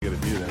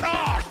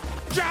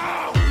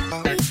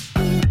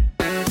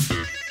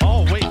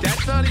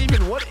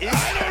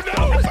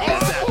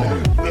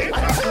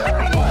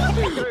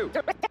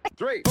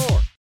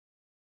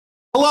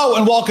Hello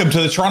and welcome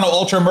to the Toronto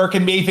Ultra Merk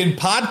and Maven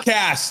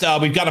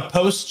podcast. We've got a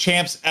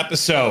post-champs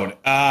episode.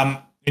 And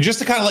just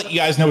to kind of let you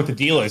guys know what the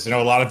deal is, I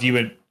know a lot of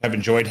you have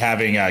enjoyed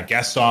having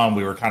guests on.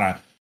 We were kind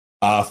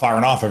of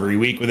firing off every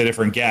week with a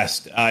different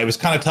guest. It was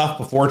kind of tough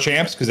before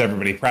champs because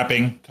everybody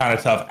prepping, kind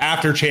of tough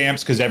after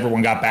champs because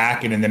everyone got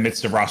back and in the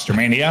midst of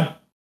Rostermania.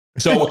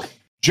 So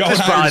Joe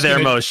That's probably their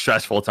most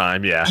stressful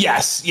time, yeah.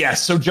 Yes.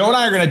 So Joe and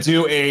I are going to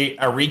do a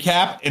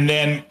recap, and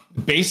then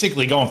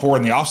basically going forward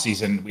in the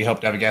offseason, we hope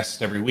to have a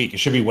guest every week. It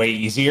should be way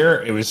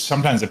easier. It was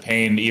sometimes a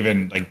pain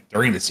even like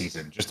during the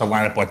season just to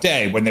line up what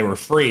day when they were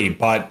free,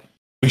 but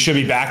we should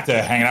be back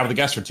to hanging out with the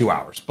guests for 2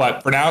 hours.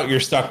 But for now, you're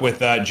stuck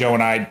with Joe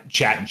and I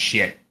chatting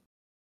shit.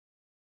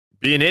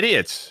 Being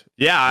idiots.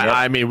 Yeah, yep.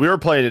 I mean, we were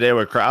playing today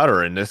with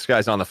Crowder, and this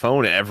guy's on the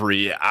phone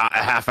every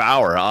half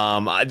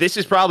hour. This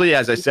is probably,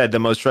 as I said, the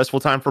most stressful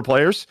time for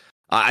players.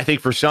 I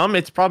think for some,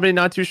 it's probably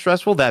not too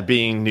stressful, that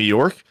being New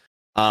York.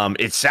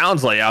 It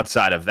sounds like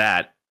outside of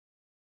that,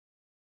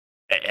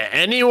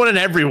 anyone and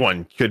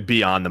everyone could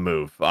be on the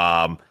move,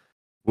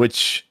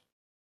 which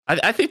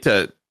I think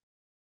to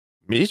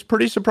me is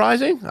pretty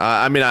surprising.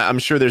 I mean, I'm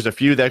sure there's a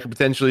few that could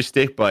potentially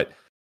stick, but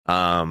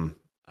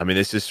I mean,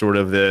 this is sort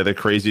of the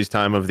craziest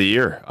time of the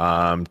year.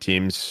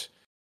 Teams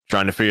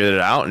trying to figure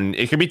it out, and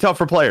it can be tough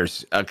for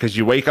players because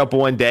you wake up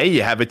one day,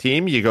 you have a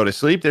team, you go to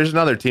sleep, there's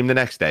another team the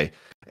next day.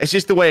 It's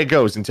just the way it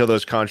goes until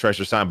those contracts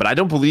are signed. But I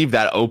don't believe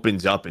that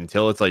opens up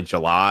until it's like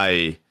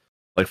July,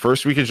 like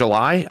first week of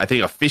July, I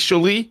think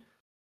officially.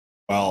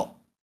 Well,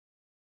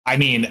 I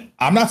mean,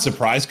 I'm not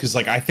surprised because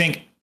like I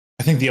think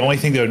the only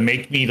thing that would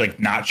make me like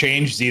not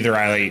change is either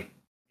I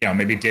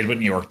maybe did what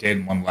New York did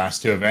in one of the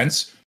last two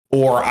events,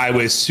 or I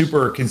was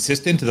super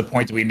consistent to the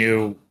point that we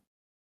knew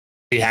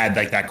we had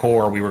like that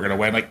core we were going to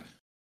win. Like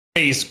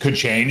Faze could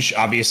change,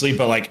 obviously,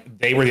 but like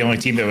they were the only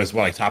team that was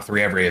like top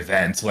 3 every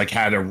event, like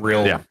had a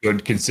real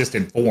good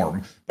consistent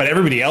form. But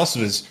everybody else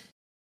was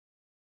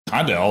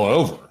kind of all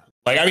over.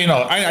 Like I mean,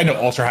 I know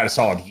Ultra had a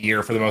solid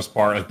year for the most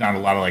part, like not a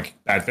lot of like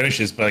bad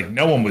finishes, but like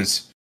no one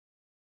was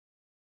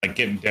like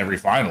getting to every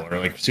final or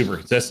like super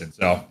consistent.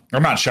 So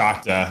I'm not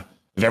shocked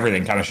if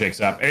everything kind of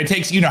shakes up. And it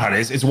takes, you know how it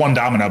is. It's one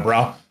domino,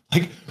 bro.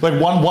 Like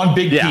one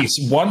big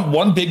piece,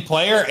 one big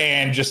player,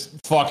 and just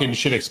fucking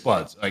shit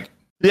explodes. Like.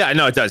 Yeah,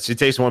 no, it does. It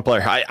takes one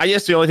player. I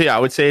guess the only thing I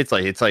would say it's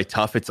like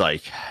tough. It's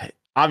like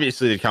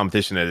obviously the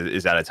competition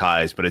is at its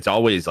highest, but it's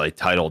always like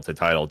title to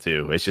title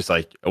too. It's just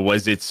like,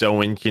 was it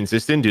so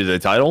inconsistent due to the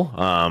title?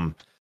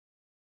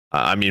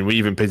 I mean, we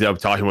even picked up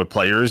talking with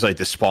players like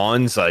the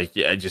spawns, like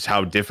just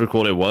how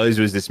difficult it was.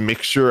 It was this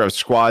mixture of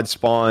squad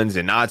spawns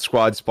and not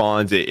squad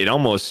spawns. It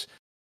almost,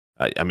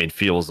 I mean,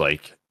 feels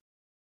like,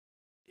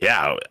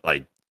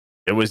 like.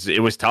 It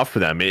was tough for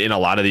them in a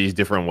lot of these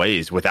different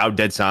ways without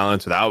dead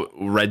silence, without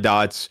red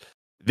dots.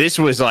 This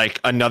was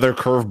like another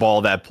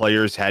curveball that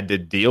players had to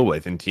deal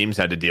with and teams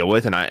had to deal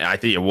with. And I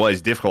think it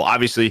was difficult.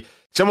 Obviously,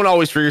 someone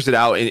always figures it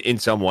out in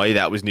some way.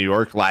 That was New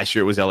York. Last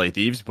year it was LA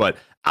Thieves. But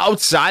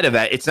outside of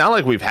that, it's not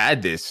like we've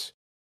had this,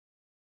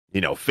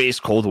 Faze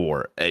Cold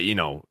War,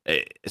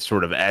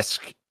 sort of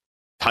esque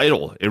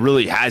title. It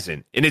really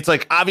hasn't. And it's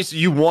like,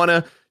 obviously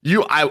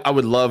I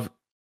would love.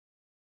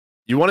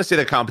 You want to say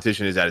that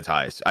competition is at its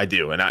highest. I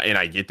do. And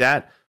I get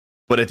that.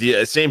 But at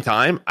the same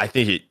time, I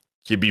think it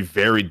can be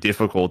very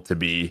difficult to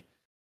be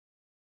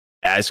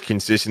as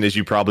consistent as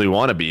you probably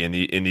want to be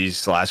in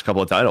these last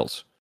couple of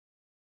titles.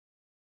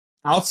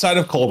 Outside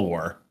of Cold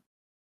War,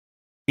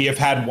 we have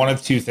had one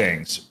of two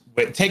things.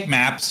 But take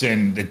maps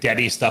and the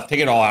Deddy stuff,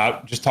 take it all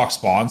out, just talk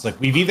spawns. Like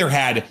we've either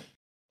had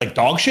like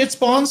dog shit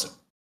spawns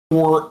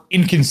or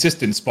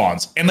inconsistent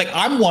spawns. And like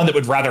I'm one that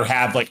would rather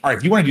have like, all right,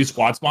 if you want to do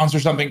squad spawns or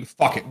something,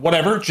 fuck it,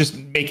 whatever, just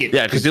make it.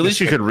 Yeah, because at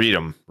least you could read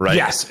them, right?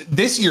 Yes.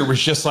 This year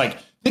was just like,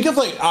 think of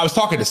like, I was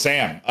talking to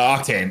Sam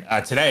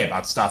Octane today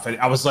about stuff, and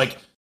I was like,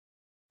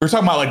 we were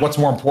talking about like what's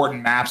more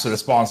important maps of the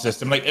spawn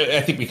system. Like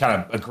I think we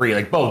kind of agree,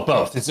 like both.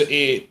 Both plays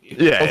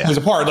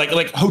a part.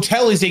 Like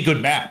Hotel is a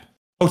good map.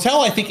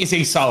 Hotel I think is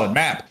a solid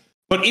map.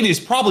 But it is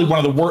probably one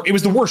of the worst. It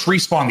was the worst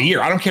respawn of the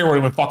year. I don't care what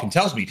anyone fucking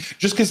tells me.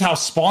 Just because how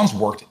spawns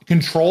worked,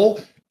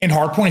 control and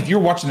hardpoint. If you're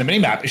watching the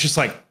minimap, it's just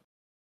like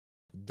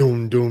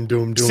doom.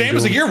 Sam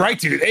was like, "You're right,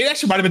 dude. It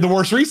actually might have been the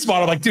worst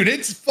respawn." I'm like, "Dude,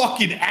 it's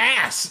fucking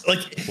ass." Like,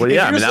 well,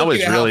 yeah. I mean, that was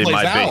really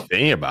my big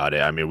thing about it.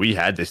 I mean, we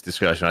had this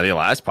discussion on the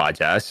last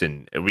podcast,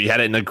 and we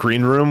had it in the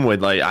green room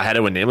with like I had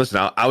it with Nameless,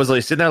 and I was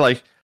like sitting there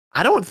like,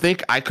 I don't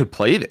think I could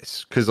play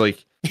this because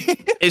like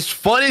as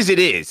fun as it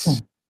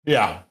is,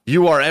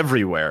 you are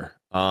everywhere.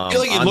 I feel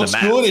like it looks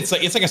good. It's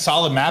like a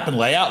solid map and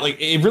layout. Like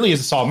it really is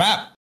a solid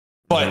map,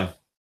 but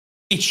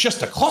it's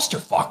just a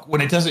clusterfuck when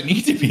it doesn't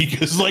need to be.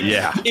 Because like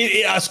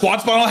a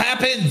squad spawn will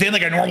happen, then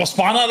like a normal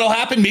spawn out will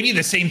happen, maybe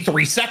the same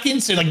 3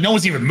 seconds, and like no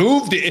one's even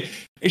moved.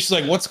 It's just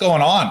like what's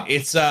going on.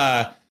 It's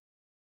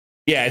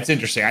it's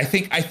interesting.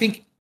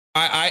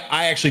 I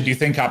actually do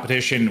think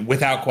competition,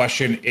 without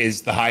question,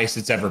 is the highest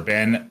it's ever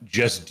been,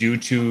 just due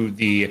to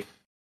the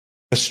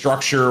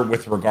structure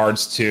with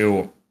regards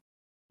to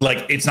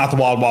like it's not the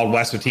wild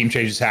west with team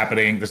changes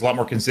happening. There's a lot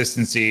more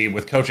consistency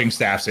with coaching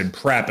staffs and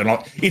prep and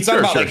all. It's not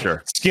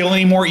about skill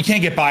anymore. You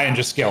can't get by and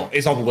just skill.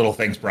 It's all the little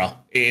things, bro.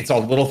 It's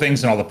all the little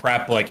things and all the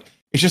prep. Like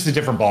it's just a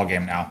different ball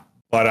game now.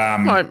 But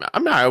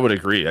I would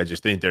agree. I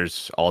just think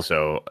there's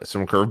also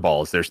some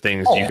curveballs. There's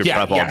things you could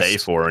prep all day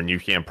for, and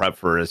you can't prep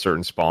for a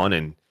certain spawn.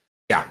 And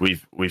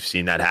we've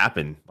seen that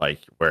happen, like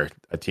where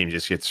a team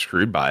just gets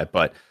screwed by it.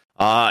 But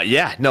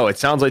it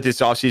sounds like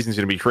this offseason is going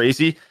to be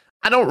crazy.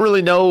 I don't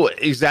really know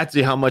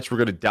exactly how much we're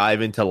going to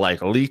dive into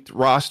like leaked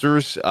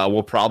rosters.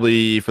 We'll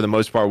probably, for the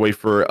most part, wait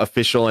for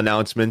official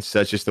announcements.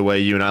 That's just the way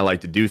you and I like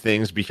to do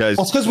things because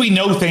it's because we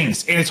know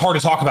things and it's hard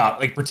to talk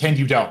about. Like pretend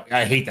you don't.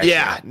 I hate that.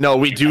 Yeah, shit. No,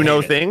 we do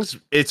know things.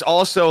 It's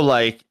also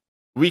like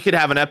we could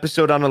have an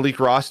episode on a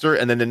leaked roster,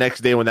 and then the next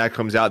day when that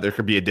comes out, there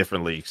could be a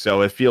different leak.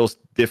 So it feels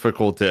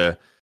difficult to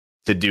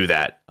do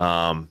that.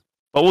 But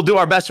we'll do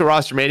our best for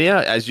Roster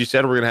Mania. As you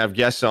said, we're going to have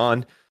guests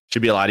on.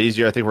 Should be a lot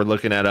easier. I think we're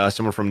looking at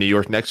someone from New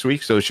York next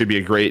week, so it should be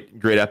a great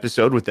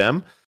episode with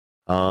them.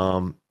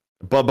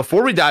 But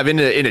before we dive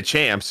into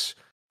champs,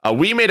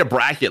 we made a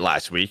bracket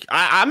last week.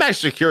 I'm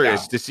actually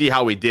curious to see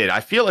how we did. I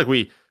feel like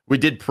we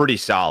did pretty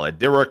solid.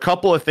 There were a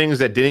couple of things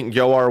that didn't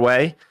go our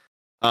way.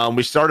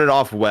 We started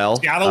off well.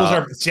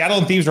 Seattle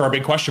and Thieves are our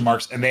big question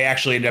marks, and they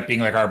actually ended up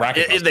being like our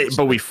bracket.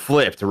 But we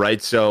flipped,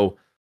 right? So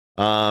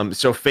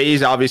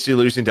Faze obviously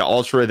losing to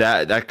Ultra,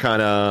 that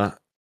kind of.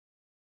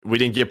 We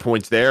didn't get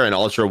points there, and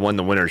Ultra won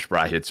the winner's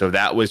bracket. So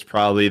that was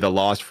probably the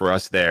loss for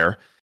us there.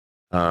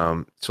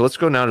 So let's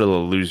go now to the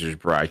loser's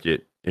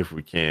bracket if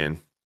we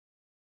can.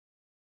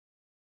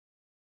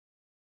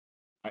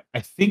 I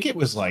think it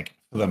was like,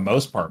 for the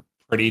most part,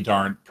 pretty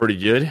darn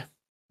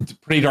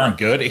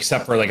good,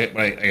 except for like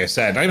I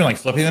said, not even like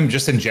flipping them,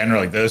 just in general.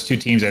 Like those two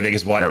teams, I think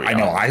is what I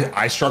know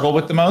I struggle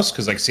with the most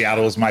because like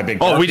Seattle is my big.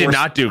 Oh, we did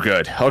not do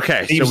good.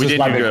 Okay, so we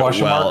didn't do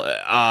good.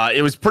 Well,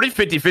 it was pretty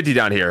 50-50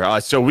 down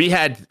here. So we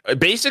had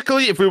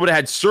basically, if we would have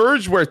had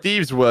Surge where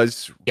Thieves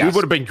was, we would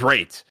have been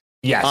great.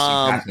 Yes,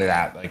 exactly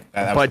that. Like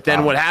that but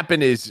then what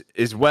happened is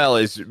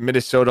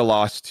Minnesota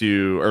lost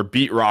to or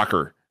beat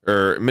Rocker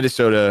or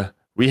Minnesota.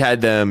 We had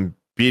them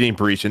beating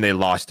Breach and they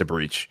lost to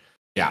Breach.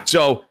 Yeah.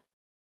 So.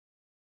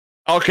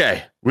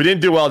 Okay, we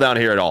didn't do well down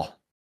here at all.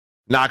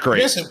 Not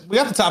great. Yes, we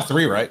got the top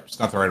three, right? Just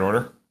not the right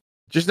order.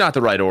 Just not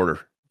the right order.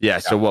 Yeah,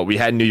 so what? We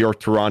had New York,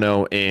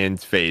 Toronto, and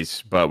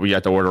Faze, but we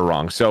got the order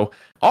wrong. So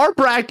our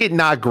bracket,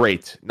 not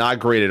great. Not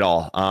great at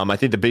all. I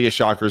think the biggest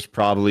shocker is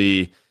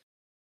probably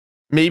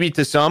maybe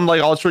to some,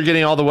 like Ultra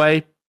getting all the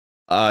way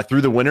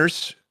through the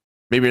winners.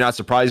 Maybe you're not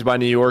surprised by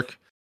New York.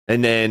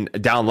 And then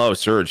down low,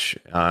 Surge.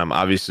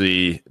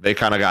 Obviously, they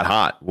kind of got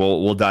hot.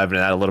 We'll dive into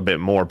that a little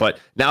bit more. But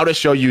now to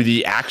show you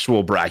the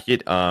actual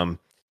bracket,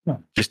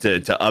 just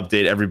to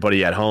update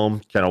everybody at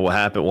home, kind of what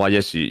happened. Well, I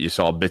guess you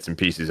saw bits and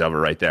pieces of it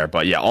right there.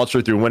 But yeah,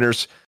 Ultra through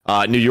winners.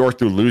 New York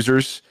through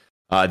losers.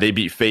 They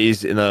beat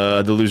Faze in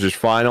the losers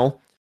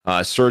final.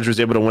 Surge was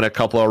able to win a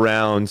couple of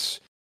rounds.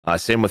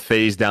 Same with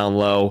Faze down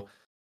low.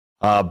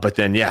 But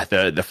then, the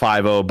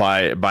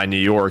 5-0 by New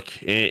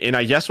York. And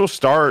I guess we'll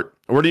start.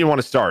 Where do you want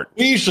to start?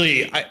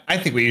 I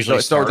think we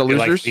usually start the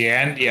losers? Like the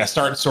end. Yeah,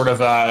 start sort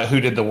of who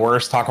did the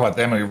worst, talk about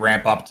them, and we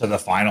ramp up to the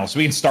final. So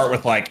we can start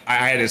with I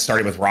had it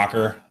started with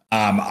Rocker.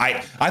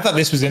 I thought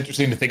this was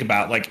interesting to think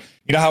about. Like,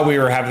 you know how we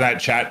were having that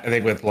chat, I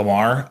think, with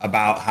Lamar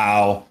about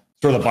how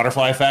sort of the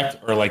butterfly effect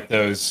or like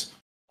those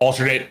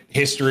alternate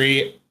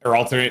history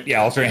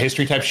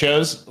type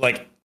shows.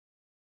 Like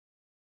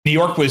New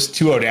York was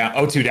 2-0 down,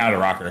 0-2 down to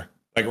Rocker.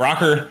 Like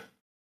Rocker,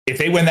 if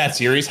they win that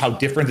series, how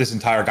different this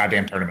entire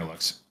goddamn tournament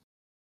looks.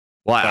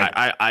 Well,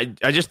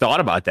 I just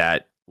thought about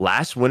that.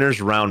 Last winners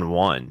round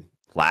 1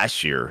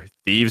 last year,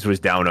 Thieves was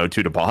down 0-2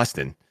 to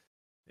Boston,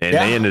 and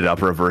they ended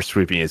up reverse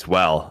sweeping as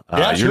well.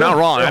 You're not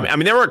wrong. Yeah. I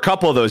mean, there were a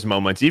couple of those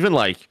moments, even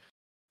like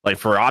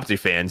for OpTic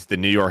fans, the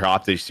New York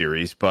OpTic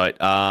series. But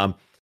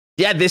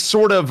this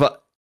sort of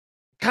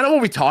kind of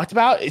what we talked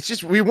about. It's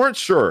just we weren't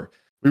sure.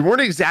 We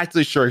weren't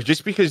exactly sure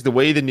just because the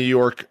way the New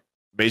York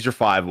Major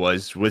 5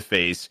 was with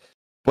Faze,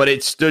 but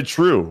it stood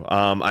true.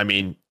 I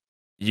mean,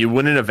 you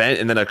win an event,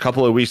 and then a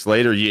couple of weeks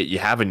later, you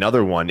have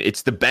another one.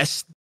 It's the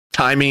best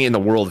timing in the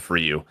world for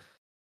you.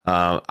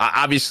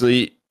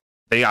 Obviously,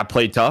 they got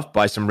played tough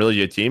by some really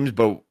good teams,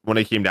 but when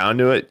it came down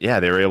to it,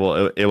 they were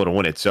able to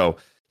win it. So,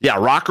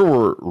 Rocker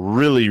were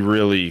really,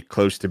 really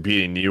close to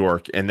beating New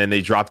York, and then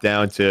they dropped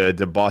down to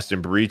the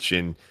Boston Breach,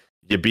 and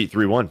you beat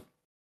 3-1.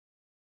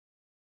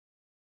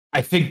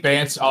 I think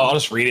Bance, I'll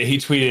just read it. He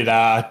tweeted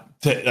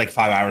like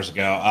 5 hours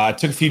ago.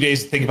 Took a few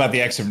days to think about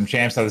the exit from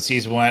Champs, how the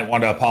season went.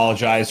 Wanted to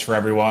apologize for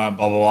everyone,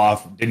 blah, blah,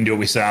 blah. Didn't do what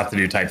we set out to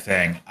do type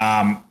thing.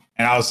 And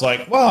I was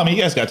like, well, I mean,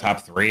 you guys got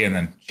top 3 and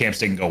then Champs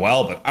didn't go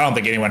well, but I don't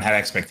think anyone had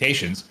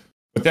expectations.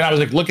 But then I was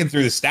like looking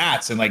through the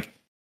stats and like,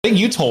 I think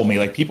you told me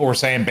like people were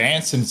saying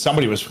Bance and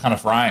somebody was kind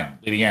of frying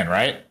leading in,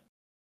 right?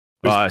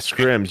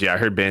 Scrims. Yeah, I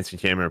heard Bance and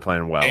Cameron are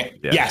playing well.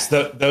 Yes,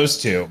 those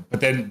two.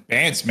 But then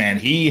Bance, man,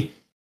 he's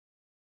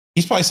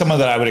probably someone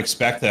that I would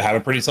expect to have a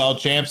pretty solid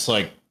Champs.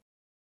 Like,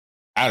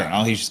 I don't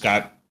know. He's just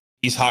got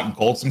he's hot and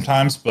cold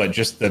sometimes, but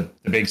just the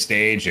big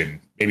stage and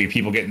maybe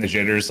people getting the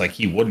jitters, like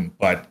he wouldn't,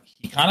 but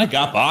he kind of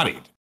got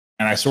bodied.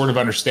 And I sort of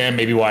understand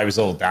maybe why he was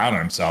a little down on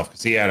himself,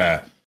 because he had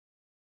a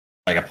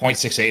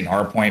 0.68 in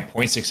hardpoint,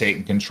 0.68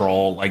 in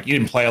control. Like, he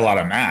didn't play a lot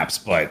of maps,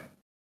 but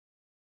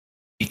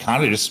he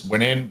kind of just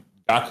went in,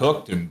 got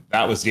cooked, and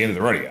that was the end of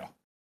the rodeo.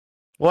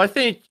 Well, I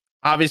think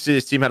obviously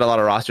this team had a lot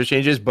of roster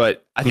changes,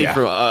 but I think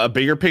from a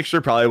bigger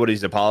picture, probably what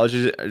he's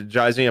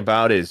apologizing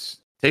about is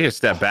take a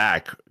step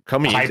back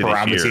coming into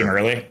this year. The team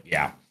early.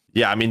 Yeah.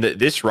 Yeah. I mean,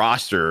 this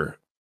roster,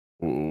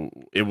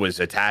 it was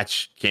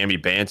attached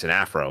Cammy, Bance, and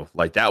Afro.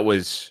 Like, that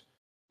was.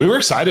 We were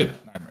excited.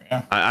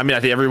 Yeah. I mean, I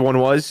think everyone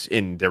was,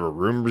 and there were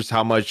rumors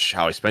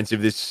how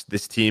expensive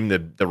this team,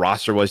 the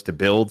roster was to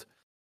build.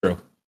 True.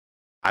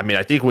 I mean,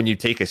 I think when you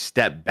take a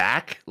step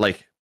back,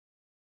 like,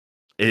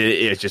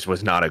 it just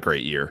was not a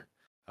great year.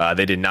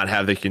 They did not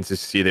have the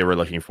consistency they were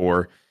looking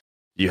for.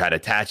 You had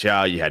Attach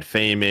out, you had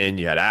Fame in,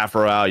 you had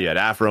Afro out, you had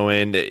Afro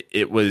in.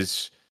 It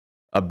was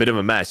a bit of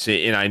a mess.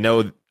 And I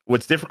know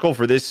what's difficult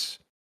for this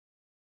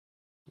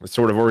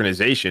sort of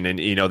organization, and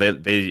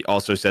they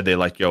also said they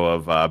let go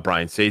of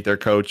Brian Sate, their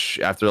coach,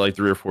 after like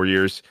 3 or 4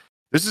 years.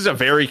 This is a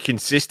very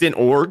consistent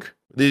org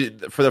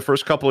for the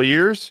first couple of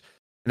years,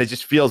 and it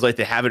just feels like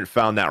they haven't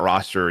found that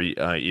roster.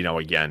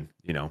 Again,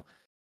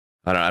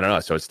 I don't know.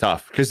 So it's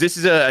tough because this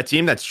is a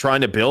team that's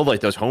trying to build like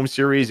those home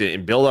series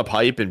and build up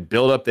hype and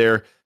build up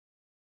their.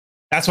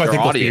 That's what I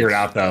think they'll figure it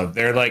out, though.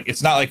 They're like,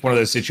 it's not like one of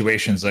those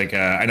situations like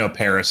I know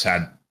Paris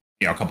had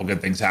a couple good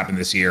things happen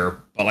this year,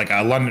 but like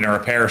a London or a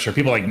Paris or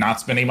people like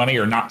not spending money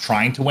or not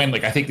trying to win.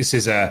 Like, I think this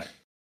is an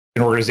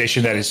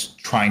organization that is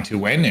trying to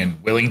win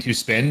and willing to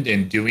spend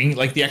and doing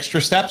like the extra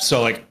steps.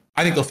 So like,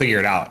 I think they'll figure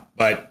it out,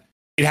 but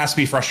it has to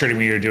be frustrating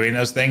when you're doing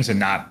those things and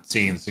not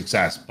seeing the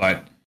success.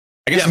 But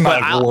I guess I'm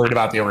not worried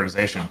about the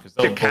organization.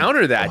 To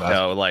counter that,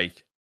 though,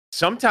 like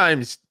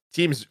sometimes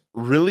teams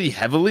really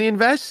heavily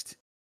invest,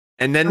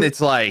 and then it's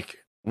like,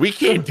 we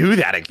can't do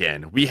that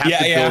again. We have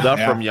to build up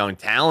from young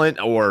talent,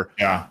 or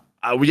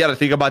we got to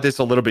think about this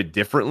a little bit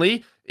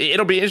differently.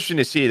 It'll be interesting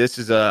to see. This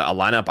is a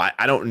lineup.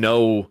 I don't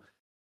know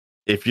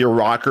if you're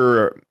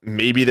Rocker,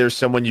 maybe there's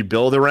someone you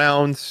build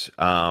around.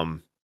 I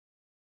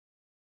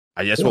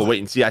guess we'll wait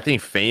and see. I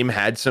think Fame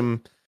had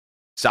some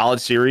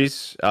solid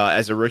series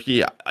as a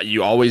rookie.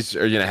 You always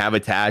are going to have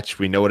Attach.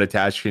 We know what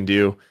Attach can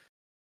do.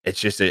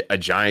 It's just a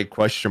giant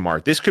question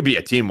mark. This could be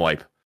a team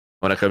wipe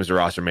when it comes to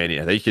roster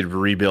mania. They could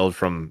rebuild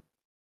from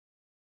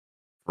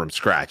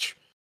scratch.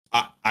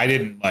 I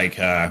didn't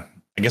I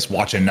guess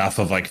watch enough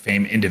of like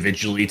Fame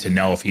individually to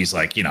know if he's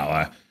like,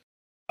 a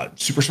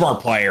super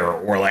smart player,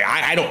 or like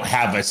I don't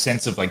have a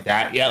sense of like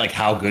that yet, like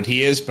how good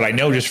he is. But I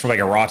know just from like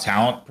a raw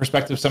talent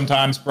perspective,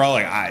 sometimes, bro,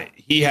 like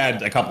he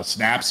had a couple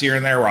snaps here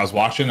and there where I was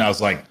watching, and I was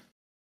like,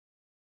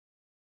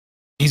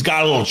 he's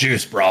got a little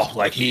juice, bro.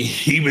 Like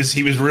he was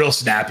real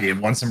snappy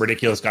and won some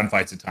ridiculous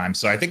gunfights at times.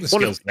 So I think the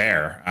skill's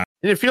there.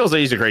 And it feels like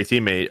he's a great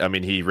teammate. I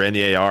mean, he ran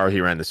the AR, he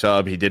ran the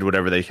sub, he did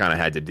whatever they kind of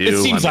had to do. It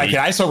seems like it.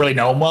 I still don't really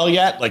know him well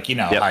yet. Like,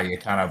 how you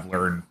kind of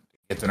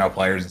get to know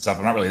players and stuff.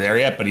 I'm not really there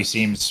yet, but he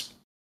seems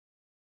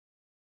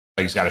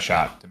like he's got a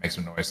shot to make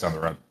some noise down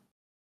the road.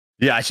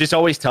 Yeah, it's just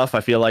always tough.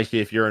 I feel like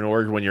if you're an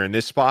org when you're in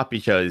this spot,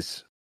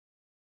 because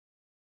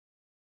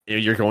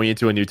you're going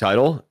into a new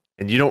title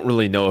and you don't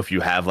really know if you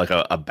have like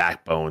a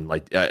backbone,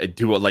 like a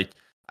duo. Like,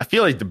 I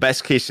feel like the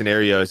best case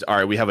scenario is, all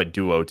right, we have a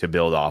duo to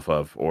build off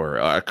of, or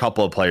a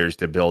couple of players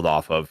to build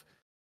off of.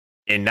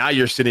 And now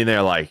you're sitting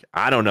there like,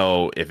 I don't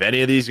know if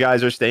any of these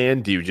guys are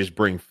staying. Do you just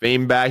bring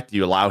Fame back? Do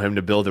you allow him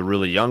to build a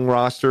really young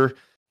roster?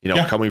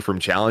 Coming from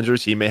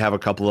challengers, he may have a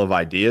couple of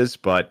ideas,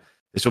 but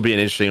this will be an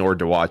interesting org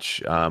to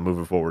watch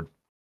moving forward.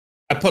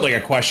 I put like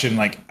a question,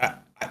 like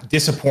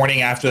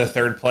disappointing after the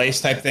third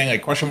place type thing,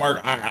 like question mark.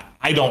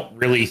 I don't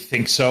really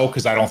think so,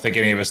 because I don't think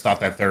any of us thought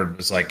that third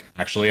was like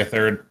actually a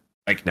third.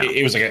 Like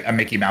it was like a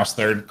Mickey Mouse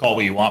third. Call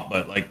what you want,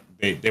 but like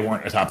they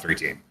weren't a top 3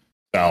 team.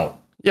 So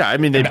yeah, I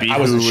mean, they beat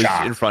who was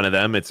in front of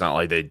them. It's not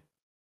like they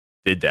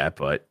did that,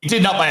 but it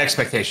did not my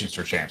expectations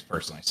for champs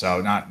personally.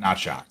 So not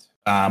shocked.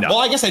 No. Well,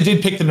 I guess I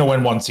did pick them to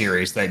win one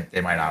series. They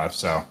might not have.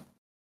 So,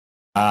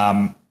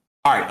 all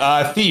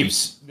right,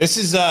 Thieves. This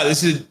is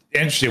an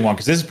interesting one,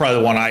 because this is probably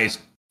the one I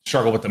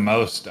struggle with the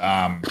most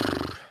when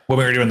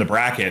we were doing the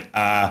bracket.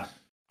 I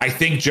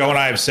think Joe and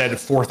I have said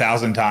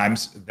 4,000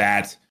 times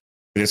that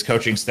this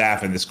coaching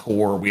staff and this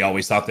core, we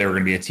always thought they were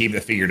going to be a team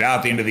that figured out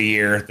at the end of the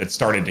year, that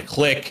started to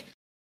click.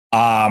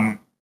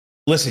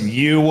 Listen,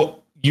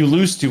 you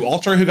lose to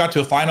Ultra, who got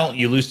to a final.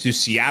 You lose to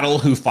Seattle,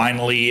 who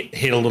finally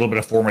hit a little bit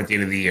of form at the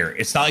end of the year.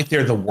 It's not like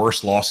they're the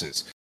worst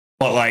losses,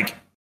 but like,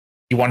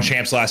 you won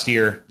champs last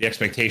year. The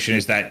expectation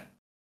is that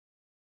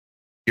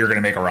you're going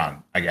to make a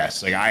run, I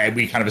guess. Like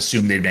we kind of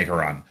assumed they'd make a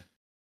run.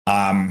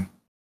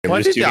 They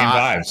lose 2 game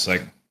 5s.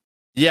 Like,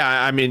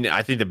 yeah, I mean,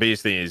 I think the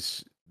biggest thing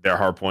is their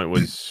hard point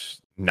was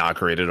not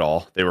great at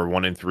all. They were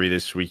 1-3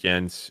 this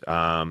weekend.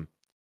 I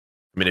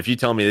mean, if you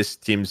tell me this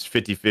team's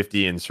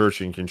 50-50 in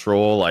search and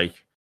control, like,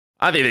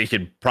 I think they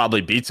could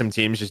probably beat some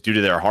teams just due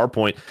to their hard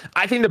point.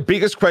 I think the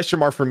biggest question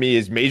mark for me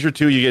is Major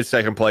 2, you get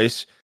second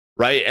place.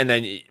 right? And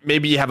then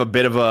maybe you have a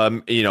bit of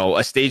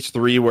a stage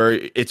 3 where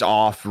it's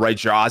off, right?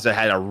 Draza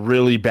had a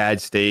really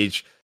bad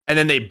stage, and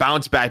then they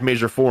bounce back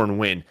Major 4 and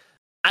win.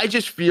 I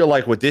just feel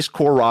like with this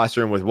core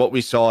roster and with what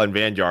we saw in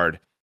Vanguard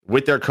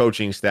with their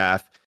coaching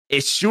staff,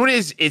 as soon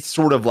as it's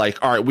sort of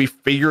like, all right, we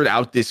figured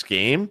out this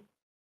game,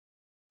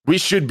 we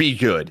should be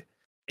good.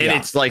 And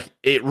it's like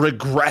it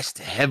regressed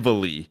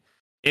heavily.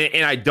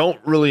 And I don't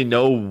really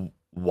know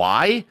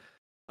why.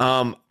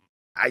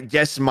 I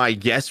guess my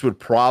guess would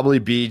probably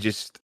be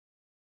just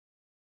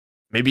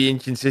maybe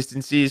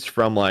inconsistencies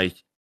from there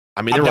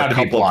were a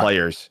couple of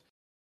players.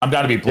 I'm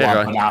down to be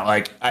blunt, but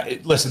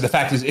not listen, the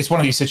fact is, it's one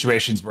of these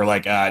situations where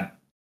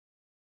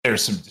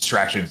there's some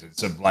distractions and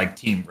some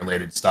team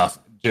related stuff,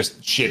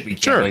 just shit we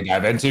can't really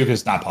dive into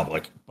because it's not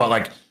public.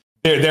 But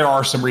there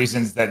are some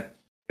reasons that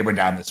it went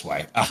down this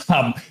way,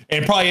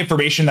 and probably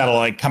information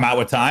that'll come out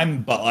with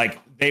time. But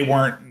they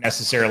weren't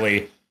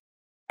necessarily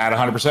at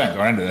 100%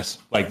 going into this.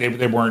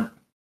 They weren't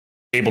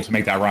able to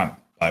make that run.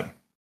 But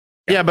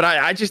but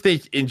I just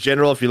think in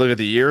general, if you look at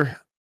the year,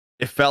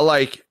 it felt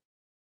like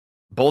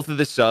both of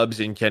the subs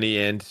in Kenny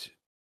and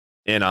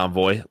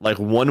Envoy,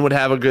 one would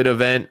have a good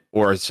event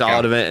or a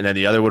solid event, and then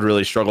the other would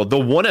really struggle. The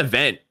one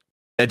event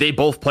that they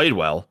both played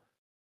well,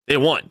 they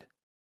won.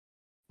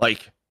 I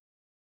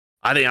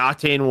think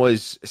Octane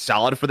was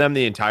solid for them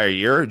the entire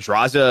year.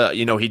 Draza,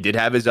 he did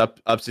have his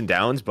ups and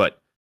downs,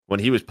 but when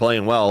he was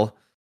playing well,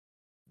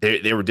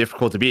 they were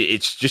difficult to beat.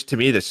 It's just, to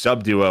me, the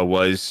sub duo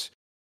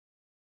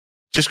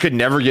just could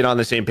never get on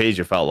the same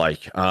page, it felt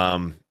like.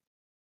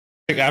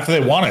 After they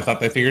won, I thought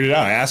they figured it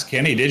out. I asked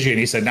Kenny, did you? And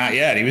he said, not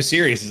yet. He was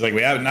serious. He's like,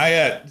 we haven't, not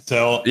yet.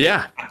 So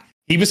yeah,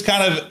 he was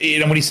kind of,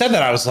 when he said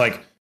that, I was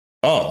like,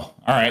 oh, all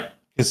right.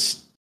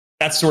 Because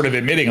that's sort of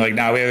admitting,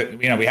 no,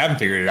 we haven't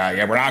figured it out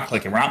yet. We're not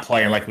clicking. We're not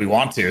playing like we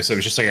want to. So it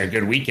was just a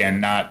good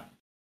weekend.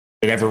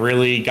 They never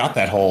really got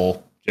that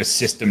whole just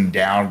system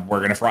down. We're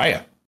going to fry you.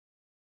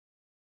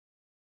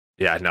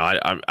 Yeah, no,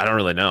 I don't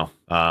really know.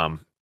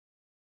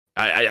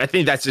 I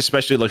think that's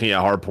especially looking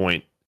at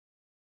Hardpoint.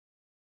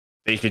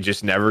 They could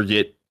just never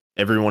get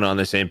everyone on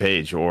the same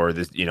page, or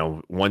this,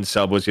 one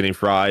sub was getting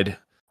fried.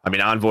 I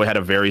mean, Envoy had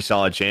a very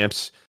solid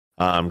champs.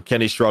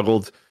 Kenny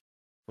struggled.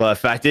 But the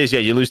fact is,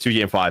 you lose 2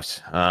 game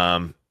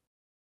 5s.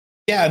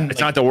 It's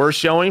not the worst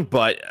showing,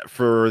 but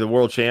for the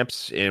world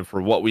champs and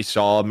for what we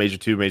saw, Major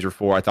 2, Major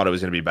 4, I thought it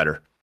was going to be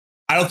better.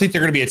 I don't think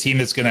they're going to be a team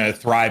that's going to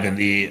thrive in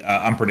the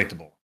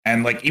unpredictable.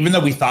 And even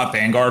though we thought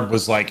Vanguard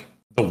was the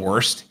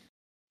worst,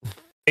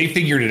 they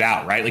figured it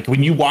out, right?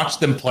 When you watch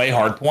them play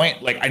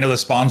Hardpoint, I know the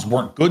spawns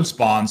weren't good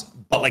spawns,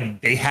 but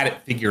they had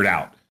it figured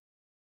out.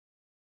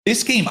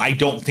 This game, I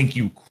don't think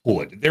you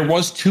could. There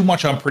was too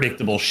much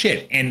unpredictable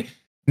shit. And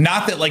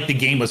not that the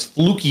game was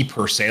fluky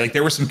per se.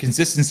 There was some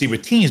consistency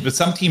with teams, but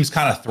some teams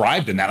kind of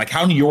thrived in that.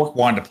 How New York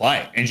wanted to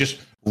play and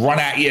just run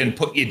at you and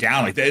put you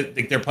down.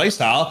 Their play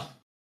style.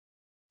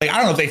 I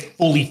don't know if they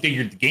fully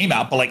figured the game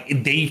out, but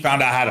they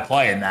found out how to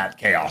play in that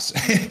chaos,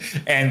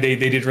 and they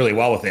did really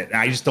well with it. And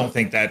I just don't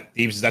think that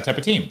Thieves is that type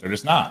of team. They're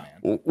just not,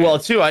 man. Well,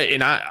 too, one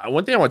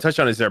thing I want to touch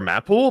on is their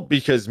map pool,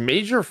 because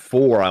Major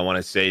 4, I want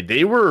to say,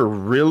 they were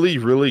really,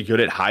 really good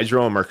at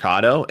Hydro and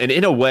Mercado. And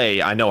in a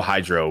way, I know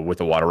Hydro with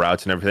the water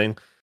routes and everything,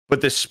 but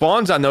the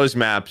spawns on those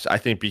maps, I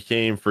think,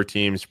 became for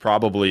teams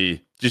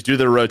probably just do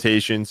their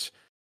rotations,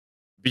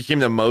 became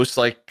the most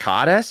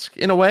COD-esque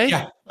in a way.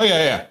 Yeah. Oh,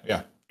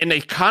 yeah. And they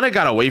kind of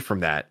got away from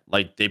that.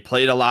 They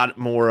played a lot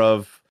more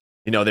of,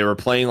 they were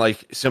playing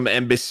some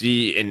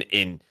Embassy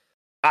and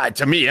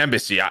to me,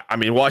 Embassy, I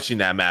mean, watching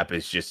that map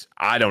is just,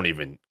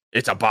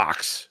 it's a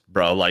box,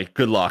 bro.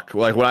 Good luck.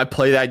 When I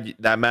play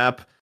that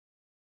map,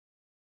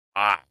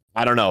 I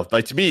don't know.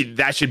 To me,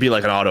 that should be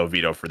an auto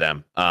veto for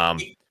them.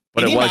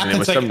 But it wasn't. It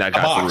was something that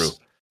got through.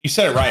 You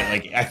said it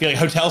right. I feel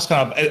hotels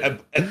kind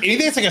of, anything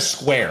that's a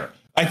square.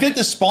 I think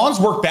the spawns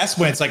work best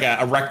when it's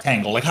a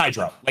rectangle,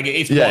 Hydro.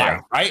 It's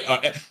wide,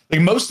 right?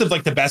 Most of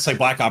the best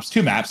Black Ops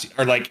 2 maps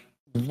are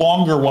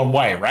longer one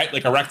way,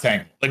 right? A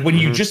rectangle. When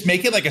you just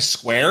make it a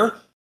square,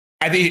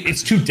 I think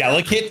it's too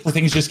delicate for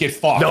things to just get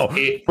fucked. No,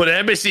 but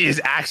Embassy is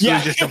actually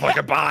just a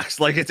box.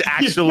 It's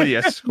actually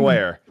a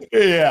square.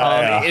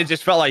 It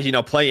just felt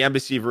playing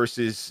Embassy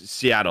versus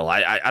Seattle.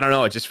 I don't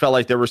know. It just felt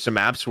like there were some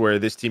maps where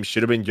this team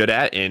should have been good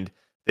at, and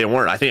they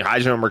weren't. I think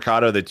Hydro and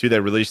Mercado, the two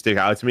that really stick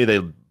out to me, they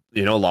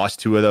lost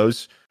 2 of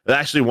those. They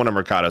actually won a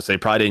Mercado, so they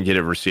probably didn't get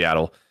it versus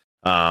Seattle.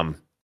 But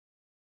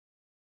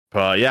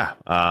yeah.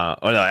 No,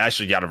 they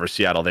actually got it versus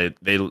Seattle.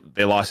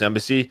 They lost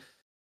Embassy.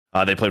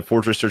 They played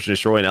Fortress, Search and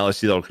Destroy, and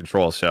LSC Level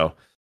Control. So,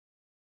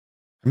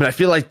 I mean, I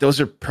feel like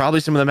those are probably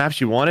some of the maps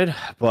you wanted,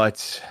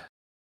 but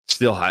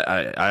still,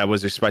 I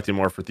was expecting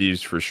more for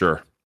Thieves for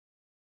sure.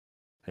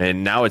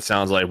 And now it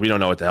sounds like we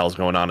don't know what the hell's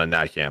going on in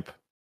that camp.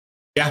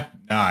 Yeah,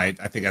 no, I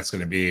think that's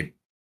going to be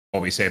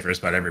what we say for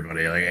just about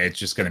everybody. It's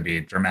just going to be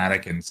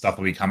dramatic, and stuff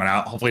will be coming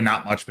out. Hopefully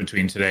not much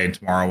between today and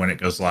tomorrow when it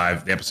goes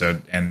live, the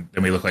episode, and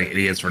then we look like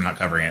idiots for not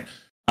covering it.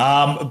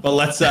 But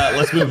let's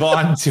move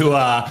on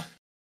to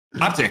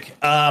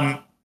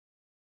OpTic.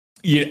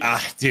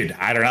 Dude,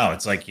 I don't know.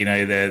 It's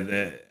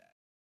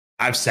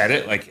I've said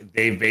it, like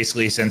they've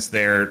basically since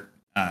their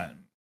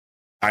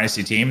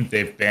dynasty team,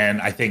 they've been,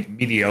 I think,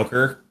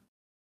 mediocre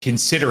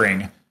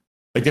considering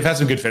like they've had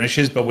some good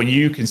finishes, but when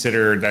you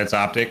consider that it's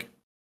OpTic,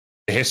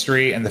 the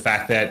history and the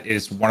fact that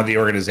it's one of the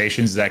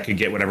organizations that could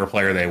get whatever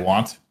player they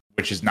want,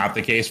 which is not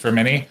the case for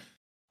many.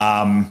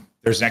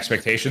 There's an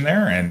expectation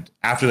there. And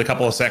after the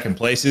couple of second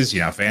places,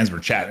 you know, fans were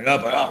chatting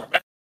up,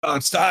 like, oh,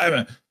 it's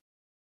time.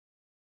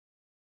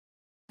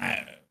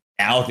 And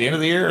now at the end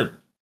of the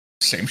year,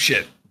 same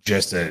shit.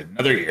 Just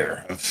another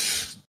year of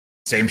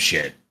same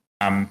shit.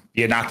 You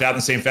get knocked out in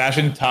the same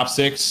fashion, top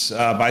 6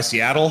 by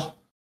Seattle.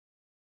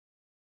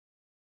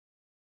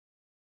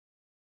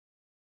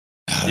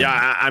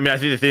 Yeah, I mean, I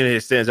think the thing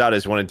that stands out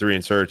is 1-3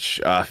 in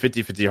search,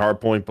 50-50 hard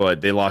point,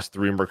 but they lost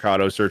 3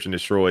 Mercado search and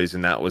destroys,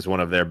 and that was one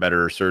of their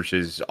better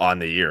searches on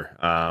the year.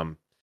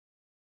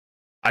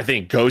 I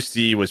think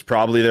Ghosty was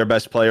probably their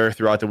best player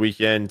throughout the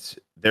weekend.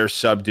 Their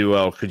sub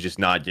duo could just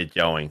not get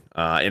going.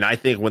 And I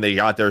think when they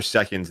got their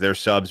seconds, their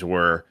subs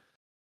were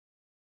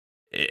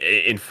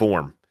in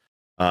form.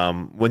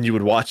 When you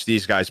would watch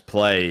these guys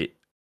play,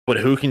 what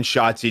Hook and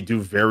Shotzi do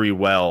very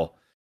well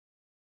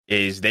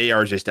is they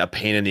are just a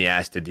pain in the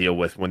ass to deal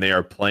with when they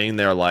are playing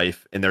their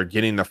life and they're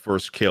getting the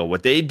first kill.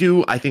 What they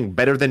do, I think,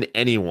 better than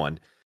anyone,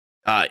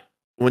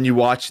 when you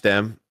watch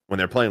them, when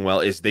they're playing well,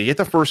 is they get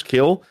the first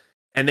kill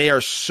and they are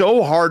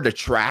so hard to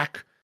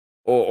track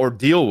or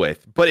deal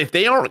with. But if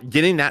they aren't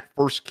getting that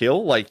first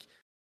kill, like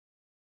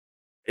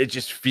it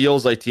just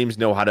feels like teams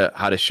know how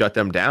to shut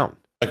them down.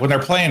 Like when they're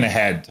playing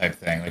ahead type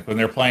thing, like when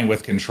they're playing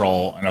with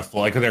control and a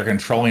flow, like when they're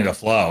controlling the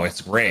flow,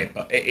 it's great.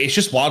 But it's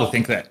just wild to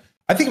think that.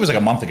 I think it was like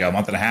a month and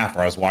a half,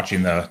 where I was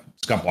watching the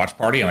Scump Watch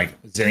Party, and like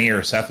Zinni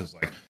or Seth was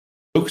like,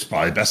 Luke's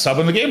probably the best sub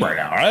in the game right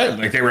now, right?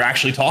 Like they were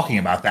actually talking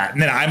about that.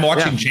 And then I'm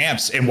watching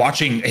Champs and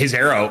watching his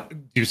arrow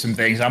do some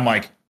things. I'm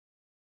like,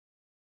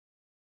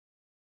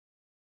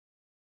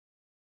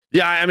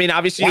 yeah, I mean,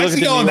 obviously, why is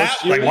he going that?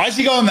 Like, why is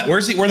he going that?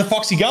 Where the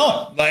fuck's he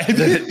going? Like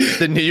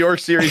the New York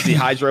series, the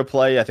Hydro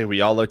play, I think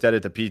we all looked at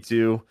it, the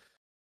P2.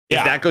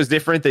 If that goes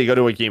different, they go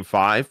to a game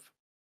 5.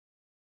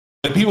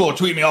 And people will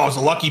tweet me, oh, it was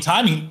a lucky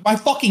timing. My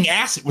fucking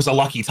ass, it was a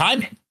lucky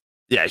timing.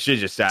 Yeah, I should have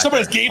just sat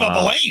Somebody just gave up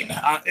a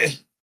lane.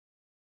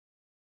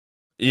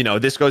 You know,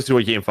 this goes to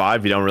a game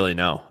 5. You don't really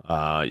know.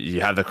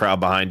 You have the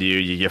crowd behind you.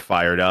 You get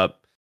fired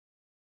up.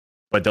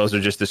 But those are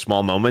just the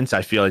small moments,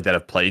 I feel like, that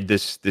have plagued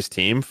this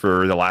team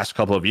for the last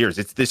couple of years.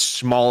 It's the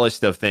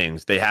smallest of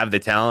things. They have the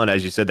talent.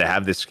 As you said, they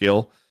have the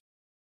skill.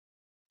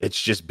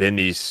 It's just been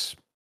these,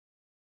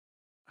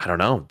 I don't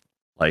know,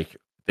 like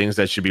things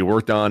that should be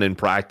worked on in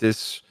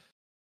practice.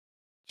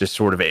 Just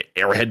sort of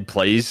airhead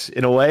plays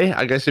in a way,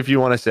 I guess, if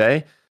you want to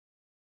say.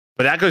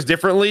 But that goes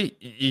differently.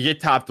 You get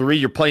top 3.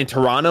 You're playing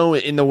Toronto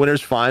in the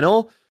winners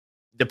final.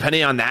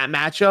 Depending on that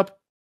matchup,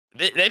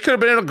 they could have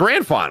been in a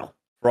grand final,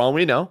 for all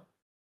we know.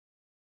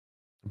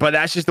 But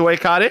that's just the way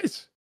COD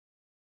is.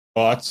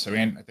 Well, I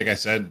think I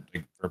said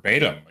like,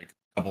 verbatim, like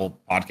a couple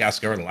podcasts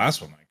ago or the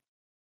last one, like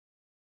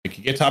they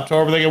could get top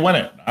 12 or they could win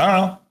it. I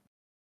don't know.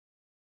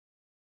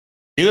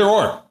 Either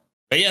or.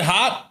 They get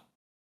hot,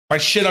 I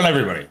shit on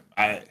everybody.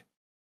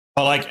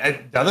 But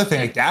like the other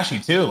thing, like Dashy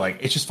too, like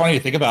it's just funny to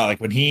think about.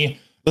 Like when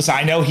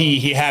I know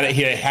he had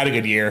a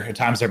good year. At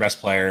times, their best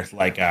player.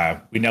 Like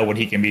we know what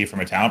he can be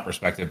from a talent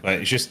perspective. But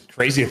it's just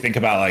crazy to think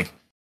about. Like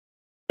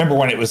remember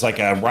when it was like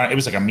a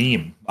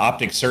meme.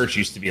 OpTic search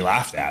used to be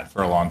laughed at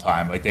for a long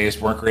time. Like they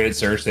just weren't great at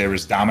search. They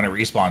was dominant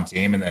respawn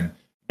team, and then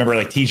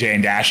remember like TJ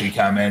and Dashy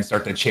come in,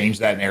 start to change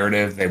that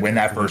narrative. They win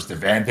that first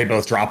event. They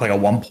both drop like a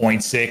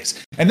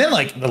 1.6. And then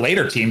like the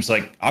later teams,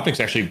 like OpTic's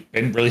actually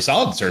been really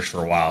solid in search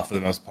for a while for the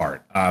most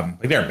part.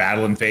 Like they're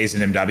battling Faze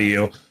and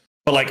MW.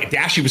 But like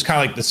Dashy was kind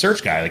of like the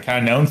search guy, like kind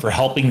of known for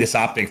helping this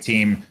OpTic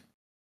team.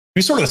 He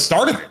was sort of the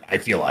start of it, I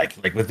feel like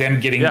with them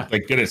getting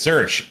like good at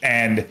search.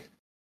 And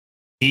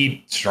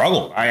he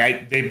struggled.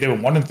 They were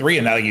 1-3,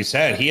 and now like you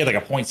said, he had like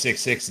a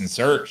 0.66 in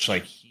search.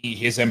 Like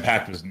his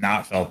impact was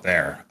not felt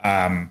there.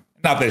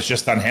 Not that it's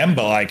just on him,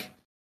 but like,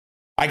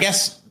 I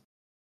guess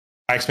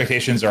my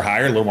expectations are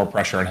higher, a little more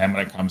pressure on him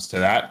when it comes to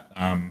that.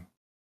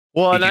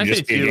 Well, and I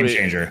just think be a game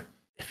changer.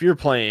 If you're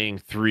playing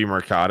 3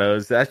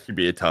 Mercados, that should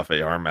be a tough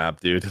AR map,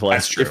 dude. Like,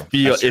 that's true.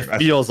 It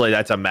feels like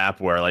that's a map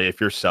where, like,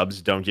 if your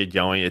subs don't get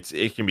going,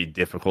 it can be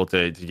difficult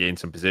to gain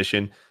some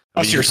position.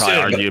 That's a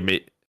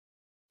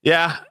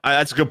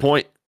good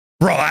point.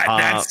 Bro,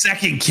 that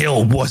second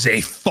kill was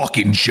a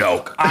fucking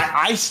joke.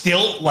 I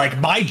still, like,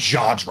 my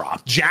jaw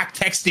dropped. Jack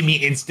texted me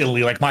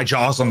instantly, like, my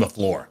jaw's on the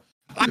floor.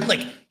 I'm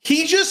like,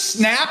 he just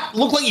snapped,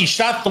 looked like he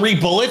shot 3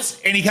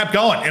 bullets, and he kept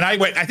going. And I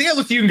think I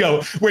looked at you and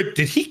go, wait,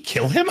 did he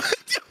kill him?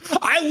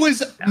 I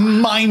was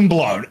mind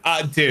blown.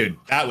 Dude,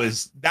 that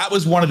was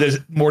one of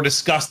the more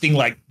disgusting,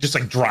 like, just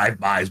like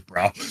drive-bys,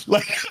 bro.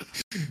 Like,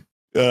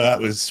 that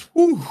was,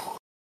 whew.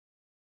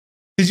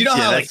 Because you know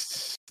how, like,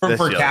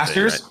 for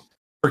casters... Right?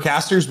 For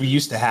casters, we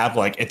used to have,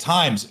 like, at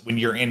times when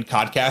you're in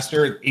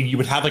CODcaster, you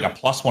would have like a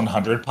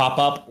 +100 pop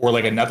up or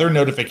like another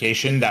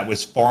notification that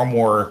was far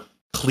more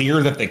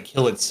clear that the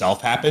kill itself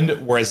happened.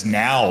 Whereas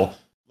now,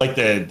 like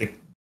the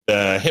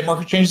the hit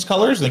marker changes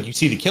colors, like you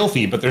see the kill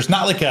feed, but there's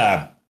not like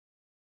a.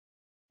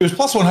 It was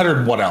plus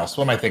 100. What else?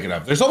 What am I thinking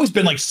of? There's always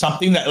been like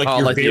something that like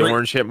like the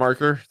orange hit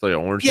marker. It's like an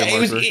orange hit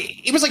marker.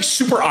 It was like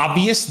super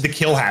obvious the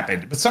kill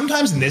happened, but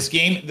sometimes in this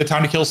game the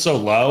time to kill is so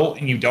low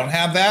and you don't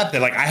have that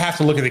like I have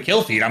to look at the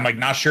kill feed. I'm like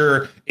not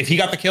sure if he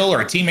got the kill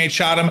or a teammate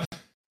shot him.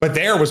 But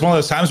there was one of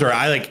those times where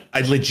I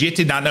legit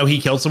did not know he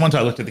killed someone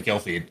until I looked at the kill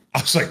feed. I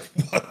was like,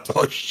 what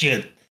the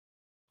shit?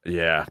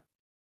 Yeah.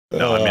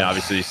 No, I mean,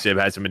 obviously, Sib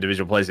had some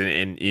individual plays,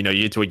 and you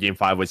get to a game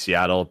 5 with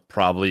Seattle.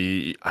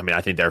 Probably, I mean,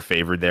 I think they're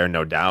favored there,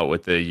 no doubt,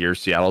 with the year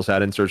Seattle's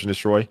had in Search and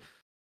Destroy.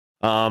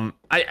 I'm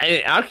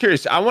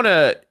curious. I want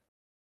to.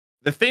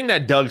 The thing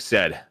that Doug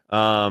said.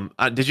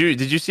 Did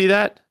you see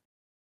that?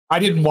 I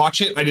didn't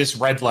watch it. I just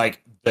read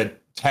like the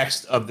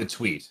text of the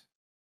tweet.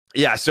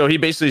 Yeah. So he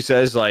basically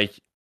says like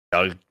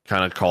Doug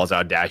kind of calls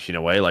out dashing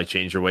away, like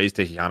change your ways,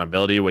 take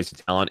accountability, waste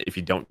of talent if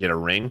you don't get a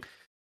ring,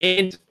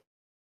 and.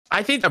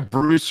 I think that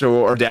Bruce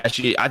or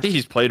Dashy, I think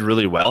he's played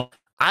really well.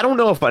 I don't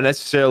know if I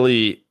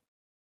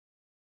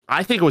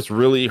think what's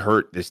really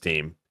hurt this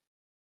team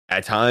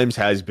at times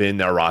has been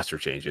their roster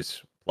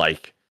changes.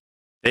 Like,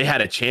 they had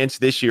a chance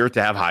this year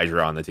to have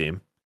Hydra on the team.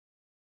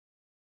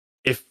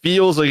 It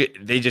feels like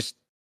they just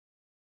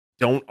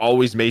don't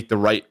always make the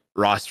right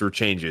roster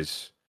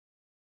changes.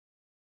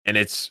 And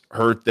it's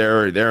hurt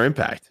their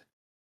impact.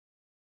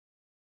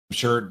 I'm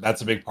sure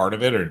that's a big part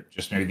of it, or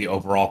just maybe the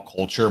overall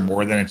culture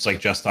more than it's like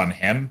just on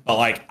him. But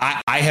like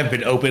I have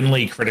been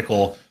openly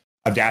critical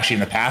of Dashy in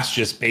the past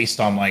just based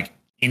on like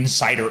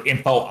insider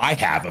info I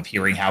have of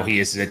hearing how he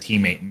is as a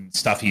teammate and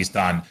stuff he's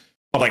done.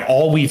 But like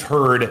all we've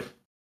heard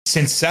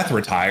since Seth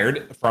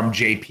retired from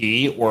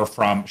JP or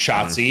from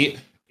Shotzi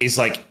is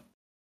like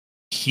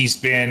he's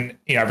been,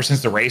 ever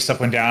since the race stuff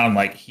went down,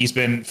 like he's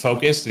been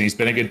focused and he's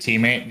been a good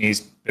teammate and he's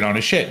been on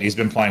his shit and he's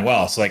been playing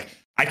well. So like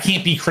I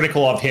can't be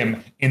critical of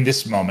him in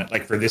this moment,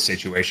 like for this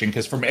situation,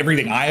 because from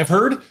everything I have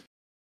heard,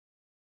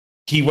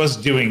 he was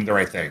doing the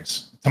right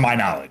things, to my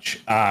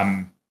knowledge.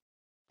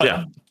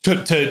 Yeah.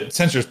 To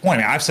Censor's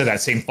point, I've said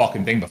that same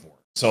fucking thing before.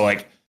 So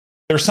like,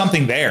 there's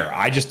something there.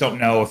 I just don't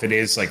know if it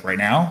is like right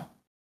now,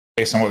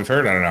 based on what we've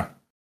heard. I don't know.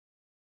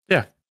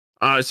 Yeah.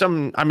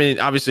 I mean,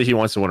 obviously he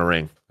wants to win a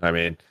ring. I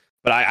mean,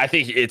 but I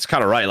think it's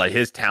kind of right. Like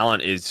his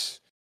talent is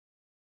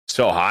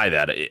so high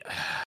that it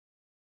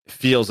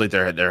feels like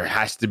there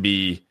has to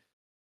be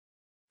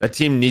a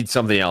team needs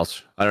something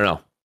else. I don't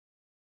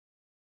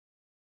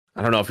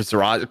know if it's the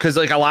roster, because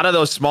like a lot of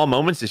those small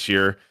moments this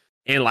year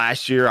and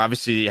last year,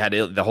 obviously you had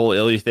the whole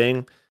Illy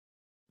thing.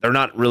 They're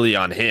not really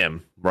on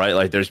him, right?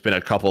 Like there's been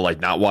a couple like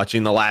not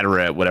watching the ladder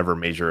at whatever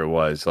major it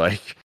was.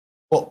 Like,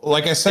 well,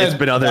 like I said, it's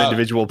been other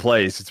individual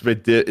plays. It's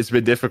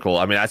been difficult.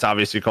 I mean, that's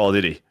obviously Call of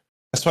Duty.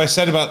 That's what I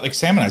said about like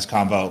Salmonize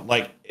combo.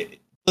 Like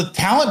the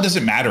talent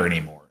doesn't matter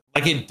anymore.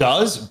 Like it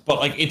does, but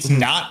like it's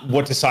not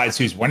what decides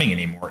who's winning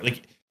anymore.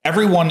 Like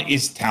everyone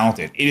is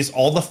talented. It is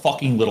all the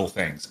fucking little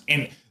things.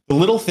 And the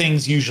little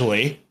things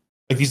usually,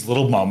 like these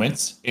little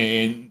moments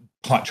in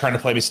trying to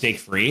play mistake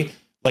free,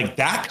 like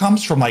that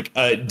comes from like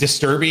a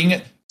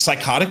disturbing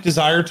psychotic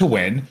desire to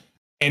win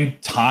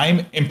and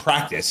time and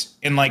practice.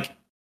 And like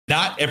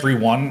not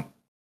everyone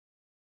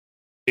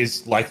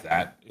is like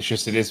that. It's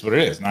just it is what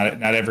it is.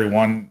 Not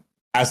everyone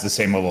has the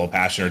same level of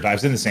passion or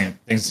dives in the same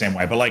things the same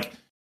way. But like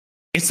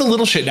it's the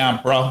little shit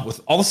now, bro,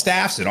 with all the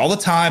staffs and all the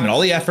time and all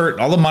the effort and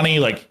all the money.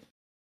 Like,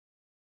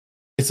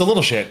 it's a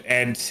little shit.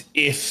 And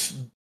if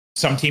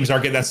some teams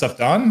aren't getting that stuff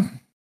done,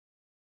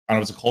 I don't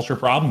know if it's a culture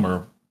problem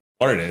or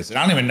what it is. And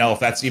I don't even know if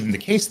that's even the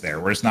case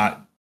there. We're just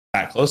not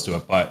that close to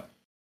it. But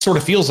it sort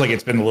of feels like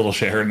it's been a little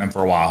shit hurting them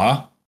for a while,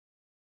 huh?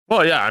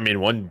 Well, yeah. I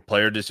mean, one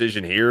player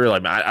decision here.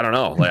 Like, I don't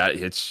know. Like,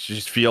 it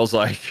just feels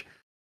like.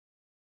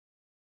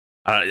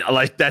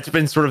 Like that's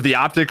been sort of the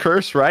OpTic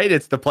curse, right?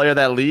 It's the player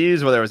that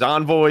leaves, whether it was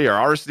Envoy or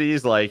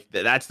Arcees, like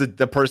that's the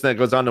person that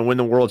goes on to win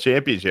the world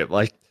championship.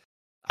 Like,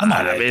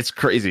 it's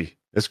crazy.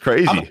 It's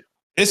crazy.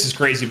 This is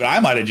crazy, but I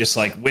might have just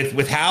like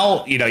with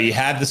how you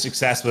had the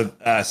success with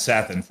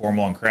Seth and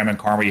Formal and Krem and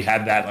Karma, you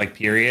had that like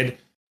period,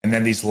 and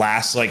then these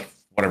last like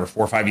whatever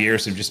 4 or 5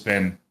 years have just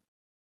been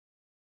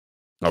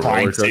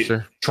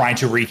trying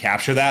to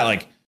recapture that.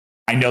 Like,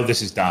 I know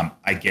this is dumb.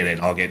 I get it.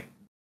 I'll get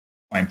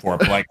for it.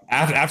 But like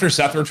after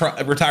Seth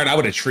retired, I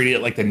would have treated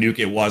it like the nuke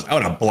it was. I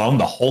would have blown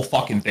the whole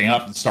fucking thing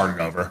up and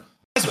started over.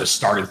 I would have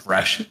started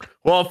fresh.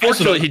 Well,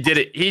 unfortunately, he did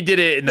it. He did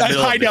it in the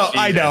middle. I know.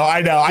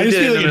 I just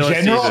feel like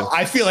in general,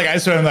 I feel like I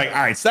just am like,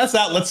 all right, so that's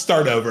that. Let's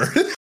start over.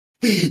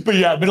 But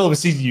yeah, middle of a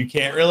season, you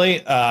can't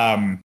really. I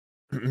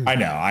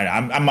know.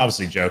 I'm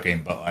obviously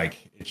joking, but like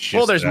it's just.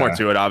 Well, there's more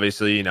to it,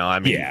 obviously. I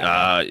mean,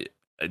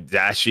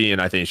 Dashy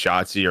and I think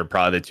Shotzi are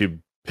probably the two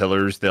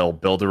pillars they'll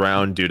build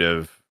around due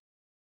to.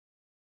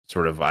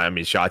 Sort of, I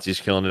mean,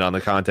 Shotzi's killing it on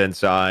the content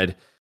side.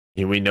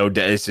 And we know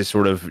it's just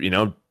sort of,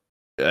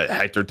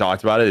 Hector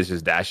talked about it. It's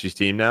just Dashy's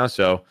team now.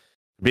 So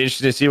it'd be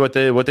interesting to see what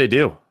they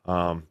do.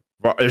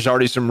 There's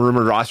already some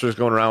rumored rosters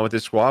going around with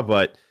this squad,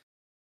 but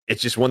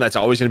it's just one that's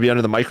always going to be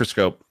under the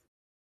microscope.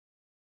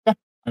 Yeah,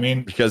 I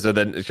mean, because of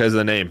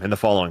the name and the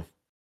following.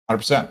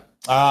 100%.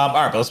 All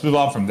right, but let's move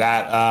on from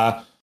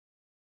that.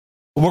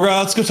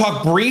 Let's go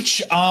talk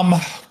Breach.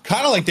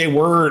 Kind of like they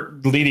were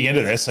leading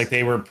into this, like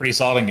they were pretty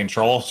solid in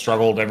control,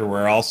 struggled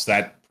everywhere else.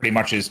 That pretty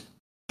much is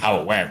how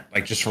it went.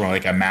 Like just from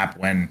like a map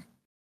winning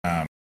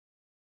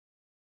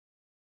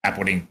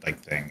like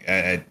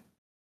thing.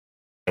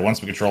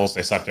 Once we controls,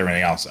 they sucked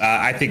everything else.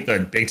 I think the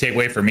big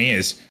takeaway for me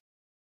is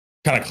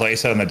kind of Clay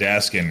sat on the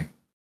desk, and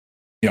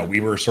we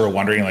were sort of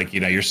wondering, like,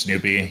 you're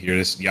Snoopy, you're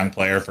this young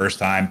player, first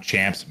time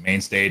champs,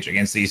 main stage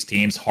against these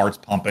teams, hearts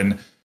pumping.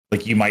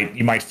 Like you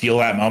might feel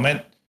that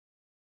moment.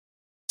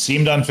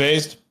 Seemed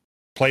unfazed,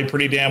 played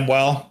pretty damn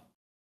well.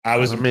 I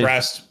was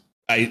impressed.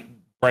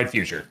 Bright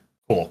future,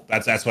 cool.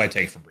 That's what I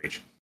take from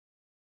Breach.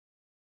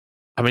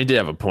 I mean, he did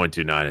have a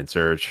 .29 in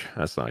Surge.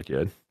 That's not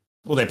good.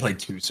 Well, they played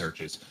 2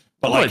 searches,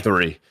 but like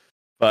 3.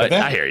 But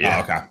I hear you. Oh,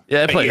 okay.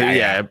 Yeah, they played.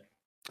 Yeah.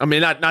 I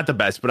mean, not the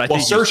best, but I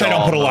think Search I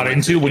don't put a lot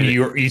into when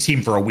you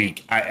team for a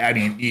week. I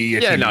mean,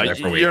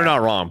 you're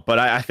not wrong. But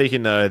I think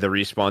in the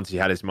respawns, he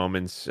had his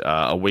moments.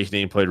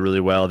 Awakening played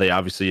really well. They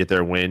obviously get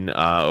their win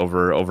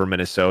over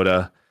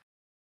Minnesota.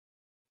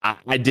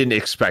 I didn't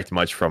expect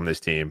much from this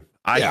team.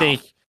 I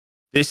think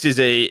this is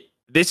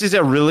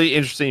a really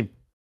interesting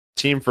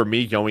team for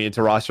me going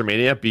into Roster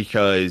Mania,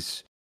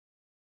 because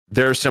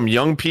there's some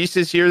young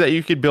pieces here that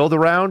you could build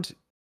around,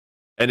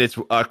 and it's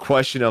a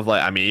question of,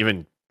 like, I mean,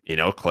 even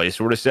Clay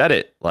sort of said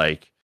it,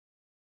 like,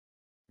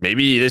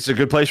 maybe this is a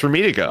good place for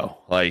me to go.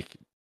 Like,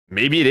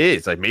 maybe it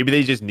is. Like, maybe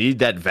they just need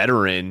that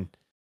veteran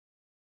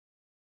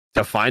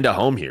to find a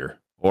home here,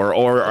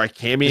 or a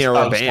Cammy or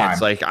a Vance.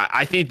 Like,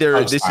 I think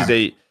this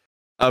is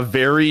a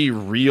very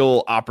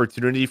real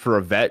opportunity for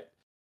a vet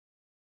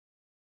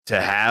to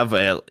have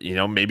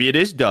maybe it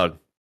is Doug,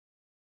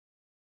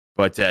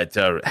 but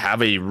to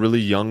have a really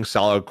young,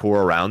 solid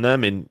core around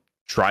them and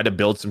try to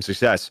build some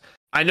success.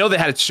 I know they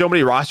had so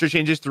many roster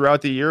changes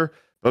throughout the year,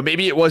 but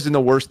maybe it wasn't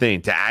the worst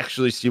thing to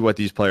actually see what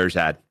these players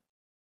had.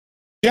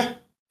 Yeah. If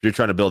you're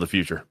trying to build a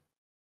future.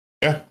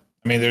 Yeah.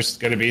 I mean, there's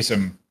going to be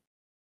some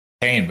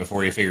pain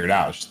before you figure it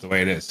out. It's just the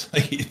way it is.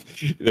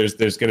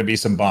 there's going to be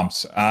some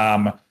bumps.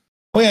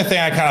 Only other thing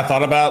I kind of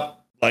thought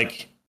about,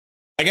 like,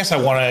 I guess I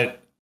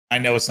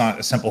know it's not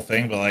a simple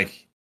thing, but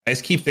like, I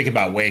just keep thinking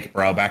about Wake,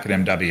 bro, back at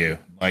MW.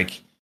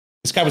 Like,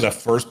 this guy was a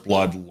first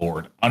blood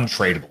lord,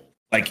 untradeable.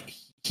 Like,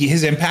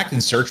 his impact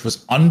in Search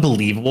was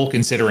unbelievable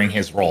considering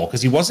his role,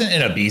 because he wasn't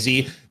in a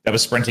BZ that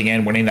was sprinting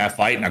in, winning that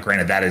fight. Now,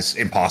 granted, that is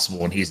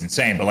impossible and he's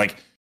insane, but like,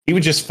 he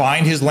would just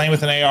find his lane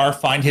with an AR,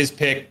 find his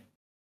pick,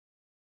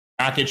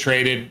 not get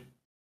traded,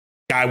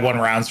 guy won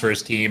rounds for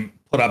his team,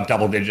 put up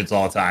double digits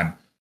all the time.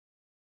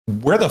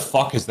 Where the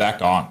fuck has that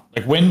gone?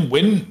 Like, when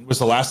was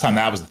the last time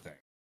that was the thing?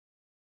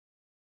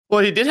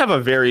 Well, he did have a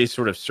very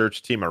sort of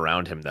Search team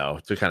around him, though,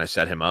 to kind of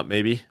set him up,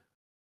 maybe.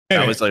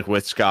 That was like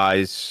with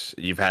Skies.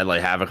 You've had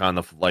like Havoc on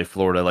the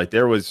Florida. Like,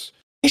 there was.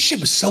 His shit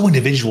was so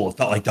individual. It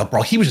felt like that,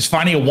 bro. He was just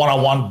finding a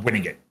one-on-one,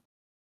 winning it.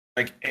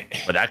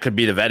 Like, but that could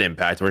be the vet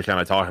impact we're kind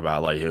of talking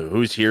about. Like,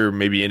 who's here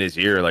maybe in his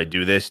ear? Like,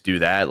 do this, do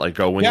that. Like,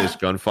 go win this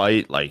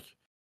gunfight. Like,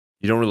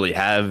 you don't really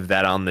have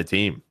that on the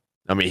team.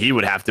 I mean, he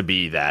would have to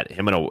be that.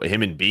 Him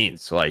and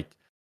Beans. Like,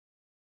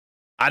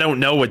 I don't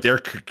know what their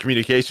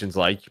communication's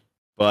like,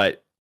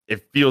 but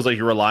it feels like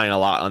you're relying a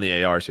lot on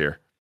the ARs here.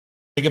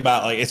 Think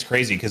about, like, it's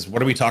crazy, because what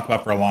do we talk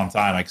about for a long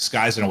time? Like,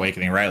 Sky's an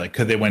Awakening, right? Like,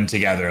 could they win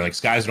together? Like,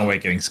 Sky's an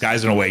Awakening.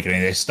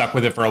 They stuck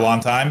with it for a long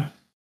time.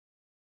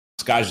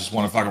 Sky's just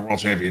won a fucking world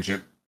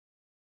championship.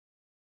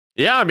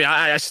 Yeah, I mean,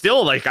 I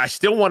still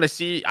want to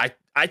see.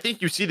 I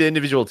think you see the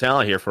individual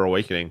talent here for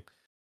Awakening.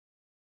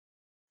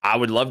 I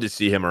would love to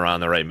see him around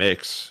the right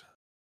mix.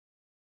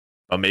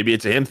 But maybe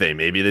it's a him thing.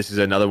 Maybe this is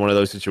another one of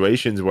those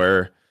situations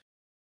where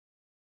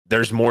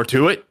there's more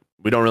to it.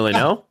 We don't really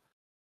know.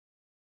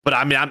 But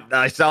I mean,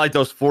 it's not like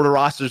those Florida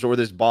rosters or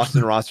this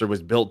Boston roster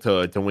was built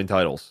to win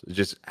titles. It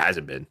just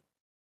hasn't been.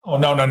 Oh,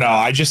 no.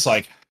 I just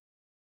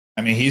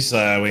when he's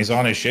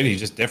on his shit, he's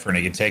just different.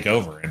 He can take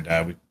over.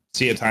 And we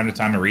see it time to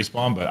time in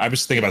Respawn. But I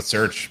was thinking about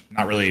Search,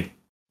 not really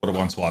what it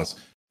once was.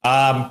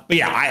 But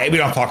yeah, we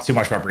don't talk too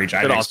much about Breach.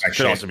 Could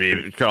also be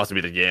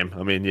the game.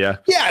 I mean, yeah.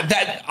 Yeah,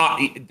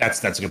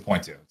 that's a good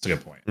point too. It's a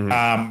good point.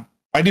 Mm-hmm.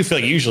 I do feel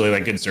like usually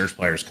like good Search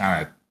players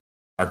kind of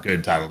are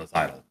good title to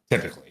title,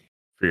 typically.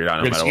 Figured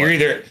out no matter you're what.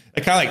 Either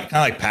kind of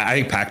like I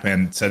think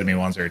Pac-Man said to me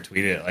once, or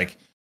tweeted it, like,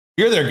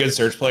 you're either a good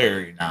Search player or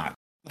you're not.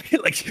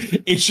 Like,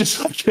 it's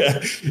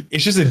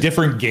just a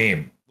different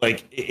game.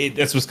 Like,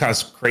 that's what's kind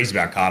of crazy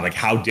about COD, like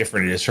how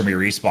different it is from your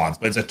respawns,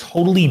 but it's a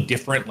totally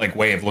different like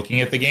way of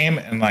looking at the game.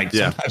 And like,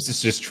 sometimes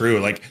it's just true.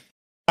 Like,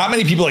 not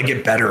many people like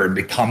get better and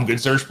become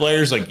good Search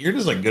players. Like, you're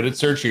just like good at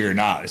Search or you're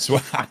not.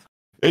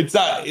 It's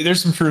not,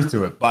 there's some truth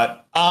to it,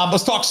 but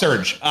let's talk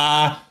Surge.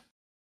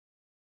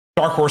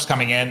 Dark Horse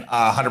coming in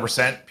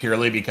 100%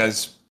 purely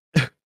because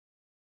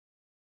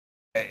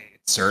it's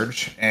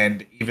Surge.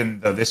 And even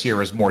though this year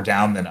was more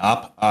down than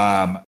up,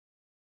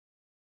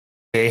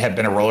 they have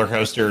been a roller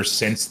coaster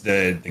since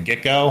the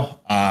get-go.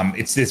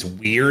 It's this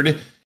weird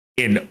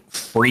and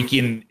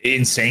freaking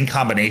insane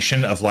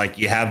combination of, like,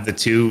 you have the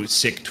two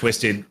sick,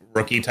 twisted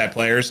rookie type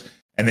players,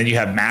 And then you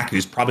have Mac,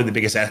 who's probably the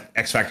biggest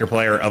X Factor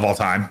player of all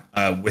time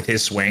with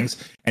his swings.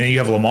 And then you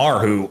have Lamar,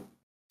 who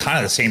kind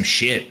of the same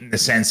shit in the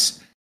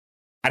sense,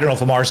 I don't know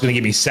if Lamar's going to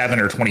give me 7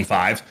 or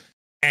 25.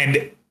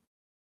 And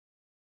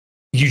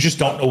you just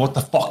don't know what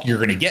the fuck you're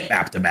going to get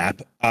map to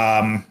map.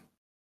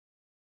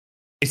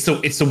 It's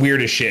the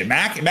weirdest shit.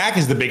 Mac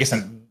is the biggest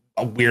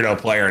weirdo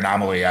player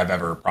anomaly I've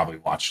ever probably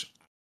watched.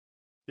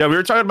 Yeah, we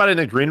were talking about it in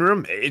the green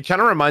room. It kind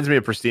of reminds me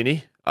of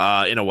Pristini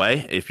in a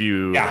way.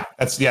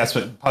 That's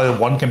probably the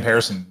one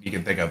comparison you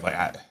can think of.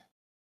 Like,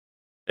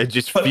 it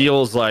just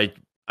feels like,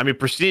 I mean,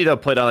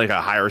 Pristini played on like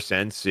a higher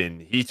sense,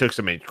 and he took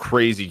some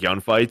crazy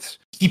gunfights.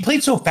 He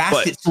played so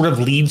fast, it sort of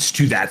leads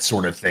to that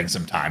sort of thing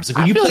sometimes. Like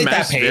when you play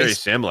that pace, very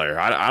similar.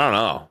 I don't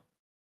know.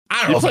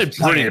 I don't know if he's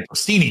playing at a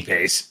Pristini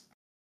pace.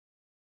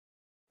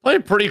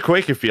 Played pretty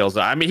quick, it feels.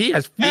 I mean,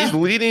 he's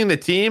leading the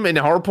team in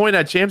hardpoint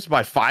at Champs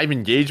by 5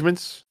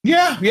 engagements.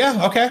 Yeah,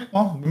 okay.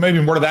 Well,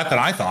 maybe more to that than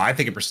I thought. I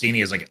think of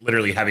Pristini as like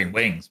literally having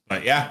wings,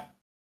 but yeah.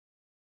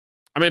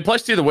 I mean,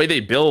 plus too, the way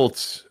they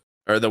built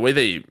or the way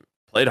they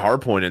played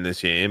hardpoint in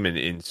this game and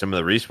in some of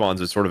the respawns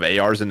was sort of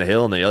ARs in the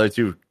hill and the other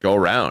two go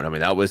around. I mean,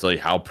 that was like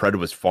how Pred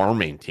was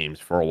farming teams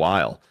for a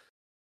while.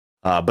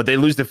 But they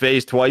lose to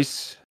Faze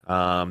twice.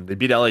 They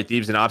beat LA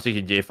Thieves and OpTic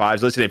in Game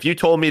 5s. Listen, if you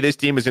told me this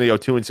team was going to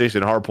go 2-6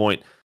 in hardpoint,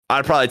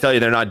 I'd probably tell you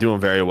they're not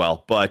doing very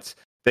well, but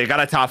they got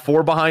a top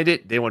 4 behind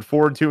it. They went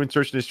 4-2 in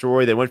Search and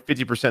Destroy. They went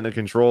 50% in the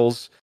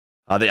controls.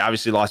 They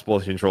obviously lost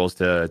both controls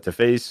to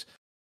Faze.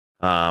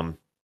 And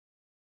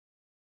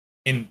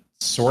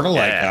sort of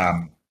like,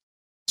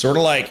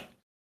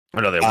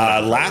 I know they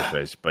won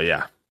Faze, but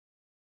yeah.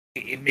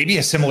 It may be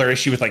a similar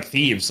issue with like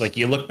Thieves. Like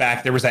you look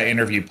back, there was that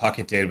interview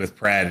Puckett did with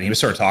Pred, and he was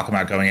sort of talking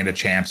about going into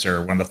Champs or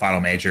one of the final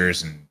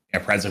majors, and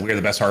Pred's like, we're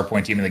the best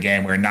hardpoint team in the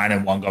game. We're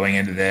 9-1 going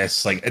into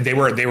this. Like they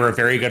were a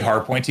very good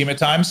hardpoint team at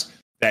times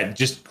that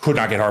just could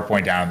not get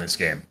hardpoint down in this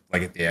game.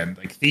 Like at the end,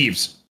 like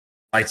Thieves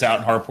lights out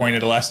in hardpoint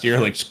into last year,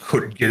 like just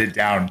couldn't get it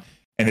down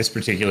in this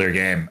particular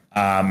game.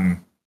 That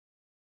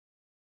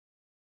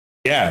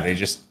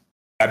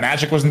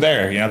magic wasn't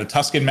there. You know, the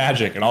Tuscan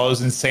magic and all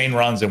those insane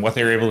runs and what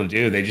they were able to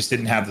do. They just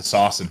didn't have the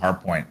sauce in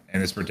hardpoint in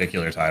this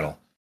particular title.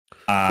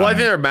 Well, I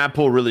think their map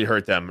pool really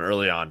hurt them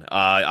early on.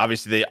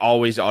 Obviously, they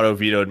always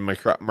auto-vetoed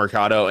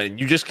Mercado, and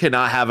you just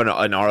cannot have an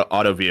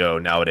auto-veto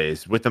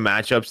nowadays. With the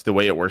matchups, the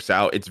way it works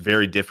out, it's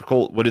very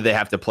difficult. What do they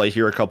have to play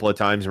here a couple of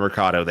times in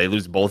Mercado? They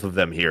lose both of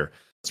them here.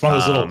 It's one of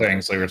those little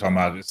things like we were talking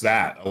about. It's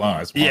that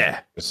alone. It's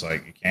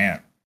like you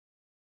can't.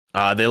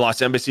 They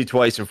lost Embassy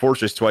twice and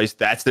Fortress twice.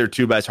 That's their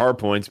 2 best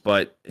hardpoints,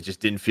 but it just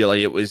didn't feel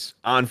like it was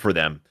on for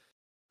them.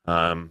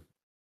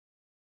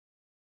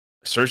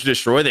 Search and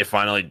Destroy, they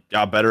finally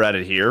got better at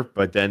it here,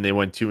 but then they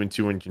went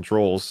 2-2 in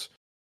controls.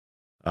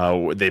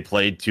 They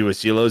played 2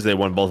 Asilos. They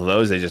won both of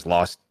those. They just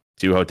lost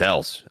 2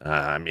 hotels.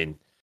 I mean,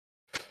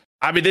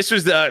 this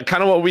was the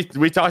kind of what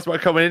we talked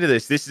about coming into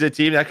this. This is a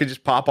team that could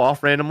just pop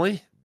off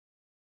randomly.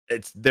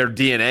 It's their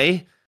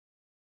DNA.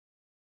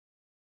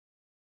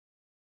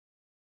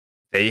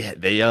 They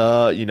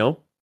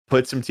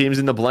put some teams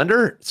in the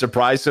blender,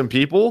 surprised some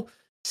people.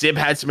 Sib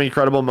had some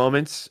incredible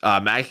moments.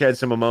 Mac had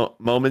some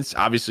moments.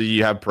 Obviously,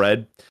 you have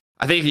Pred.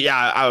 I think,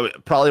 I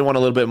would probably want a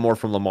little bit more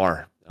from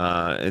Lamar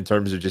in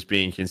terms of just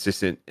being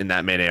consistent in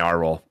that main AR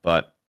role.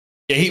 But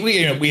yeah,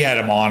 we had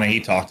him on and he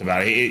talked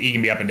about it. He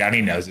can be up and down.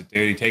 He knows it,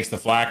 dude. He takes the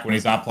flack when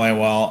he's not playing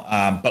well.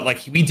 But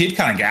like we did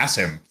kind of gas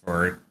him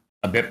for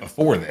a bit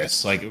before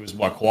this. Like it was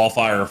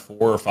qualifier 4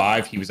 or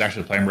 5. He was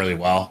actually playing really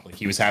well. Like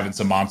he was having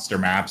some monster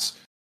maps.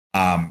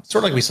 Sort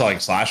of like we saw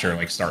like Slasher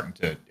like starting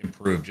to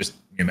improve just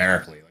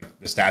numerically. Like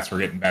the stats were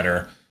getting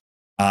better.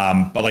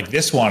 But like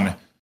this one,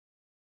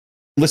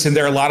 listen,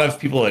 there are a lot of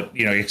people that,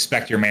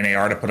 expect your main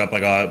AR to put up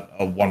like a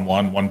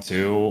 1-1,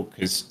 1-2,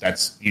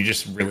 because you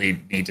just really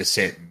need to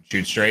sit and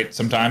shoot straight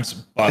sometimes.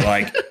 But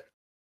like,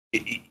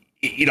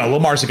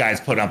 Lamar's a guy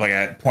that's putting up like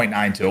a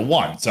 0.9 to a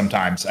 1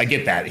 sometimes. I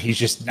get that. He's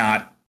just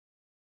not,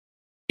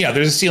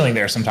 there's a ceiling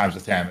there sometimes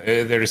with him.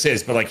 There just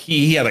is. But like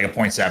he had like a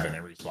 0.7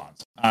 in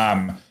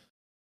respawns.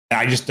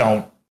 I just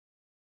don't.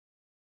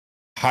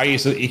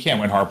 You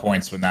can't win hard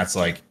points when that's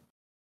like,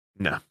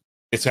 no,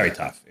 it's very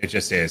tough. It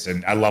just is.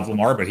 And I love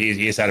Lamar, but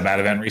he has had a bad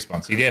event in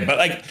response. He did. But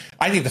like,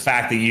 I think the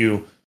fact that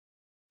you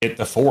hit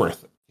the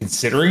 4th,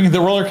 considering the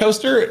roller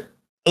coaster,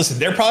 listen,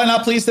 they're probably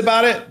not pleased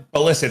about it.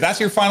 But listen, if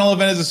that's your final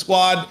event as a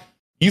squad,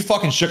 you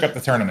fucking shook up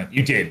the tournament.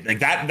 You did. Like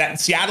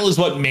that Seattle is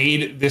what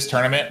made this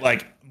tournament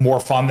like more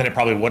fun than it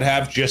probably would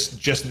have, just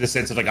in the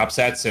sense of like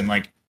upsets and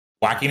like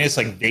wackiness.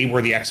 Like they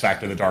were the X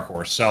factor, the dark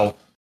horse. So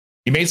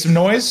you made some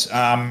noise.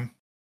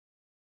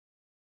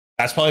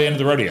 That's probably the end of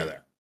the rodeo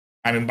there.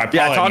 I mean, talk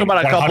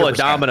about a couple of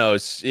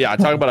dominoes. Yeah,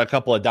 talk about a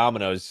couple of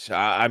dominoes.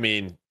 I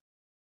mean,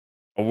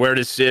 where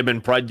does Sib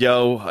and Pred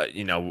go?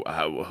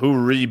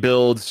 Who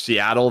rebuilds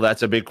Seattle?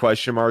 That's a big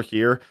question mark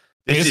here.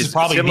 This is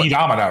probably the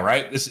domino,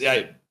 right? This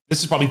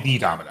is probably the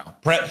domino.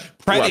 Pred.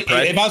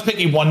 If I was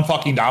picking one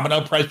fucking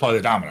domino, Pred's probably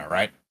the domino,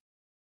 right?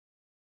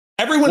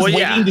 Everyone's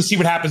waiting to see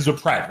what happens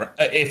with Pred,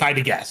 if I had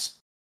to guess.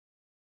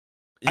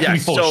 I could be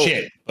full of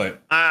shit,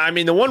 but I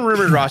mean, the one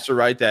rumored roster,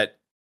 right, that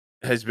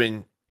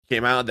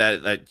came out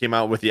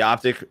with the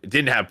OpTic. It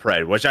didn't have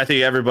Pred, which I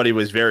think everybody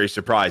was very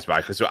surprised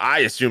by, because I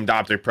assumed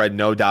OpTic Pred,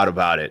 no doubt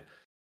about it.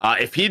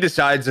 If he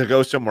decides to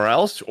go somewhere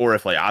else, or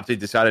if like OpTic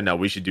decided, no,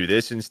 we should do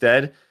this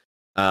instead.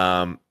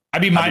 I'd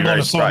be mind blown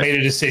if someone made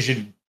a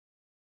decision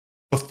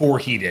before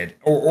he did,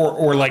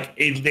 or like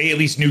they at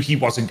least knew he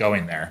wasn't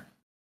going there.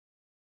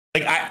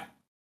 Like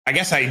I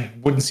guess I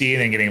wouldn't see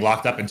anything getting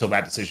locked up until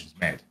that decision's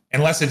made,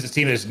 unless it's a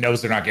team that just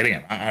knows they're not getting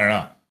him. I don't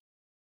know.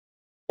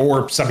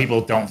 Or some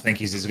people don't think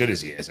he's as good as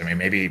he is. I mean,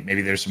 maybe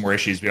there's some more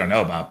issues we don't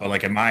know about, but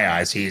like in my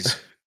eyes, he's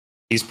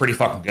pretty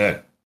fucking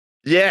good.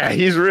 Yeah,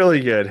 he's really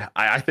good.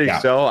 I think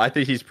so. I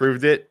think he's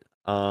proved it.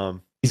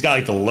 He's got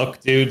like the look,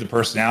 dude, the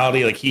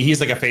personality. Like he's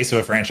like a face of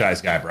a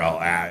franchise guy, bro.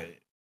 I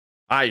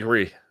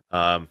agree.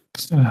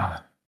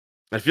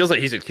 It feels like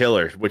he's a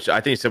killer, which I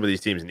think some of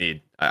these teams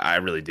need. I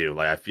really do.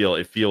 Like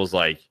it feels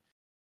like.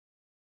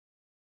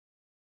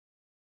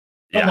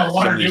 Yeah.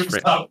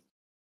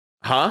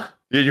 Huh?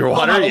 Your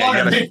water?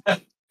 Yeah, you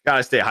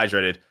gotta stay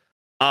hydrated.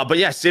 But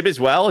yeah, Sib as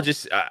well.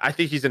 Just I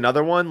think he's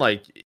another one.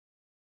 Like,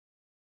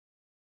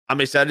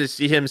 I'm excited to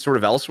see him sort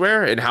of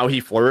elsewhere and how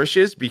he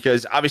flourishes,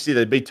 because obviously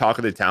the big talk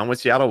of the town with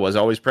Seattle was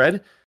always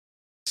Pred.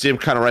 Sib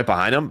kind of right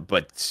behind him,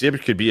 but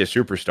Sib could be a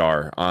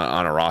superstar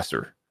on a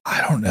roster.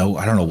 I don't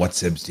know what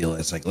Sib's deal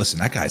is. Like, listen,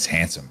 that guy's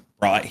handsome,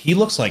 bro. He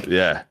looks like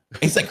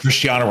he's like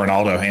Cristiano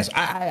Ronaldo handsome.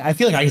 I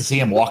feel like I can see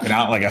him walking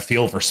out like a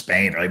field for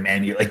Spain. Like,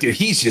 man, you're like, dude,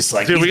 he's just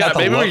like, dude.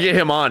 Maybe we get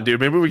him on, dude.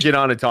 Maybe we get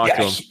on and talk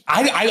to him.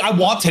 I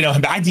want to know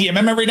him. I DM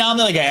him every now and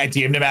then. Like, I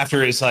DM'd him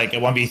after his like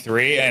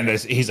 1v3, and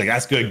he's like,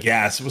 "That's good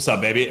gas. What's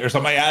up, baby?" or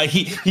something.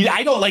 He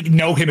I don't like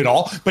know him at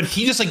all, but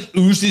he just like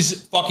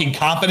oozes fucking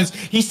confidence.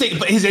 He's taking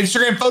his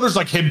Instagram photos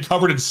like him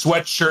covered in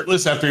sweat,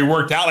 shirtless after he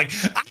worked out. Like,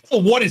 I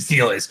don't know what his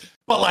deal is.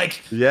 But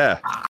like, yeah,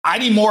 I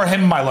need more of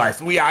him in my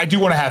life. I do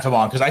want to have him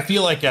on, because I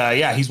feel like,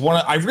 he's one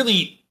of, I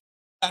really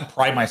not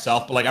pride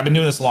myself, but like I've been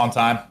doing this a long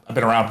time. I've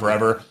been around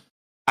forever.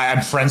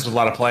 I'm friends with a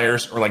lot of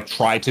players, or like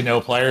try to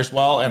know players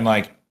well. And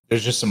like,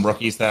 there's just some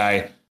rookies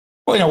that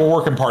we're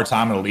working part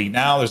time in the league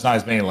now. There's not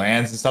as many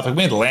lands and stuff. Like,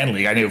 we had the land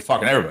league. I knew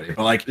fucking everybody,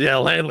 but like, yeah,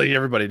 land league,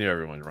 everybody knew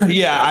everyone. Right?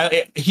 Yeah,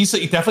 he's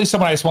definitely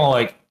someone I just want to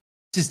like.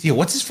 What's his deal?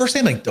 What's his first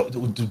name? Like,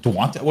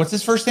 Dante. What's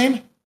his first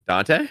name?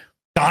 Dante.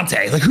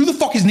 Like, who the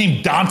fuck is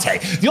named Dante?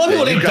 The only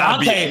people named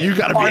Dante. You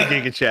gotta be a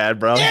Giga Chad,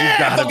 bro. Yeah, you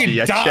gotta be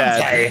a Dante.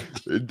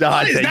 Chad. Dante.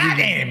 What is that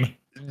name?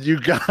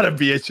 You gotta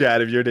be a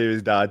Chad if your name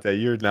is Dante.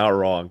 You're not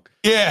wrong.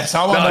 Yes,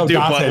 I want to know dude,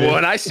 Dante. But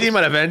when I see him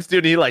at events,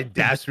 dude, he like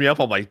daps me up.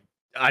 I'm like,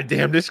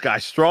 damn, this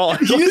guy's strong.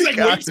 He's like,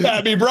 winks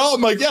at me, bro.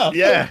 I'm like,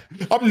 yeah.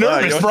 I'm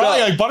nervous, bro.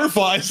 Like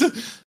butterflies.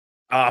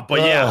 But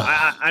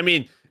yeah, I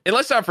mean, and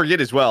let's not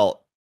forget as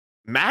well,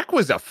 Mac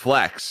was a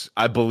flex,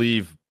 I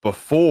believe,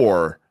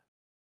 before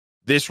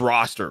this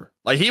roster.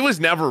 Like, he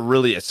was never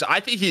really I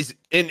think he's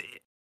in.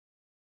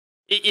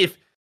 If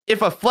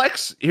a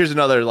flex, here's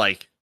another,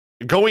 like,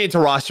 going into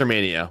roster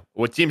mania,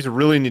 what teams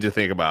really need to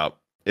think about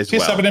is,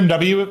 well, sub an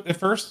MW at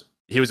first.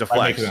 He was a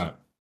flex.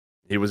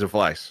 He was a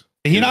flex.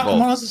 Did he not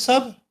come on as a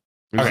sub?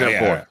 He was at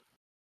 4.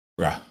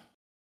 Yeah.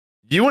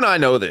 You and I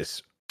know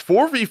this.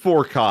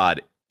 4v4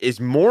 COD is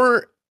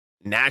more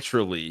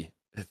naturally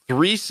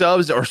 3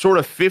 subs, or sort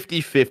of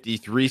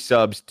 50-50, 3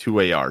 subs,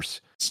 2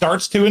 ARs.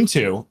 Starts 2 and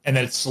 2, and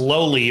then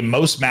slowly,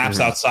 most maps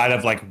outside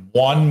of like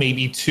 1,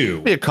 maybe 2,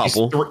 maybe a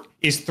couple,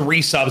 is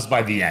 3 subs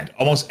by the end.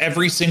 Almost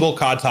every single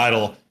COD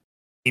title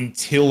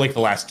until like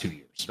the last 2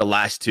 years. The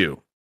last 2.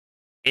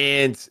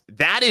 And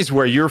that is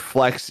where your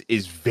flex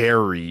is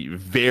very,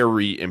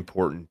 very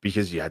important,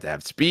 because you have to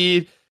have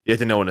speed. You have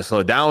to know when to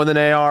slow down with an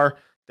AR.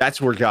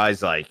 That's where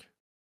guys like,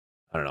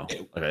 I don't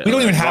know. We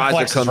don't even have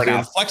flexes right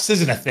now. Flex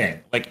isn't a thing.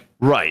 Like,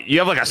 right. You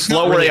have like a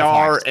slower really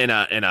AR and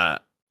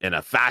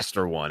a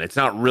faster one. It's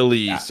not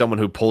really someone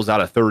who pulls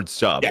out a third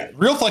sub. Yeah,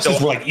 real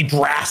flexes were like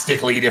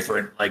drastically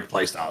different, like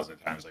play styles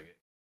at times. Like,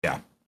 yeah.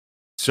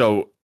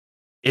 So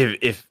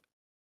if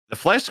the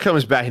flex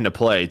comes back into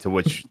play, to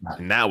which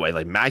in that way,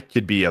 like, Mac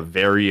could be a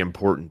very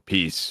important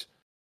piece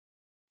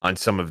on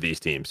some of these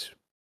teams.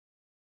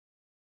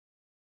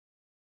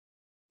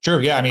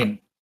 Sure. Yeah. I mean,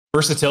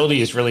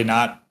 versatility is really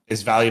not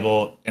as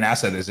valuable an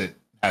asset as it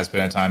has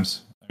been at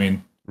times. I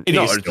mean,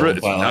 it's still,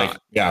 but like,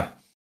 yeah.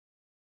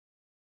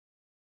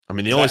 I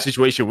mean, the only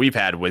situation we've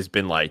had was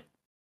been like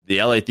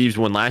the LA Thieves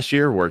one last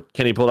year, where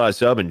Kenny pulled out a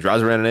sub and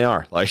draws around an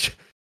AR. Like,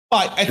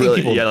 well, I think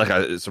really, people,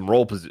 like some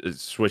role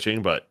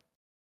switching, but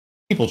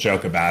people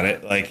joke about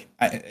it. Like,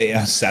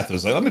 Seth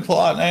was like, "Let me pull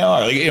out an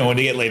AR." Like, when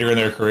they get later in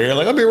their career,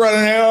 like, "Let me run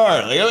an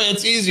AR." Like,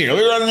 it's easier.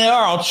 Let me run an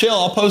AR. I'll chill.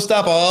 I'll post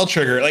up. I'll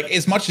trigger. Like,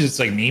 as much as it's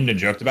like memed and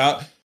joked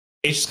about,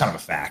 it's just kind of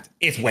a fact.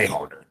 It's way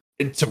harder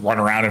to run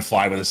around and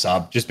fly with a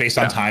sub, just based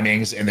on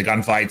timings and the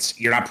gunfights.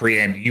 You're not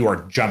pre-aimed. You are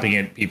jumping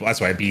at people.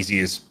 That's why BZ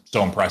is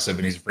so impressive,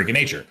 and he's a freak of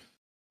nature.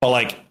 But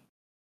like,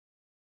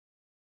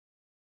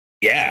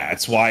 yeah,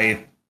 that's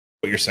why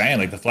what you're saying,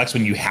 like the flex,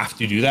 when you have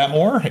to do that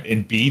more,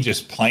 and B,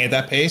 just playing at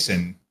that pace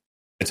and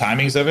the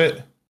timings of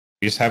it,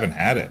 we just haven't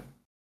had it.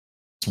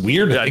 It's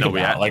weird to think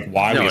about, like,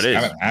 why we just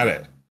haven't had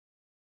it.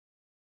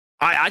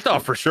 I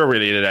thought for sure we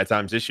needed it at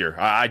times this year.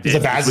 I did. The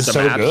Faze is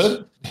so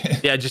good.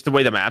 Yeah, just the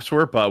way the maps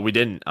were, but we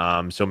didn't.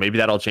 So maybe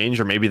that'll change,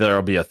 or maybe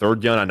there'll be a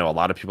third gun. I know a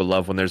lot of people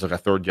love when there's like a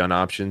third gun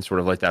option, sort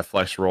of like that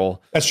flex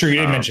roll. That's true. You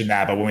didn't mention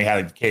that, but when we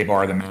had the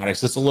K-Bar, the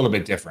Maddox, it's a little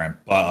bit different.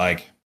 But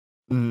like,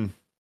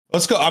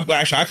 let's go.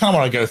 Actually, I kind of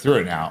want to go through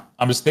it now.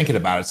 I'm just thinking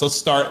about it. So let's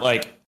start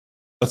like,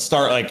 where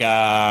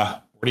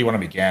do you want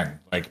to begin?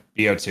 Like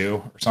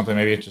BO2 or something?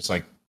 Maybe it's just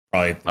like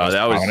probably.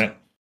 That was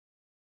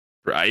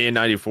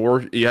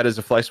AN94. You had as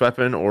a flex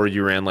weapon, or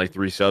you ran like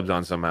 3 subs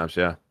on some maps,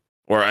 yeah,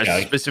 or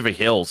specific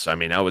hills. I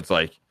mean, that was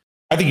like.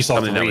 I think you saw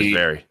something that was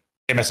very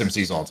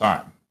MSMCs all the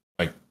time.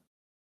 Like,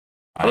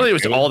 I don't think it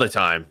was all the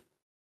time,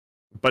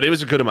 but it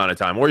was a good amount of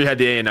time. Or you had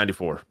the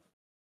AN94.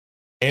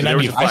 And there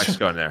was a flex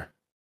gun there.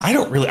 I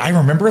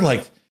remember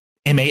like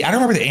M8. I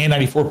don't remember the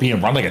AN94 being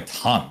run like a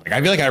ton. Like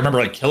I feel like I remember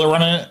like Killer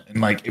running it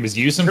and like it was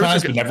used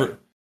sometimes, but never.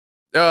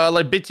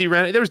 Like BitT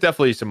ran it. There was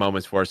definitely some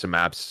moments for some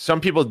maps. Some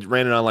people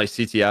ran it on like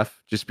CTF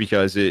just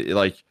because it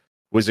like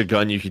was a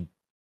gun you could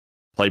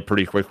play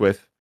pretty quick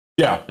with.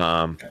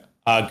 Yeah.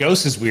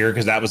 Ghost is weird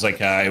because that was like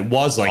it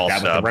was like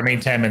that with the Remain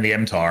 10 and the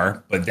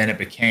MTAR, but then it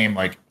became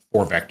like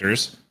 4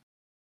 vectors.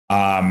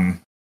 AW?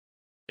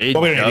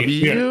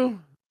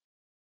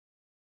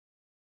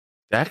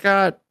 That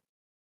got.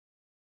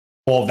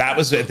 Well, that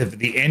was at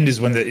the end is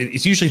when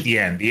it's usually at the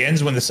end. The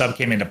end's when the sub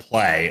came into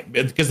play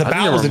because the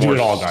battle was a do it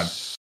all gun.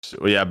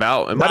 Yeah,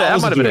 that might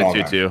have been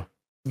it too.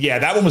 Yeah,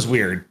 that one was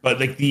weird, but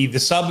like the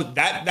sub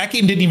that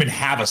game didn't even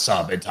have a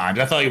sub at times.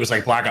 I thought it was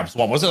like Black Ops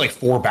 1. Was it like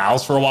 4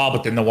 battles for a while,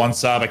 but then the one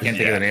sub, I can't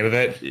think of the name of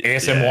it.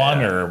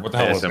 ASM1 or what the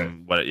hell was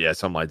it? Yeah,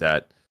 something like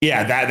that.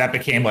 Yeah, that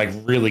became like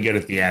really good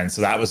at the end,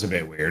 so that was a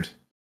bit weird.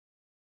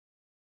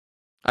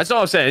 That's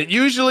all I'm saying.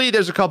 Usually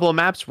there's a couple of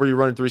maps where you're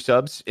running 3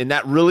 subs, and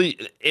that really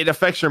it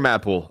affects your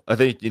map pool. I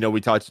think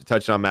we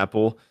touched on map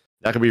pool.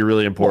 That could be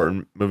really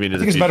important moving to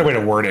the future. I think it's a better way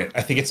to word it.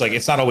 I think it's like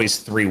it's not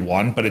always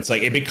 3-1, but it's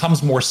like it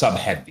becomes more sub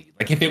heavy.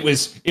 Like if it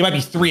might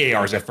be 3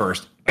 ARs at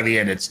first, by the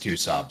end it's 2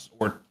 subs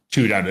or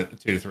 2 down to 2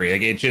 to 3.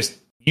 Like it just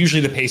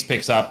usually the pace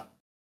picks up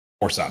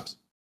 4 subs,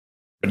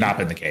 but not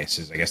been the case.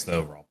 Is I guess the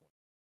overall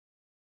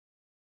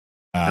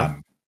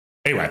point.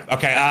 Anyway,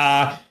 okay.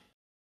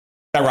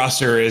 That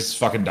roster is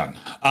fucking done.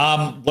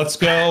 Let's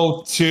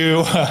go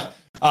to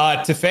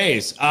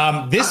Faze.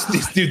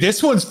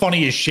 This one's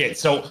funny as shit.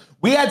 So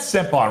we had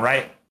Simp on,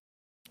 right?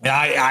 And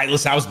I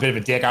listen. I was a bit of a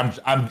dick.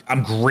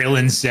 I'm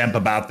grilling Simp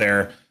about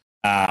their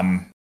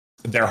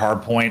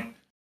hard point.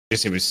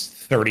 It was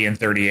 30 and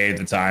 38 at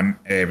the time.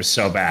 It was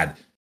so bad.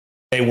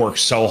 They worked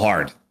so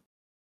hard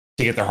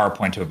to get their hard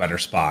point to a better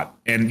spot.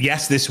 And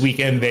yes, this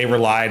weekend they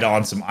relied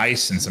on some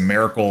ice and some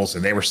miracles,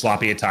 and they were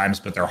sloppy at times.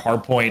 But their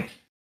hard point,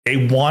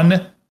 they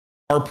won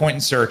hard point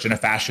and search in a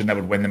fashion that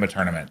would win them a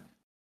tournament.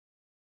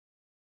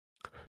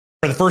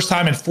 For the first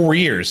time in 4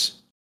 years,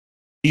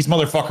 these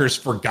motherfuckers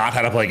forgot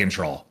how to play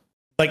control.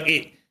 Like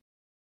it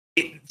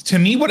to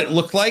me, what it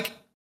looked like.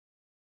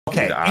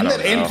 Okay,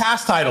 in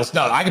past titles,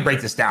 no, I could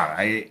break this down.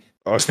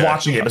 Just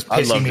watching it was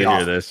pissing me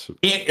off.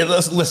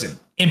 Listen,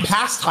 in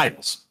past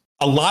titles,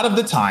 a lot of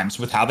the times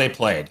with how they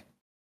played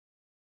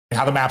and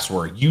how the maps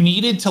were, you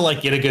needed to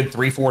like get a good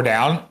 3-4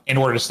 down in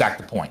order to stack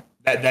the point.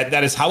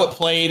 That is how it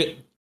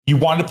played. You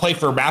wanted to play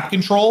for map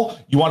control.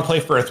 You want to play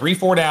for a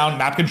 3-4 down.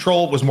 Map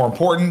control was more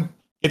important.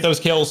 Get those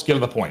kills, get to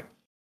the point.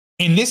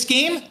 In this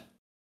game,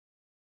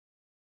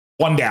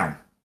 1 down.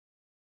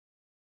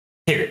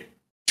 Hit it.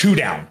 2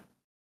 down.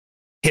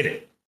 Hit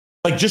it.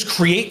 Like, just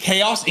create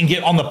chaos and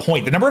get on the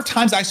point. The number of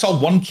times I saw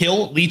 1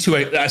 kill lead to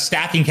a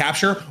stacking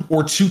capture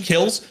or 2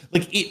 kills,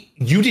 like,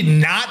 you did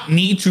not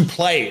need to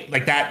play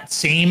like that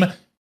same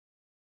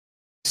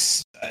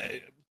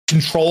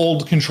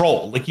controlled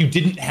control. Like, you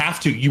didn't have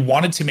to. You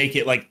wanted to make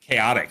it, like,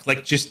 chaotic.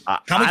 Like, just how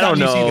many times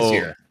do you see this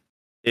year?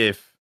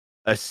 If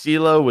a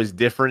CeeLo was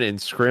different in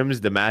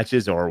scrims, the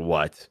matches, or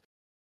what?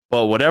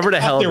 But whatever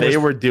the hell they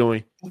were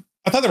doing.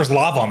 I thought there was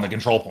lava on the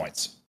control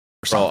points.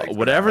 Bro,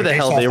 whatever the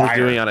hell they were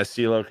doing on a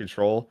CeeLo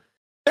control,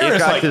 it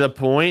got to the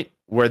point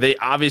where they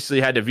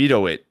obviously had to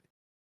veto it.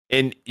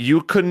 And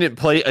you couldn't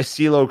play a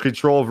CeeLo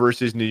control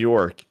versus New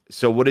York.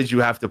 So what did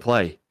you have to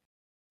play?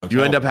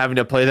 You end up having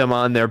to play them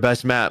on their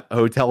best map,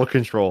 hotel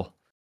control.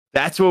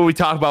 That's what we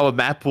talk about with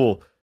map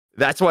pool.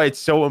 That's why it's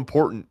so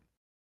important.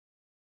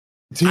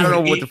 Dude, I don't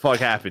know what the fuck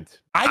happened.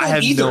 I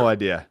have no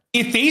idea.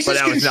 If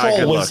Faze's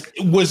control was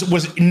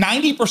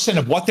 90%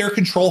 of what their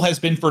control has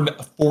been for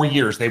 4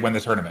 years, they win the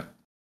tournament.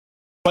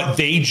 But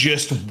they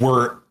just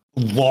were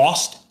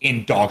lost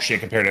in dog shit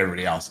compared to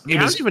everybody else. I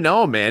don't even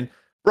know, man.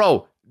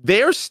 Bro,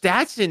 their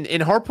stats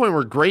in hardpoint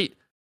were great,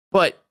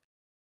 but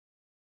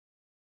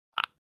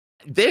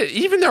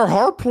even their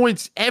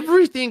hardpoints,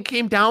 everything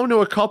came down to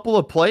a couple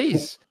of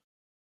plays.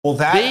 Well,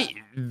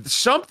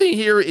 something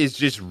here is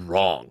just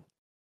wrong.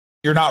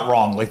 You're not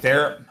wrong. Like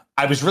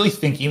I was really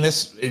thinking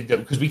this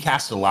because we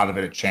casted a lot of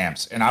it at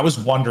Champs, and I was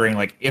wondering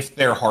like if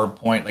their hard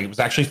point like it was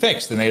actually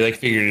fixed and they like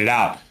figured it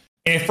out.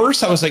 And at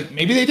first I was like,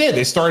 maybe they did.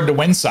 They started to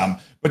win some,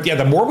 but yeah,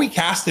 the more we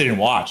casted and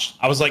watched,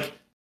 I was like,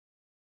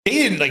 they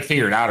didn't like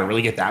figure it out or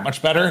really get that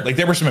much better. Like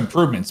there were some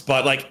improvements,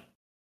 but like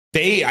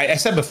I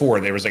said before,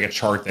 there was like a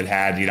chart that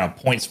had,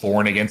 points for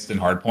and against in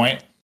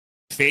hardpoint.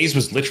 Faze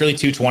was literally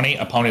 220,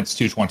 opponents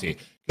 220.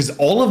 Because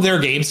all of their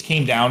games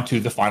came down to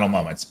the final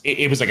moments.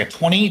 It was like a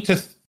 20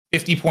 to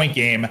 50 point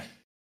game,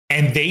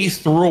 and they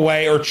threw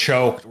away or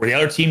choked, where the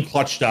other team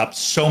clutched up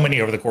so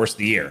many over the course of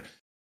the year.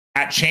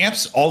 At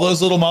Champs, all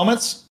those little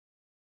moments,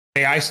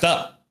 they iced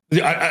up.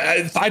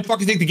 I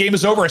fucking think the game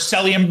is over. A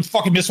Celium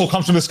fucking missile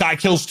comes from the sky,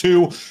 kills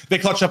 2. They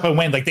clutch up and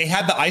win. Like they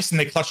had the ice and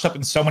they clutched up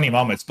in so many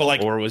moments. But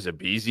like, or was it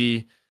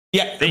BZ?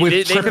 Yeah, they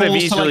could have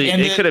easily.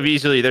 They could have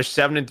easily. They're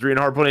 7-3 in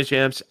hardpoint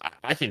champs.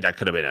 I think that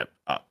could have been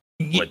a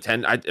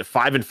 10,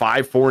 5-5,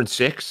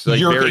 4-6, like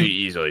very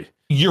easily.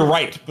 You're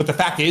right, but the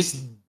fact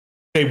is,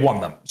 they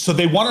won them. So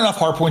they won enough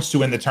hard points to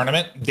win the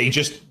tournament.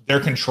 Their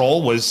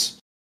control was.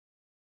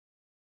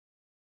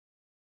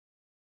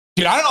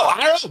 Dude, I don't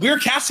know. We were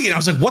casting it. I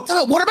was like, what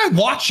am I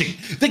watching?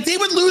 Like they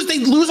would lose.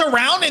 They'd lose a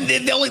round, and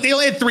they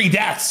only had 3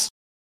 deaths.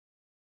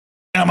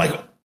 And I'm like.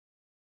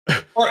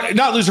 Or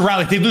not lose a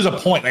round, like they lose a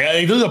point. Like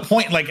they lose a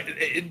point, like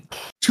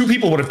 2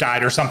 people would have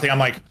died or something. I'm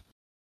like,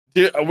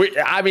 dude,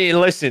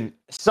 listen,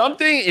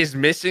 something is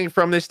missing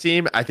from this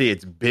team. I think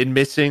it's been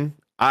missing.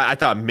 I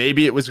thought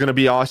maybe it was going to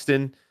be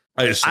Austin.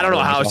 I don't know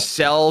how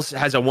Cells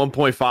has a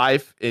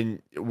 1.5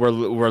 and we're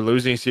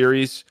losing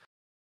series.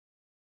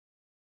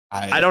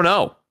 I don't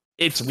know.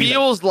 It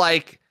feels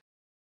like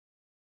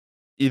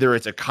either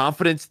it's a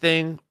confidence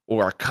thing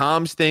or a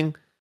comms thing.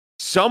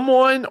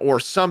 Someone or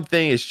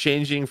something is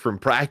changing from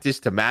practice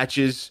to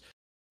matches,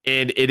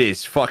 and it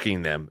is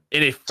fucking them.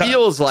 And it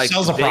feels like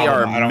they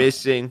are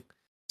missing.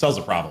 Cell's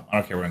a problem. I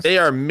don't care what they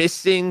are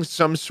missing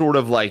some sort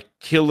of like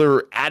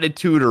killer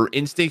attitude or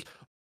instinct.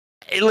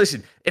 Hey,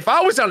 listen, if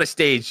I was on a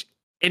stage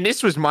and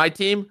this was my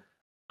team,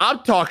 I'm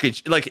talking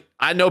like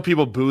I know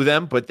people boo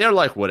them, but they're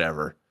like,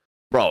 whatever.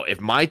 Bro, if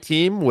my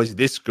team was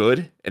this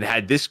good and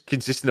had this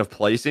consistent of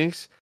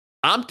placings,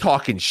 I'm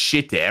talking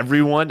shit to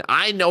everyone.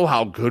 I know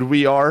how good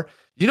we are.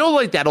 You know,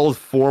 like that old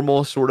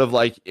formal sort of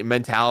like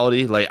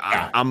mentality, like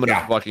I'm going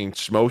to fucking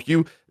smoke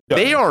you. Yeah.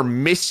 They are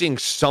missing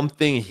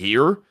something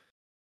here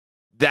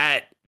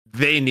that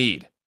they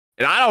need.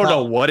 And I don't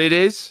know what it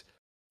is,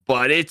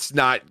 but it's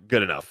not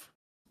good enough.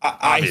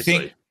 I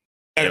think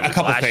a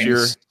couple things.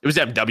 Year, it was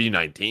at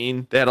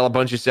W19. They had a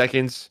bunch of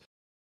seconds.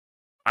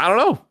 I don't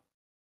know.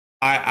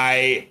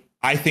 I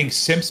think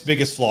Simp's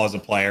biggest flaw as a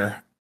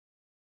player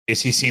is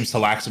he seems to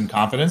lack some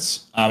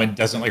confidence and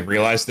doesn't like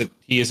realize that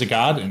he is a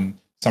god and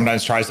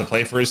sometimes tries to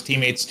play for his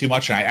teammates too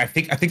much. And I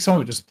think some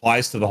of it just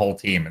applies to the whole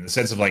team in the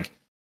sense of like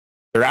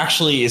they're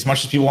actually, as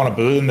much as people want to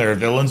boo them, they're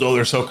villains. Oh,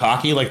 they're so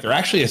cocky. Like they're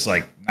actually just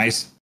like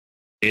nice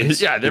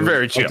kids. Yeah, they're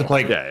very chill to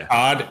play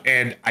COD,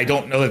 and I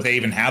don't know that they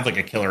even have like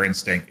a killer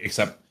instinct,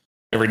 except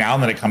every now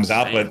and then it comes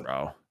out. But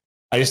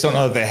I just don't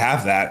know that they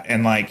have that.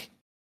 And like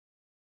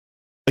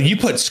you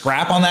put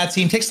Scrap on that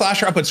team, take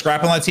Slasher up, put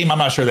Scrap on that team. I'm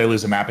not sure they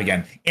lose a map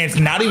again. And it's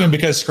not even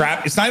because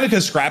Scrap is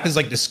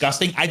like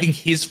disgusting. I think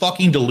his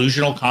fucking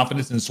delusional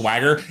confidence and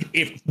swagger,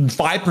 if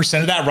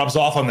 5% of that rubs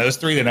off on those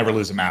 3, they never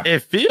lose a map.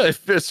 It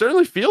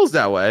certainly feels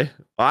that way.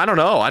 I don't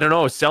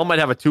know. Cell might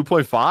have a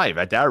 2.5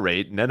 at that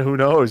rate, and then who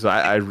knows?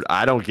 I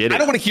don't get it. I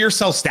don't want to hear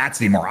Cell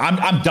stats anymore.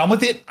 I'm done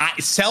with it.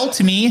 Cell,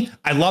 to me,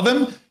 I love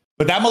him,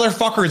 but that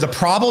motherfucker is a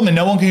problem, and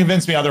no one can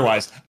convince me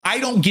otherwise. I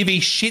don't give a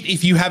shit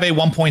if you have a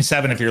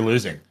 1.7 if you're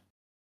losing.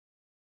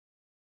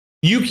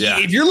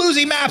 If you're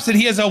losing maps and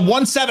he has a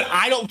 1.7,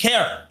 I don't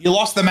care. You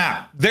lost the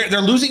map.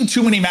 They're losing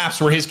too many maps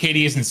where his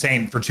KD is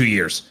insane for 2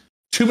 years.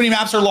 Too many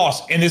maps are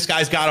lost, and this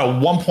guy's got a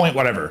 1 point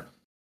whatever.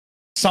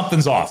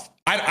 Something's off.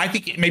 I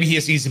think maybe he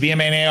needs to be a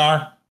main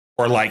AR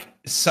or like,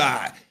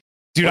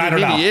 dude, I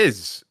don't know. He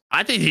is.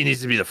 I think he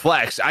needs to be the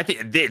flex. I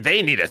think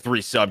they need a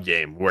 3 sub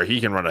game where he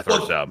can run a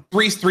 3 sub.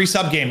 Three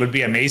sub game would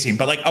be amazing.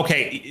 But like,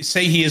 okay,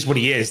 say he is what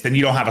he is, then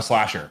you don't have a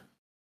slasher.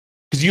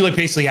 Because you like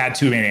basically had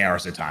 2 main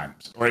ARs at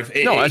times. Or if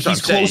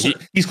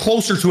he's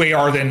closer to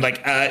AR than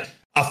like a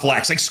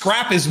flex. Like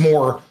Scrap is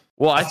more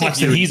I think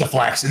he's a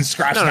flex, and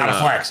Scrap's not a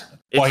flex.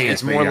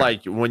 It's more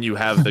like when you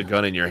have the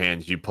gun in your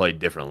hands, you play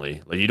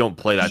differently. Like you don't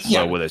play that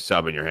slow with a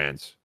sub in your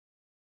hands.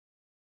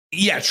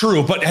 Yeah,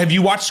 true. But have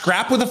you watched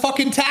Scrap with a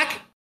fucking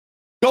tack?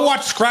 Go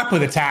watch Scrap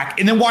with attack,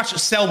 and then watch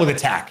Cell with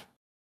attack.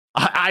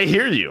 I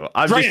hear you.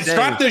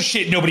 Scrap does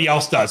shit nobody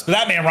else does, but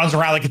that man runs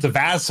around like it's a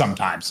Vaz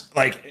sometimes.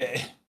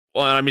 Like,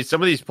 well, I mean,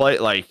 some of these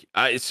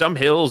some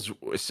hills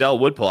Cell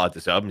would pull out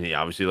the sub, and he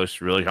obviously looks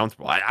really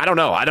comfortable. I don't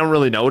know. I don't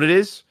really know what it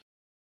is.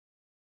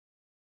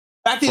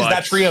 Fact is,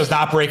 that trio's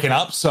not breaking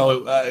up,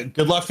 so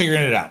good luck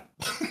figuring it out.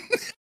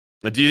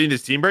 Do you think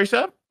this team breaks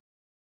up?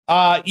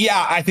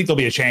 Yeah, I think there'll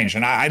be a change,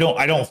 and I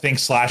don't think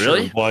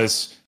Slasher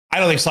was. I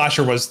don't think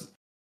Slasher was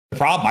the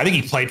problem. I think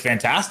he played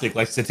fantastic,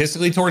 like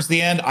statistically towards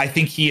the end. I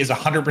think he is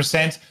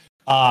 100%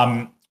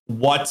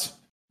 what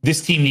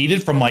this team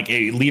needed from like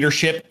a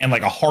leadership and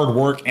like a hard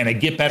work and a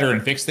get better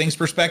and fix things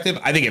perspective.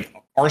 I think if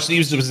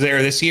Arceus was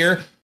there this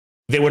year,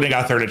 they wouldn't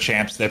have got third at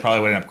Champs. They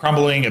probably would end up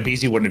crumbling.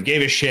 Abizi wouldn't have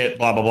gave a shit,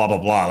 blah, blah, blah, blah,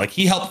 blah. Like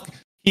he helped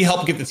he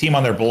helped get the team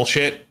on their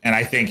bullshit, and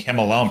I think him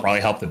alone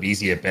probably helped the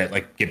BZ a bit,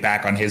 like get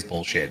back on his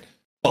bullshit.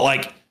 But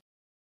like,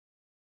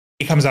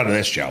 it comes out of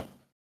this, Joe.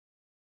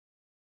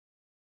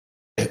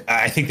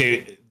 I think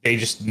they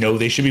just know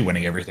they should be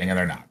winning everything, and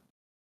they're not.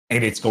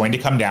 And it's going to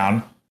come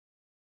down.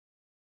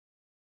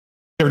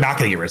 They're not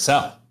going to get rid of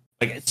Cell.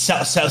 Like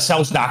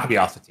Cell's not going to be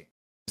off the team.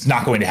 It's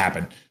not going to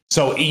happen.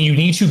 So you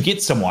need to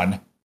get someone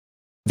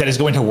that is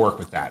going to work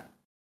with that.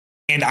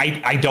 And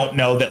I don't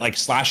know that like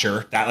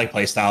Slasher, that like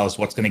play style is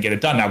what's going to get it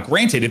done. Now,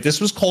 granted, if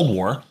this was Cold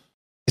War,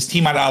 this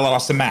team might have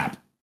lost the map.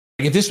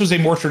 Like if this was a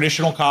more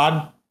traditional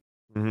COD,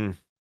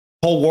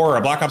 Cold War or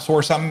a Black Ops 4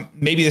 or something,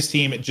 maybe this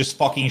team just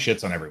fucking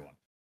shits on everyone.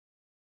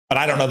 But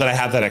I don't know that I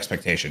have that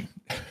expectation.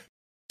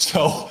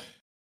 So,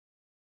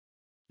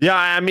 yeah,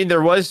 I mean,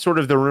 there was sort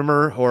of the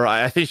rumor, or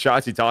I think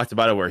Shotzi talked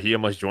about it, where he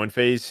almost joined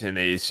Faze and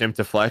they simmed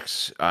to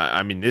Flex.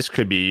 I mean, this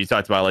could be, you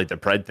talked about like the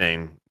Pred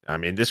thing. I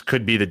mean, this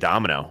could be the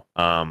domino.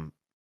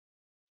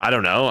 I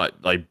don't know.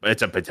 Like,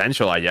 it's a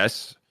potential, I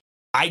guess.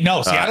 I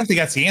know. See, I don't think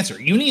that's the answer.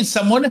 You need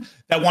someone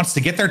that wants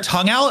to get their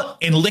tongue out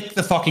and lick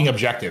the fucking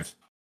objective.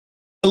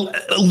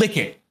 Lick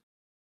it.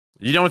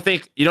 You don't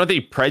think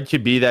Pred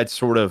could be that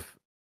sort of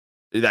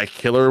that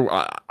killer?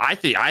 I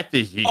think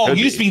he. Oh,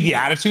 you just mean the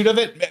attitude of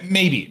it?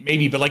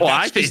 Maybe, but like,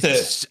 I think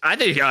Sip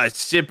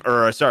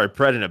or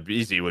Pred and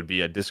Abizi would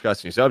be a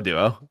disgusting sub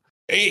duo.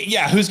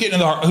 Yeah, who's getting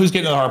the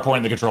hard point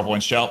and the control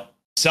points?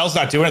 Cell's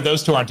not doing it.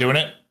 Those two aren't doing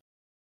it.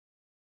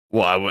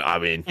 Well, I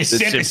mean, is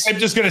Sip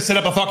just going to set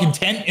up a fucking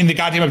tent in the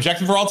goddamn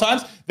objective for all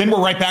times? Then we're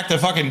right back to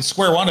fucking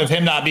square one of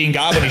him not being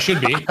God when he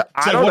should be.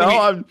 I don't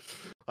know.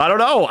 I don't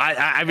know.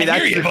 I mean,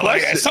 that's the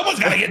question. Someone's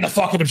got to get in the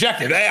fucking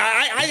objective.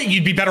 I think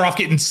you'd be better off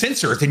getting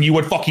Censor than you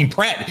would fucking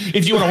Pred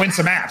if you want to win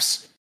some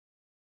maps.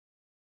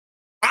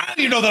 I don't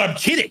even know that I'm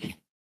kidding.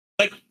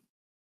 Like,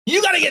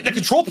 you got to get the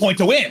control point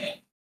to win.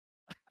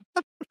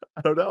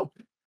 I don't know.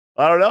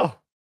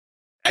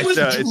 I was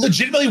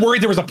legitimately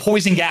worried there was a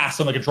poison gas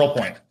on the control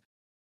point.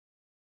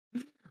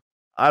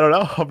 I don't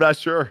know. I'm not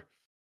sure.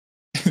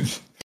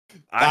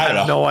 I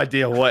have no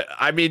idea what.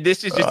 I mean,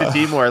 this is just a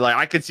team where, like,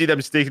 I could see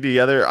them sticking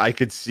together. I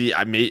could see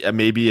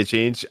maybe a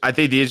change. I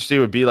think the interesting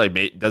would be, like,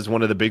 does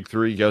one of the big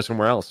three go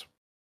somewhere else?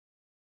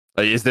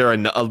 Like, is there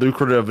a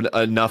lucrative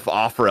enough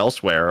offer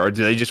elsewhere, or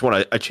do they just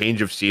want a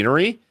change of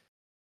scenery?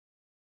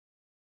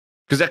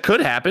 Because that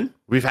could happen.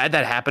 We've had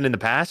that happen in the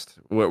past,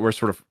 where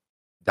sort of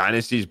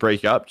dynasties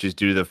break up just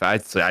due to the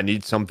fact that I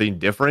need something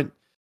different.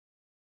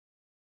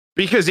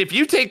 Because if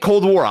you take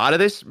Cold War out of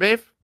this,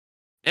 Maeve,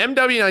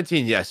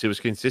 MW19, yes, it was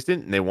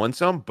consistent and they won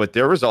some, but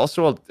there was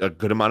also a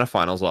good amount of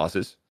finals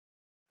losses,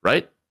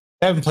 right?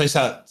 They haven't placed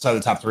outside the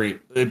top three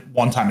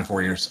one time in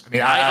 4 years. I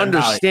mean, I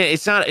understand.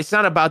 It's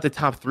not about the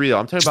top three, though.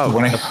 I'm talking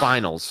about the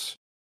finals.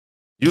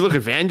 You look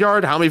at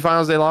Vanguard, how many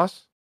finals they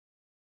lost?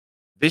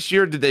 This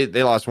year, did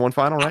they lost one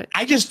final, right?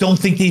 I just don't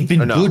think they've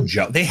been good,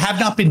 Joe. They have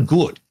not been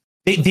good.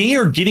 They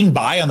are getting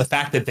by on the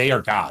fact that they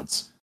are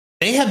gods.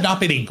 They have not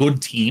been a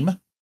good team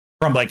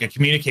from like a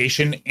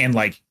communication and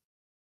like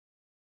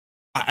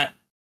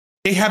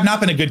they have not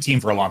been a good team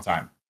for a long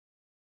time.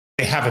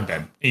 They haven't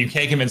been. You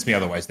can't convince me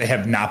otherwise. They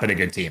have not been a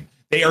good team.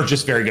 They are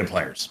just very good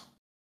players.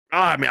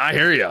 I mean, I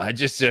hear you. I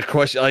just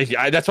question. Like,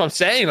 that's what I'm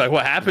saying. Like,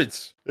 what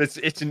happens?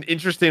 It's an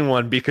interesting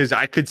one because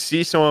I could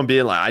see someone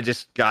being like, I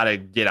just gotta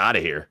get out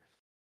of here.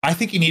 I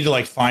think you need to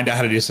like find out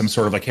how to do some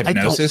sort of like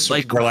hypnosis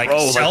where like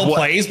Cell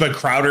plays, but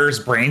Crowder's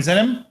brains in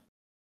him.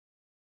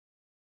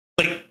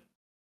 Like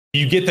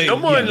you get the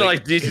someone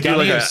like needs to do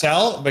like a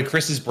Cell, but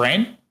Chris's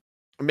brain.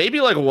 Maybe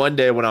like one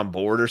day when I'm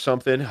bored or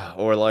something,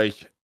 or like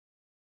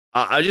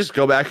I just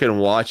go back and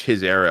watch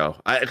his arrow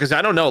because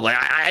I don't know. Like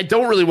I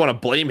don't really want to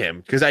blame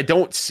him because I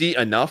don't see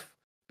enough.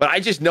 But I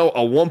just know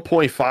a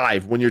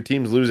 1.5 when your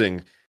team's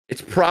losing,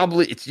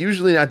 it's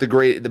usually not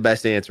the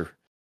best answer.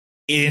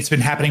 It's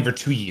been happening for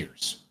 2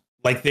 years.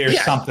 Like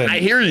there's something. I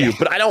hear you,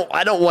 but I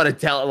don't want to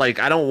tell. Like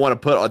I don't want to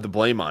put the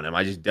blame on him.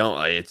 I just don't.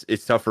 Like,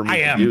 it's tough for me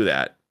to do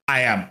that.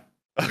 I am.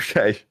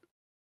 Okay.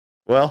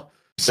 Well,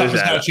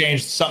 something's got to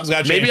change. Something's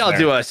got to change. Maybe I'll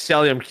do a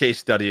Celium case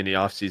study in the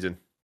offseason.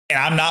 And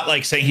I'm not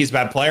like saying he's a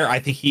bad player. I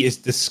think he is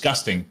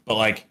disgusting. But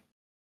like,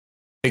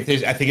 I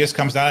think this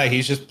comes down to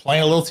he's just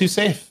playing a little too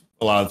safe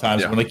a lot of the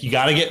times. When like you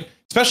got to get,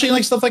 especially in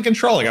like stuff like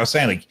Control. Like I was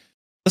saying, like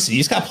listen, you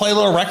just got to play a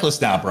little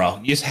reckless now, bro.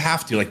 You just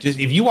have to. Like, just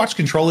if you watch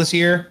Control this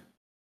year,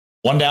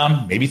 one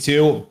down, maybe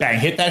two, bang,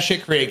 hit that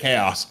shit, create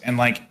chaos. And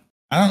like,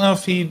 I don't know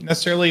if he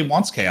necessarily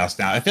wants chaos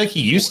now. I feel like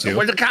he used to.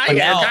 Well, the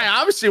guy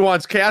obviously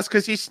wants chaos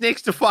because he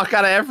snakes the fuck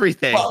out of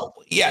everything. Well,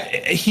 yeah,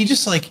 he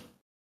just like,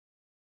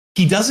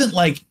 he doesn't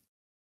like,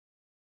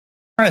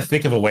 I'm trying to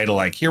think of a way to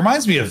like, he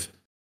reminds me of,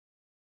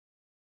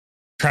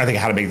 trying to think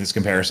of how to make this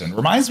comparison.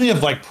 Reminds me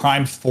of like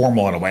Prime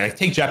Formal in a way. Like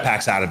take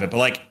jetpacks out of it, but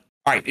like,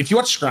 all right, if you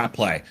watch Scrap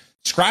play,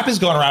 Scrap is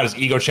going around his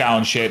ego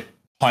challenge shit,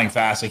 playing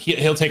fast. Like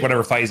he'll take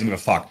whatever fight he's gonna give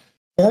a fuck.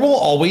 Formal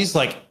always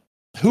like,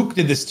 Hook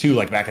did this too,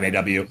 like back in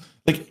AW.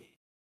 Like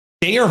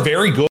they are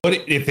very good.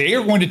 If they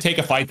are going to take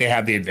a fight, they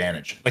have the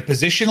advantage. Like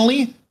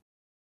positionally,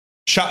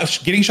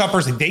 getting shot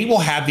first, like, they will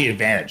have the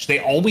advantage. They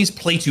always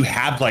play to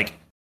have like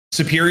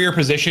superior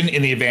position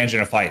in the advantage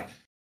in a fight.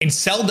 And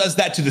Cell does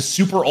that to the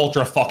super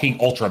ultra fucking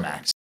ultra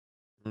max.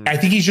 I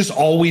think he's just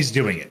always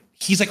doing it.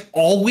 He's like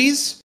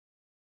always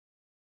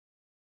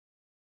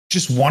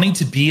just wanting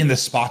to be in the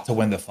spot to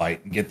win the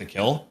fight and get the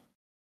kill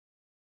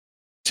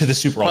to the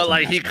super ultra. But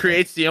like he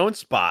creates the own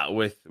spot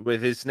with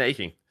his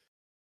snaking.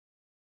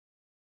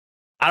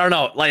 I don't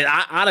know. Like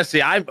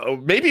honestly,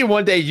 maybe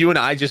one day you and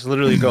I just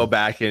literally go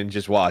back and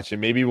just watch, and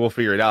maybe we'll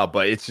figure it out.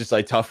 But it's just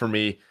like tough for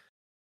me.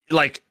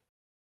 Like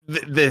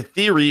the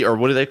theory, or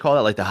what do they call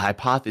it? Like the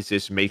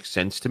hypothesis makes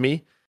sense to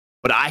me.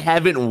 But I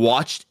haven't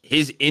watched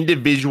his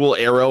individual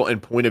arrow and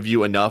point of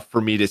view enough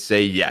for me to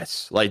say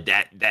yes. Like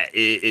that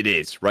it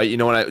is, right? You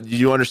know what? Do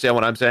you understand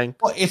what I'm saying?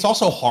 Well, it's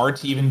also hard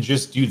to even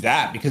just do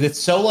that because it's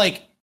so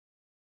like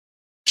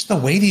just the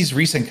way these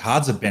recent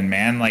CODs have been,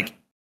 man. Like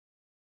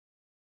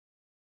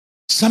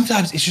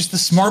sometimes it's just the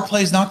smart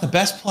play is not the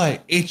best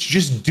play. It's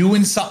just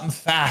doing something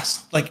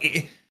fast.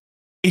 Like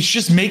it's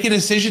just make a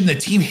decision. The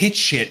team hits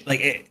shit.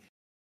 Like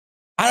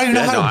I don't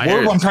even know how to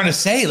word what I'm trying to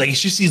say. Like, it's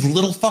just these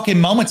little fucking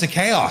moments of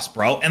chaos,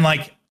 bro. And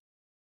like,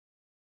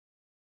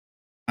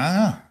 I don't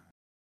know.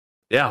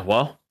 Yeah,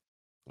 well,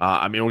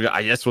 I mean,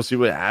 I guess we'll see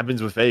what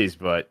happens with Faze,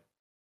 but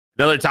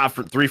another top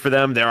 3 for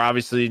them. They're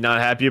obviously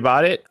not happy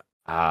about it.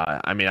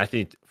 I mean, I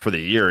think for the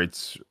year,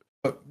 it's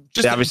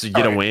just they obviously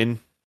get a win.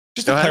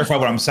 Just to clarify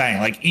what I'm saying,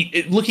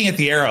 like looking at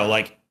the arrow,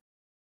 like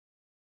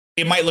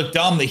it might look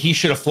dumb that he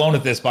should have flown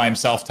at this by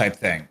himself type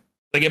thing.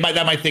 Like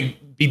that might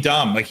be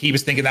dumb. Like he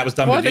was thinking that was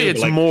dumb to do. I think it's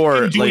like,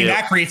 more doing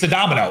that creates a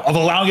domino of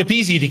allowing a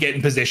PZ to get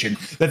in position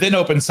that then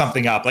opens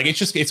something up. Like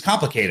it's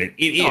complicated.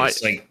 It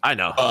is. I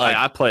know.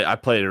 I play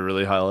at a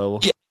really high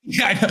level.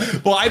 Yeah, I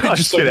know. Well, I've been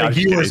just like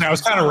viewers. And I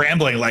was kind of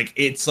rambling. Like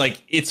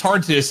it's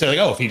hard to say like,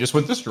 oh, if he just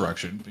went this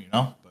direction, you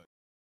know. But.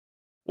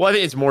 Well, I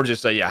think it's more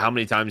just how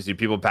many times do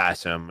people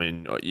pass him,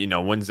 and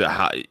when's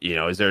the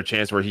is there a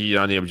chance where he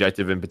on the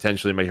objective and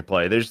potentially make a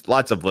play? There's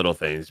lots of little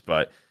things,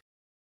 but.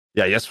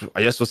 Yeah, I guess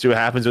we'll see what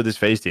happens with this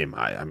Faze team.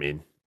 I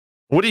mean,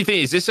 what do you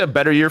think? Is this a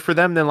better year for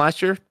them than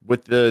last year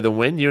with the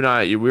win? You and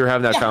I, we were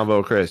having that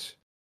combo, Chris.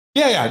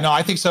 Yeah. No,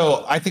 I think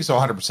so.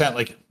 100%.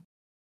 Like,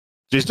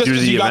 just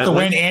because you got the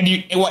win and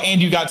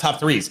you got top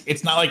 3s.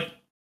 It's not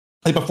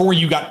like before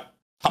you got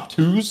top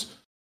 2s.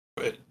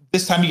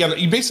 This time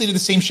you basically did the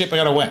same shit. But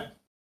got to win.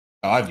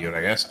 I view it.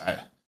 I guess I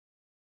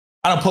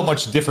don't put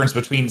much difference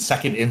between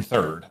second and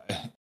third.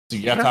 So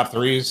you got top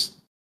 3s.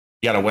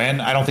 You got to win.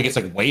 I don't think it's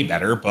like way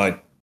better,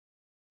 but.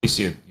 At least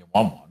you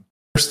won one.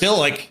 We're still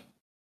like,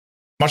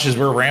 much as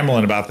we're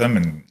rambling about them,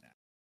 and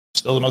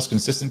still the most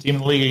consistent team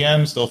in the league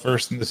again, still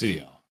first in the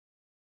CDL.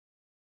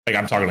 Like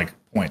I'm talking like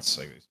points.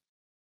 Like,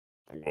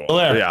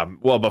 yeah,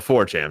 well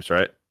before champs,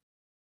 right?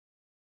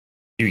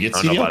 You get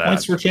CDL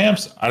points for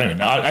champs? I don't even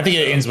know. I think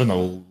it ends when the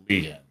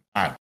league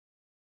ends.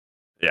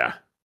 Yeah.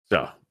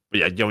 So, but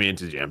yeah, going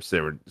into champs,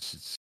 they were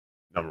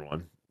number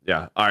 1.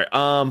 Yeah. All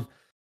right.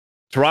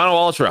 Toronto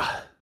Ultra.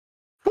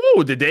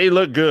 Whoo, did they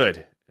look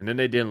good? And then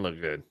they didn't look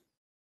good.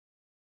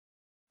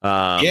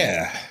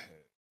 Yeah.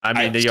 I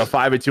mean, they go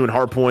 5-2 in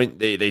hardpoint.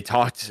 They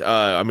talked.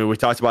 We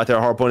talked about their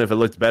hardpoint. If it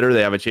looked better,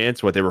 they have a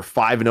chance. They were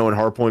 5-0 in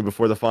hardpoint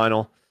before the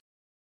final.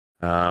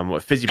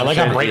 50%. I like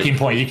on breaking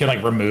point, you can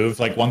like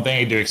remove like one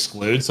thing to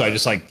exclude. So I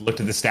just like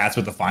looked at the stats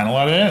with the final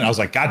on it, and I was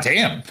like, God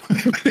damn.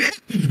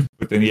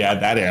 But then you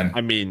add that in.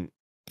 I mean,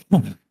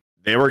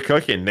 they were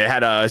cooking. They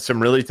had some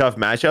really tough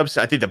matchups.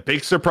 I think the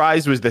big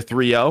surprise was the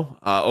 3-0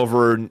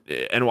 over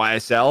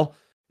NYSL.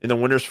 In the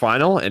winners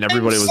final, and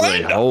everybody was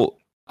like,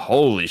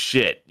 holy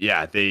shit.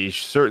 Yeah, they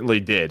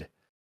certainly did.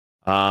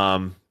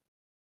 I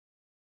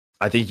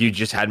think you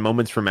just had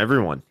moments from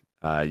everyone.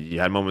 You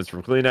had moments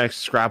from Kleenex.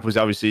 Scrap was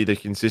obviously the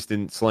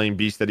consistent slaying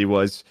beast that he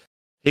was.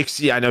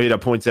 Hixie, I know he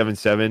had a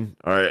 .77,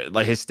 or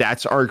like his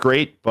stats are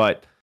great,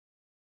 but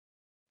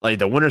like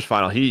the winners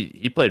final,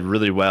 he played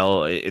really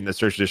well in the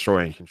search, destroy,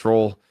 and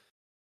control.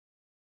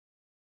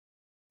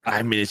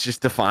 I mean, it's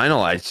just the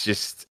final.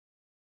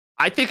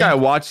 I think I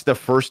watched the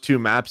first 2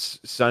 maps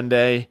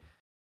Sunday,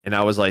 and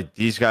I was like,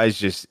 these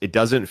guys it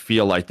doesn't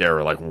feel like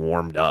they're like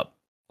warmed up.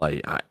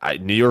 Like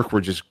New York were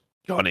just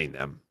gunning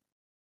them.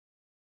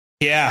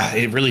 Yeah,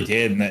 it really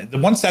did. And the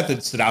one stat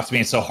that stood out to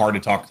me, it's so hard to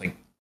talk like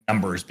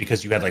numbers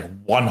because you had like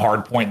 1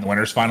 hard point in the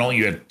winners final.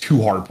 You had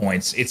 2 hard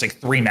points. It's like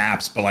 3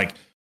 maps, but like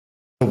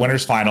the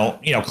winners final,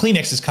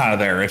 Kleenex is kind of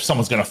there. If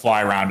someone's going to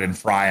fly around and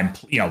fry and,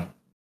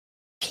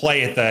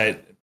 play at the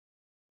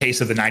pace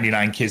of the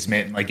 99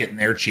 Kismet and like getting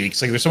their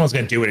cheeks. Like if someone's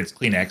going to do it, it's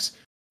Kleenex.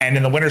 And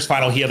in the winners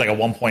final, he had like a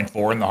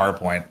 1.4 in the hard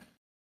point.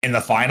 In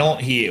the final, what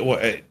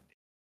did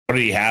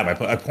he have? I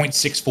put a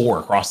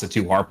 0.64 across the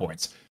 2 hard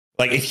points.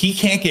 Like if he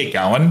can't get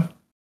going,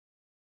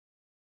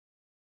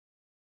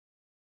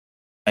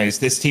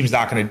 this team's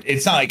not going to,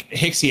 it's not like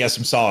Hixie has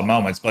some solid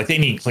moments, but like they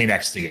need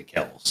Kleenex to get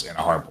kills in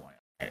a hard point.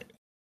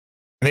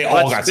 They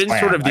all got been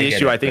slammed. Sort of the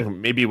issue, I think,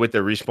 maybe with the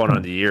respawn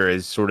on the year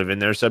is sort of in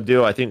their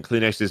subdual. I think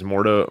Kleenex is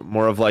more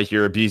of like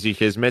your BZ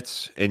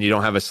Kismets, and you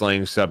don't have a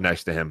slaying sub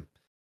next to him.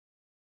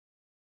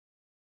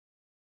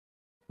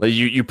 Like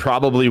you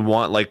probably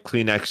want like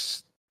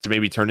Kleenex to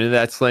maybe turn into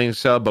that slaying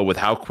sub, but with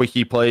how quick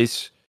he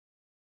plays,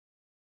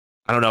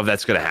 I don't know if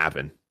that's going to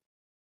happen.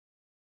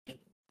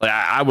 Like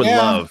I would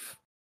love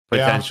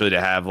potentially to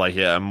have like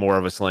more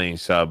of a slaying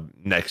sub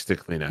next to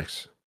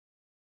Kleenex.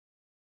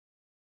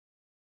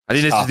 I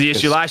think this is the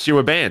issue last year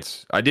with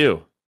bans. I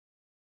do.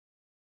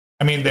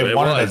 I mean, they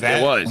won an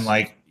event and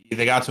like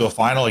they got to a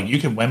final. Like you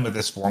can win with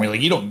this formula.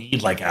 You don't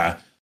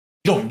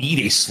need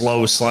a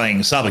slow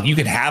slaying sub. Like you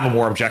can have a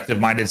more objective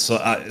minded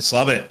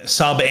sub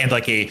and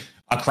like a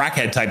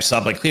crackhead type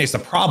sub like Kleenex. The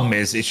problem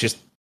is it's just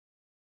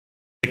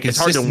the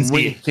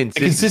consistency. The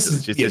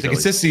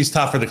consistency is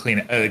tough for the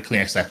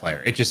Kleenex type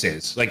player. It just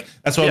is. Like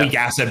that's why we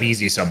gas up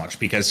Easy so much,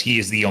 because he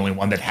is the only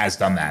one that has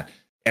done that.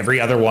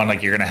 Every other one,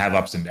 like you're gonna have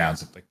ups and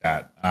downs like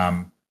that.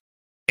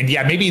 And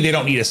yeah, maybe they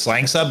don't need a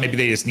slang sub. Maybe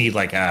they just need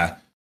like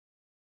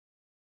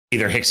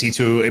either Hixie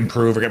to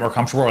improve or get more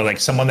comfortable, or like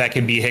someone that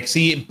can be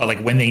Hixie, but like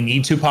when they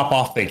need to pop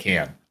off, they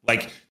can.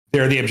 Like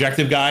they're the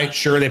objective guy.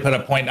 Sure, they put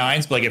up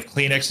 0.9s, but like if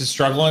Kleenex is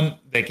struggling,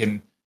 they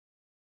can,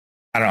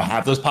 I don't know,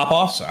 have those pop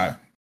offs.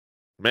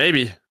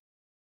 Maybe.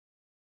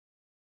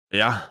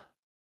 Yeah.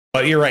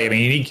 But you're right. I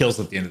mean, you need kills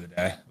at the end of the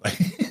day.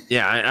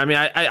 Yeah. I mean,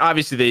 I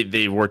obviously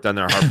they worked on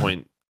their hard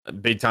point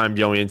big time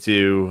going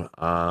into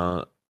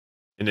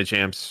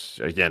champs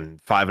again,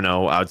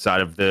 5-0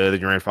 outside of the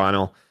grand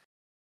final.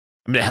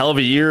 I mean, a hell of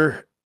a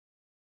year.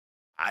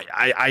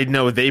 I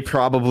know they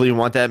probably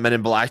want that Men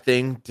in Black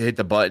thing to hit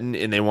the button,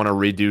 and they want to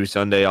redo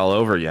Sunday all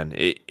over again.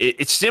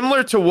 It's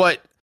similar to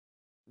what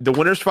the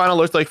winners final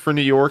looked like for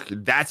New York.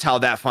 That's how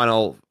that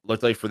final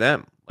looked like for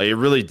them. Like it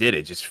really did.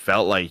 It just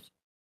felt like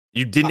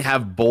you didn't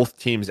have both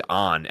teams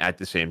on at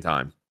the same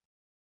time.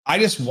 I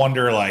just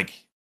wonder, like,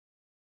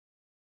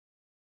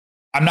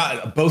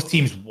 both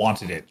teams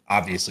wanted it,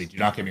 obviously. Do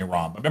not get me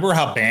wrong. But remember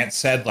how Bance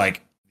said,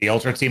 like, the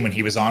Ultra team when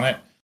he was on it,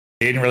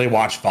 they didn't really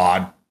watch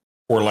VOD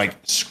or, like,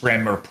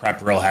 scrim or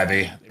prep real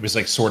heavy. It was,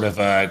 like, sort of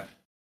a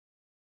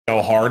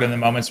go hard in the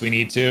moments we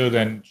need to,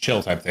 then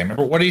chill type thing.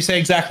 Remember, what did he say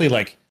exactly?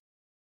 Like,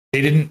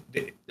 they didn't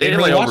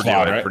really overdo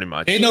VOD, it, right? pretty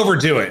much. They didn't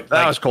overdo it.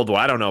 That was cold.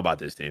 I don't know about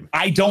this team.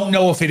 I don't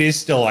know if it is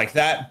still like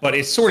that, but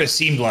it sort of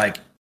seemed like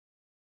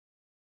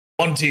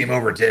one team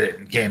overdid it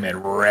and came in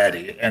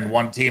ready, and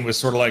one team was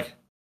sort of like,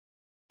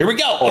 here we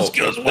go.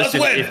 Let's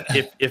win.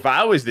 If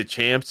I was the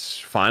champs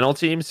final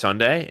team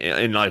Sunday,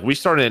 and like we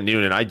started at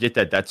noon, and I get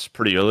that that's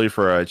pretty early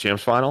for a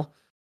champs final,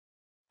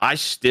 I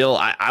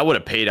would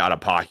have paid out of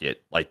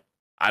pocket. Like,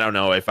 I don't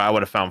know, if I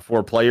would have found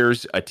 4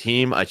 players, a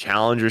team, a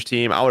challengers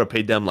team, I would have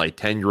paid them like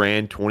 10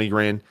 grand, 20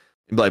 grand,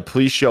 and be like,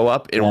 please show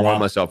up and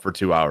warm us up for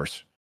 2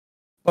 hours.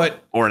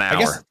 Or an hour. I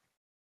guess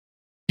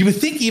you would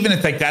think even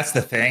if like that's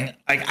the thing,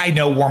 like I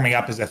know warming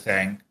up is a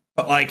thing,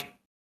 but like,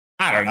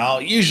 I don't know.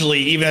 Usually,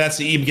 even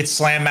you get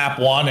slam map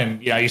 1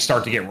 and you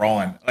start to get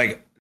rolling.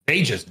 Like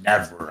they just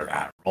never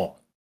got rolling.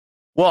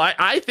 Well,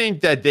 I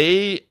think that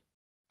they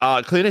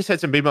Kleenex had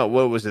some big what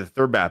was the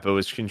third map? It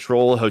was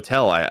Control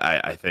Hotel,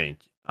 I think.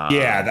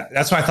 Yeah,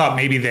 that's why I thought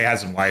maybe they had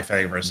some life for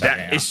a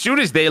second. As soon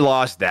as they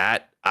lost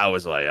that, I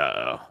was like,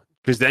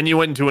 because then you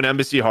went into an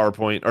embassy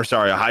hardpoint,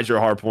 a Hydra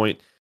hardpoint,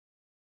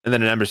 and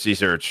then an embassy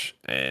search,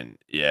 and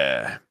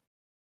yeah,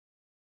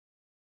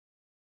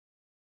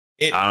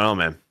 I don't know,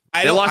 man.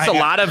 They lost a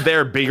lot of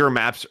their bigger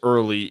maps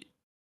early.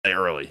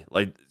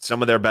 Like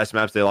some of their best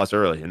maps they lost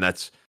early, and I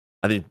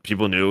think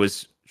people knew it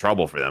was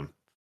trouble for them.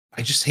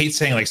 I just hate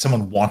saying like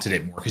someone wanted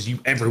it more, because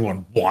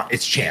everyone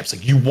it's champs,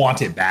 like you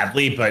want it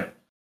badly, but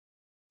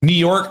New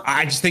York,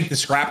 I just think the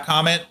scrap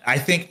comment, I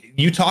think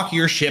you talk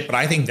your shit, but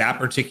I think that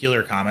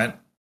particular comment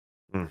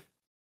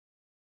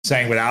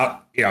saying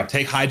without,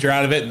 take Hydra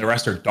out of it and the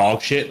rest are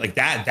dog shit, like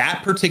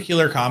that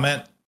particular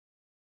comment.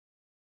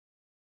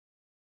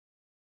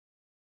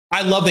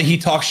 I love that he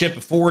talks shit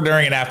before,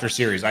 during, and after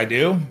series. I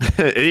do.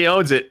 He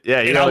owns it. Yeah.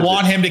 And I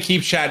want him to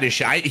keep chatting his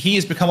shit. He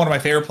has become one of my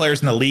favorite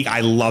players in the league. I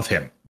love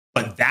him.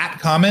 But that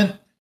comment, I'm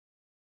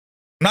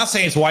not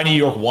saying it's why New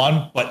York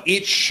won, but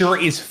it sure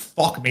as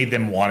fuck made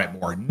them want it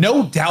more.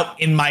 No doubt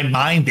in my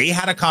mind, they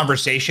had a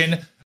conversation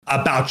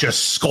about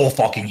just skull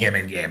fucking him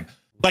in game.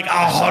 Like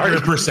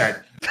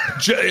 100%.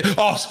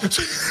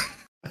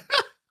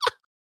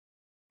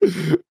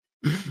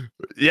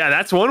 Yeah,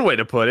 that's one way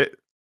to put it.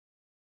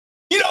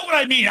 You know what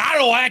I mean? I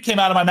don't know why that came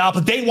out of my mouth,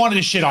 but they wanted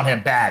to shit on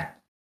him bad.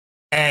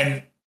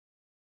 And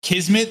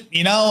Kismet,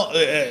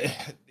 I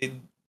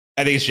think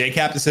it's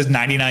JCap that says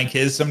 99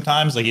 kills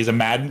sometimes. Like he's a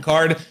Madden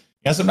card.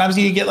 Sometimes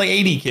you get like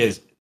 80 kills.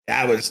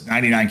 That was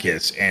 99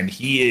 kills, and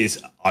he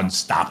is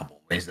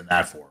unstoppable when he's in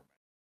that form.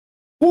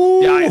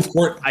 Woo, yeah, of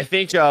course. I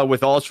think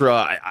with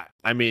Ultra,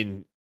 I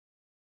mean,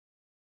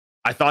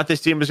 I thought this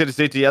team was going to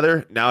stay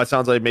together. Now it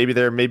sounds like maybe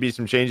there may be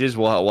some changes.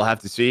 We'll have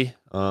to see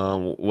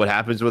what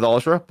happens with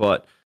Ultra,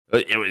 but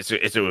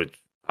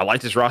I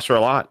like this roster a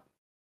lot.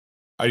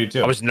 I do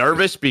too. I was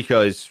nervous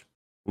because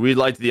we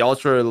liked the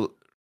Ultra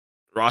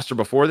roster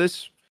before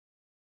this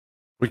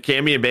with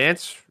Cammy and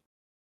Bance,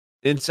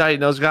 Insight,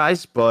 and those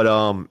guys, but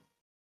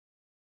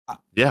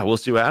yeah, we'll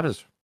see what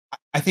happens.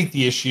 I think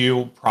the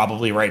issue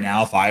probably right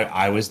now, if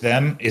I was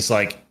them, is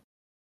like,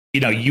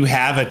 you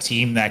have a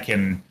team that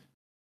can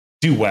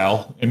do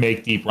well and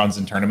make deep runs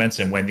in tournaments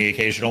and win the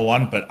occasional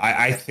one. But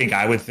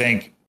I would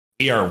think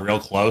we are real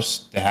close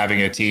to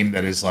having a team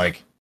that is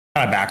like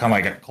kind of back on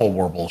like a Cold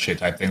War bullshit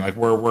type thing. Like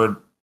we're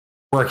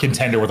a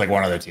contender with like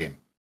one other team.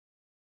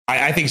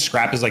 I think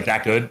Scrap is like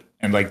that good,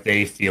 and like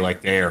they feel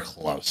like they are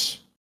close.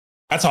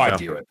 That's how I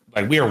view it.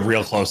 Like we are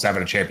real close to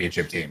having a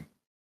championship team.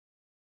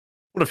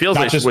 What it feels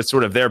Not like just- with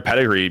sort of their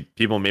pedigree,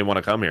 people may want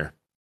to come here.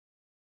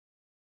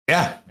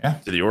 Yeah.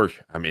 To the org.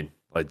 I mean,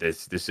 like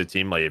this is a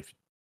team, like if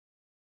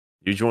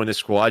you join this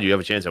squad, you have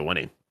a chance at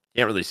winning.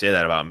 Can't really say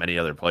that about many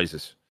other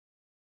places.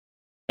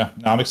 Yeah,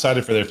 no, I'm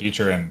excited for their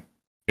future, and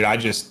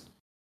dude,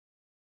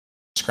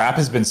 Scrap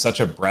has been such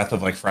a breath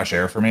of like fresh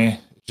air for me.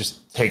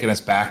 Just taking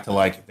us back to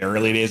like the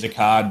early days of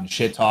COD and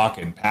shit talk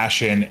and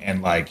passion,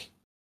 and like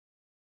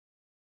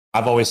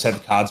I've always said the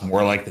COD's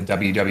more like the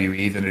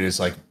WWE than it is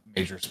like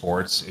major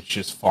sports. It's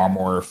just far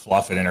more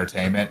fluff and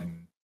entertainment,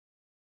 and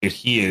dude,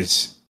 he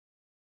is.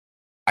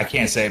 I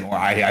can't say it more.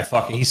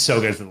 He's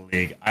so good for the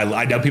league.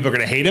 I know people are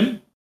gonna hate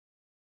him.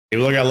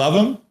 People are gonna love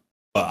him,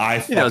 but I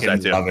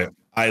fucking love it.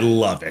 I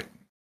love it.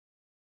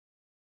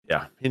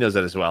 Yeah, he knows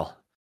that as well.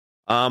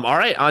 All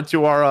right, on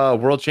to our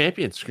world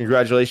champions.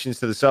 Congratulations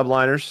to the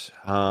subliners.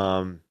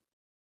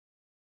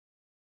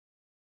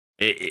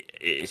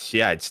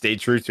 It stayed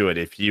true to it.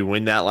 If you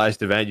win that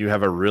last event, you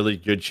have a really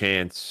good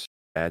chance.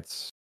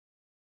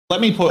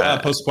 Let me post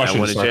a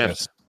question to start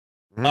this.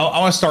 Mm-hmm. I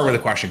want to start with a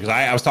question because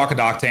I was talking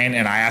to Octane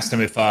and I asked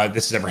him if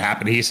this has ever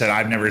happened. He said,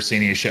 I've never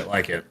seen any shit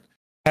like it.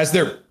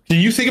 Can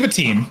you think of a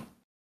team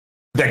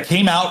that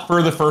came out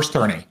for the first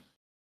tourney?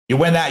 You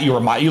win that, you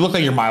look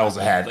like you're miles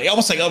ahead. Like,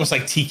 almost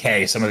like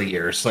TK some of the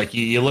years. Like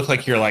you look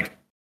like you're like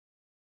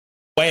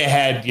way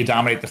ahead, you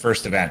dominate the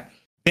first event.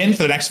 Then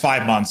for the next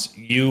 5 months,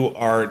 you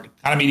are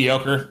kind of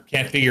mediocre,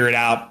 can't figure it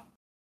out.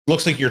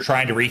 Looks like you're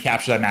trying to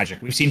recapture that magic.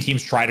 We've seen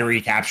teams try to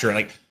recapture,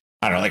 like,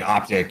 I don't know, like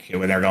OpTic,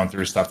 when they're going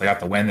through stuff, they got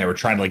the win, they were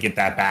trying to like get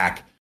that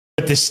back.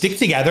 But to stick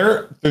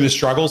together through the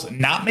struggles,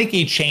 not make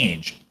a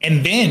change,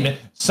 and then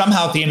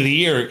somehow at the end of the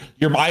year,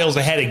 you're miles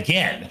ahead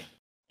again.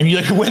 And you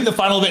like win the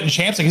final event in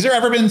Champs. Like, has there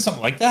ever been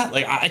something like that?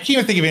 Like, I can't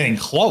even think of anything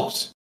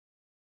close.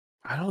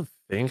 I don't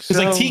think so.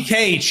 Because like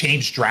TK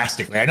changed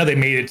drastically. I know they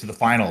made it to the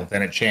final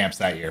then at Champs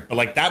that year, but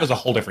like that was a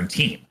whole different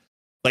team.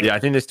 Like, yeah, I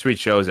think this tweet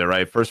shows it,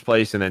 right? First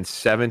place, and then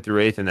 7th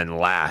through 8th, and then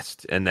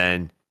last, and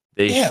then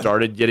they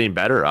started getting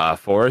better.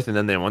 4th, and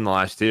then they won the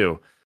last 2.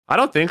 I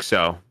don't think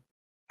so.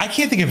 I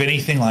can't think of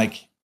anything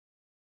like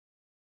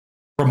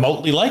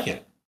remotely like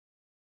it.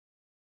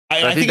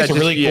 I think it's a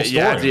really cool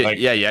story.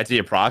 You have to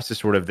get props to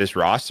sort of this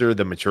roster,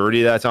 the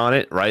maturity that's on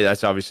it, right?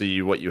 That's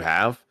obviously what you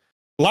have.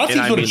 A lot of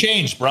things would have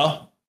changed,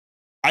 bro.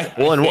 I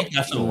think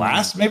after the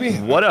last, maybe.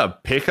 What a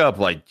pickup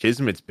like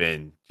Kismet's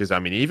been. Because, I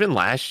mean, even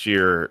last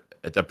year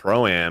at the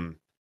Pro-Am,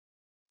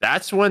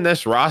 that's when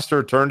this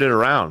roster turned it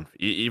around.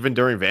 Even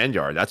during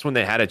Vanguard, that's when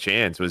they had a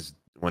chance, was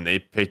when they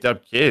picked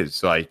up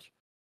Kiz. Like,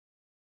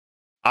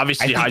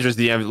 obviously, Hydra's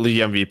the league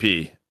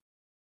MVP,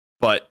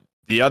 but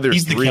the other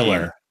he's three... the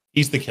killer.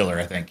 He's the killer,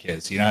 I think,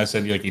 Kiz. You know, I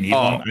said like you need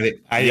one.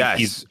 I think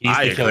he's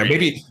the killer.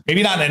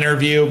 Maybe not in an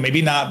interview,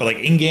 maybe not, but like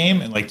in game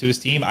and like to his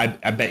team, I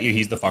bet you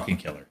he's the fucking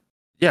killer.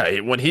 Yeah,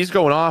 when he's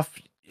going off,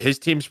 his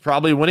team's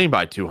probably winning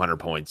by 200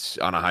 points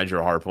on a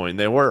Hydra hardpoint. And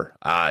they were.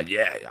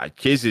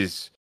 Kiz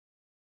is.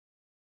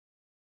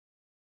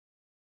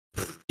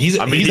 He's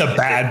a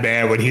bad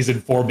man when he's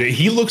informed.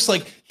 He looks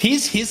like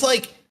he's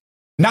like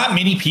not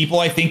many people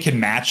I think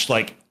can match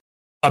like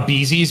a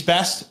BZ's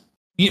best.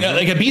 You know,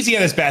 like a BZ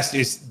at his best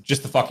is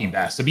just the fucking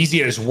best. A BZ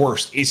at his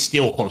worst is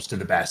still close to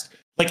the best.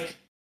 Like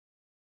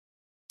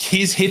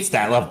Kiz hits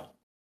that level.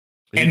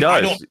 He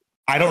does.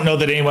 I don't know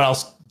that anyone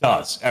else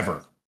does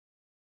ever.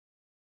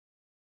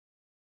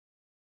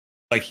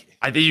 Like,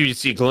 I think you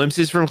see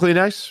glimpses from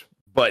Kleenex,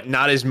 but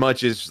not as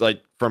much as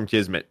like from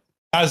Kismet.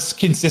 Not as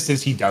consistent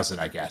as he does it,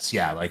 I guess.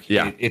 Yeah, like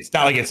it's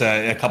not like it's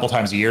a couple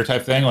times a year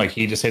type thing. Like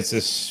he just hits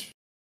this.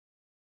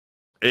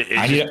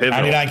 It's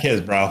 99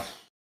 Kiz, bro.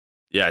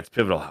 Yeah, it's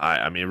pivotal.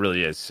 I mean, it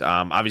really is.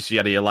 Obviously, you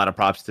got to get a lot of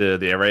props to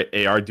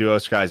the AR duo,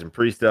 Skies and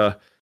Priesta.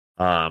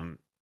 And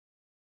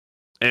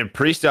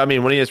Priesta, I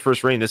mean, winning his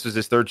first ring, this was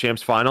his 3rd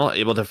Champs final,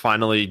 able to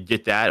finally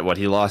get that. What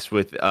he lost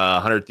with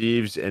 100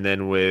 Thieves and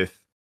then with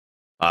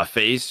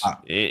Faze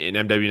in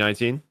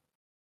MW19.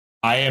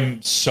 I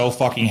am so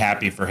fucking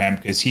happy for him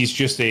because he's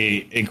just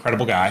a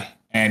incredible guy.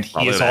 And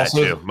he is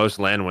also most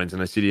land wins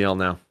in a CDL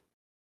now.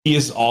 He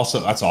is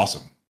also, that's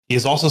awesome. He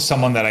is also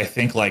someone that I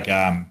think like,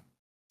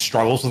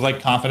 struggles with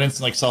like confidence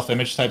and like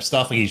self-image type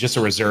stuff. Like he's just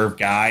a reserved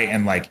guy,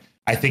 and like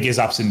I think his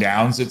ups and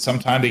downs at some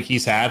time that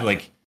he's had,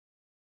 like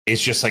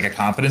it's just like a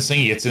confidence thing.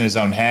 He gets in his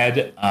own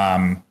head.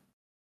 I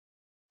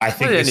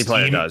think any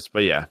player does,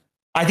 but yeah,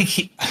 I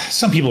think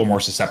some people are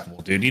more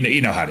susceptible, dude. You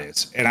know how it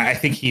is, and I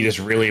think he just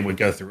really would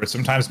go through it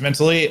sometimes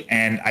mentally.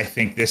 And I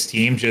think this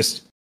team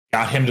just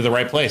got him to the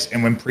right place.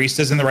 And when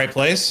Priest is in the right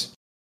place,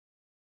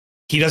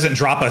 he doesn't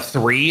drop a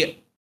three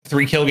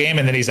kill game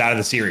and then he's out of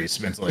the series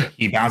mentally.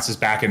 He bounces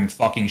back and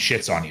fucking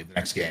shits on you the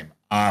next game.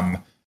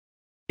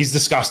 He's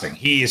disgusting.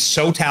 He is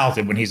so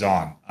talented when he's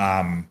on.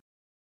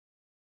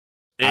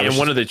 And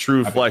one of the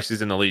true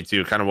flexes in the league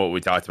too, kind of what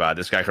we talked about.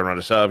 This guy can run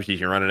a sub, he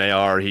can run an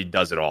AR, he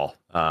does it all.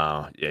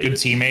 Good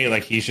teammate,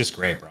 like he's just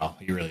great, bro.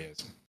 He really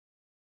is.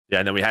 Yeah,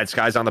 and then we had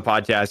Skies on the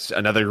podcast,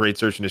 another great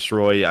search and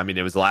destroy. I mean,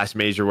 it was the last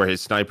major where his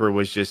sniper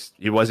was just,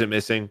 he wasn't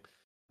missing.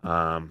 He's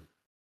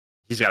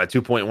got a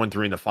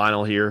 2.13 in the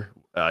final here.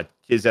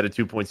 Kids at a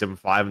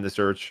 2.75 in the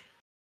search.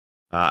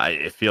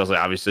 It feels like,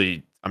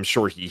 obviously, I'm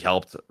sure he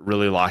helped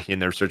really lock in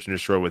their search and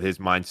destroy with his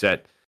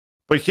mindset.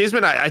 But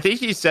Kisman, I think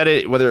he said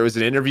it, whether it was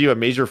an interview at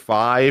Major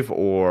 5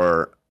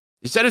 or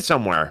he said it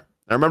somewhere.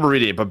 I remember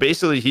reading it, but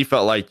basically he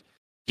felt like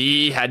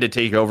he had to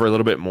take over a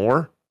little bit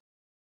more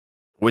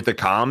with the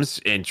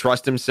comms and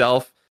trust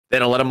himself,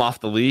 then let him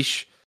off the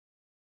leash.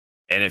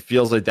 And it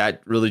feels like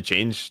that really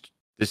changed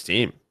this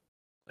team.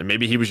 And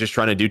maybe he was just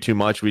trying to do too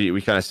much.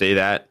 We kind of say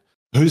that.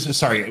 Who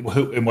said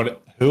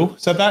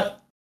that?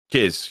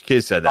 Kiz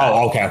said that.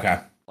 Oh, okay.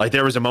 Like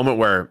there was a moment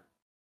where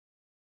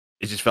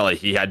it just felt like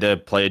he had to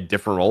play a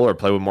different role or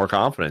play with more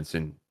confidence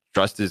and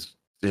trust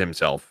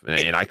himself.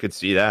 And I could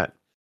see that.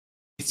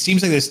 It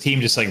seems like this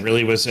team just like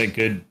really was a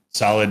good,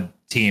 solid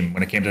team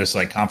when it came to just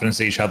like confidence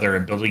in each other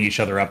and building each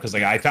other up. Because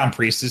like I found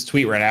Priest's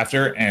tweet right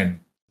after, and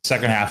the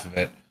second half of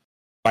it,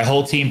 my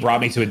whole team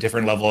brought me to a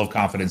different level of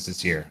confidence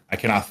this year. I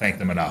cannot thank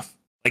them enough.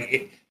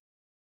 Like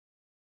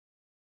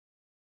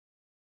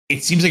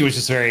it seems like it was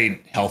just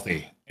very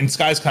healthy. And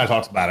Skies kind of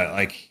talked about it.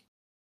 Like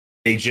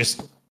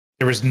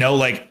there was no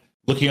like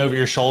looking over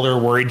your shoulder,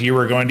 worried you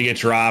were going to get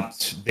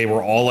dropped. They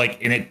were all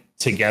like in it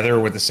together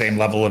with the same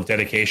level of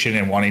dedication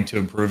and wanting to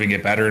improve and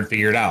get better and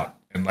figure it out.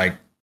 And like,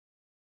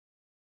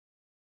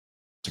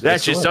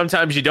 that's just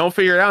sometimes you don't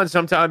figure it out and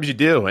sometimes you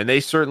do. And they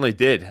certainly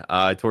did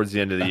towards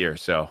the end of the year.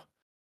 So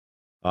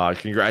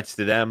congrats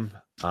to them.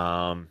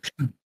 I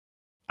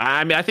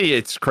mean, I think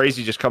it's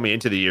crazy just coming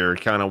into the year.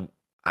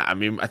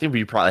 I think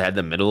we probably had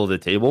the middle of the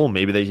table.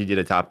 Maybe they could get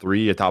a top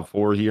 3, a top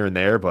 4 here and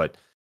there, but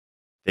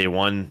they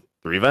won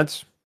 3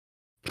 events.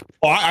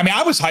 Well, I mean,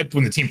 I was hyped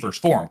when the team first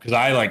formed because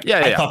I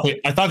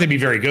thought they'd be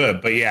very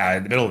good, but yeah,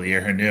 in the middle of the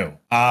year, who knew?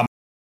 I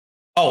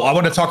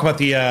want to talk about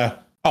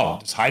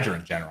just Hydra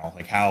in general,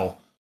 like how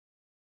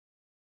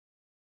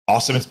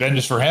awesome it's been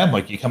just for him.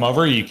 Like you come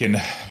over, you can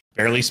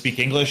barely speak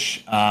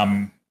English.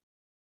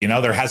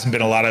 There hasn't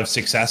been a lot of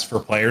success for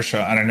players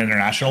on an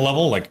international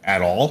level, like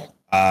at all.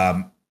 I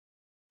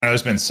know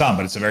there's been some,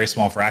 but it's a very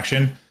small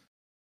fraction.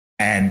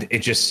 And it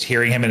just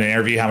hearing him in an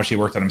interview, how much he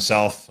worked on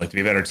himself, like to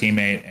be a better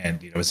teammate,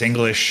 and his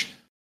English.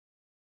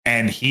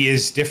 And he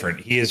is different.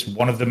 He is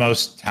one of the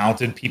most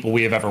talented people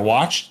we have ever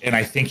watched, and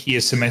I think he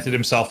has cemented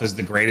himself as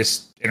the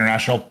greatest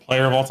international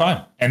player of all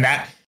time. And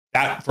that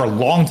for a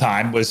long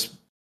time was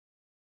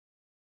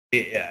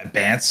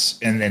Bance,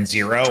 and then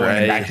Zero, and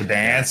then back to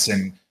Bance,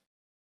 and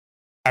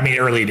I mean,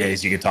 early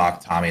days you could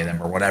talk Tommy and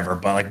them or whatever,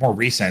 but like more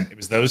recent, it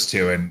was those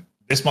two, and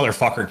this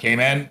motherfucker came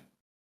in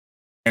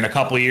a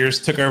couple of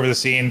years, took over the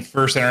scene,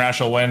 first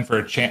international win for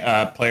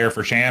a player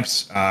for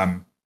Champs,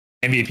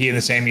 MVP in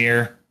the same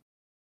year.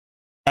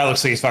 That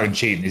looks like he's fucking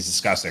cheating. He's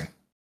disgusting.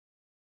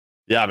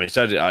 Yeah, I'm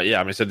excited.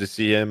 I'm excited to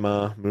see him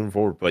moving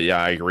forward. But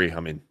yeah, I agree. I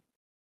mean,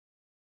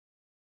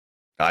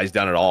 he's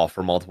done it all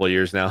for multiple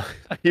years now.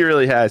 He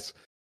really has.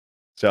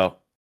 So,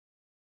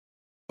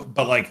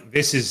 but like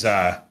this is,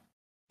 I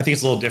think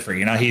it's a little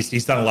different.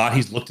 He's done a lot.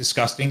 He's looked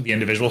disgusting. The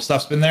individual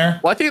stuff's been there.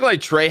 Well, I think like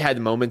Trey had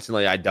moments in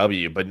like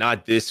IW, but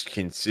not this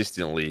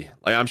consistently.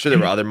 Like I'm sure there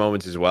were other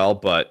moments as well,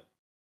 but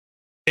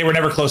they were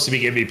never close to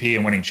being MVP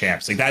and winning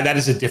champs. Like that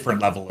is a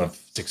different level of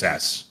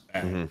success.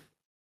 Mm-hmm.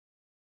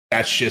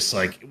 That's just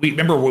like we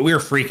were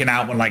freaking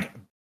out when like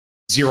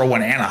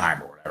 0-1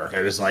 Anaheim or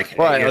whatever. It was like,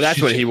 well,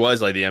 that's when he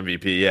was like the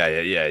MVP.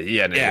 Yeah. He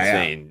had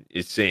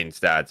insane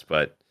stats,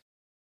 but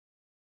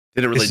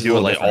didn't really do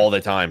it like all the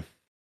time.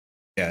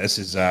 Yeah, this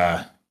is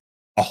a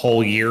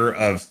whole year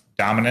of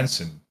dominance,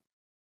 and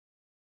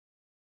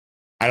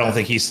I don't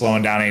think he's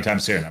slowing down anytime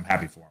soon. I'm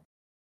happy for him.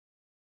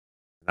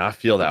 I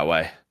feel that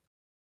way.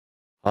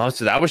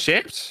 So that was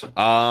Champs.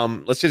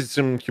 Let's get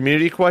some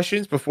community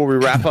questions before we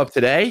wrap up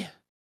today.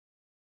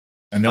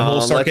 And then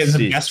we'll start getting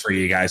some guests for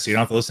you guys, so you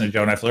don't have to listen to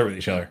Joe and I flirt with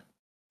each other.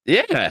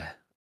 Yeah.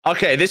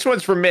 Okay, this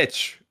one's from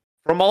Mitch.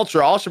 From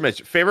Ultra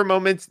Mitch. Favorite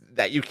moments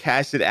that you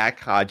casted at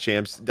COD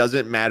Champs,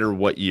 doesn't matter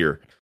what year.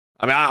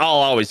 I mean, I'll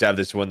always have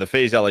this one. The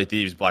Faze LA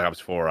Thieves Black Ops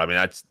 4. I mean,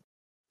 that's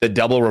the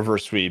double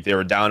reverse sweep. They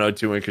were down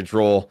 0-2 in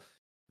control.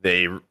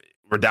 They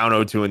were down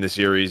 0-2 in the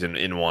series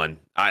and won.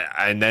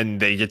 And then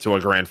they get to a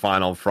grand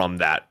final from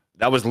that.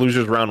 That was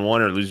losers round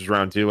 1 or losers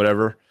round 2,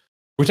 whatever.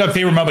 Which time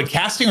favorite moment,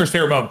 casting or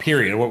favorite moment,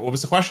 period? What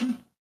was the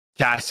question?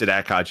 Casted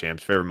at COD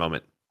Champs, favorite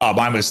moment. Oh,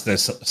 mine was the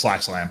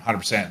Slack Slam,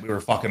 100%. We were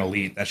fucking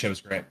elite. That shit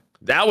was great.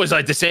 That was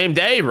like the same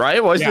day,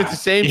 right? Wasn't it the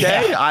same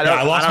day?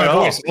 I lost my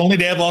voice. Only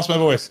day I've lost my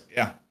voice.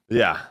 Yeah.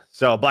 Yeah.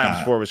 So Black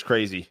Ops 4 was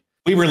crazy.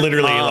 We were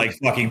literally like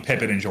fucking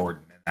Pippen and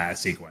Jordan in that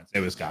sequence. It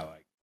was kind of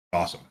like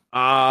awesome.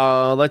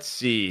 Let's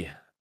see.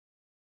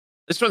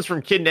 This one's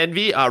from Kid and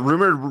Envy.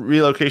 Rumored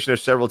relocation of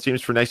several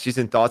teams for next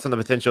season. Thoughts on the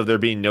potential of there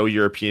being no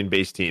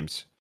European-based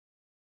teams?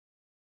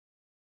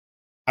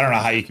 I don't know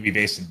how you could be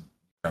based in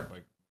Europe.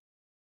 Like,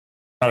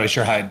 Not really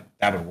sure how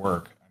that would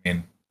work. I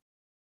mean,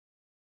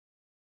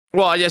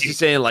 Well, I guess you're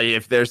saying like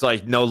if there's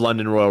like no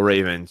London Royal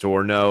Ravens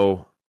or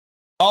no.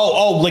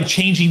 like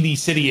changing the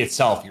city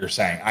itself. You're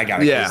saying I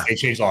got it. Yeah. They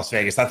changed Las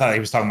Vegas. I thought he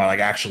was talking about like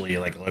actually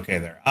like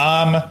located there.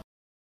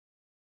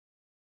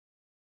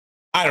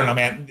 I don't know,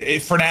 man.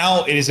 For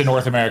now, it is a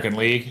North American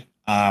league.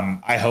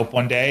 I hope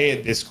one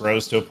day this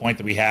grows to a point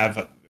that we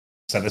have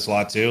said this a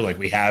lot too. Like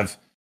we have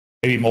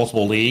maybe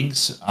multiple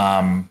leagues.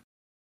 Where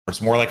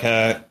it's more like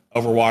a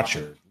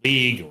Overwatch or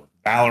League or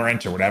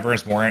Valorant or whatever.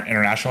 It's more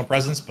international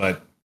presence,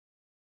 but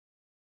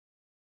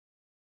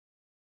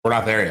we're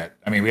not there yet.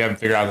 I mean, we haven't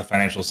figured out the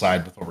financial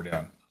side with what we're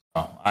doing.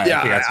 So I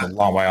think that's a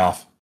long way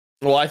off.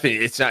 Well, I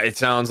think it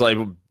sounds like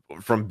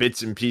from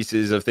bits and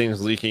pieces of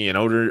things leaking and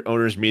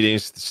owners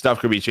meetings, stuff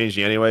could be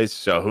changing anyways.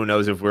 So who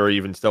knows if we're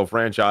even still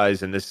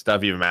franchised and this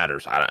stuff even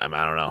matters. I don't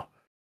know.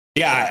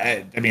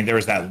 Yeah, I mean, there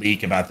was that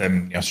leak about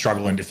them,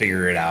 struggling to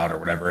figure it out or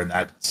whatever in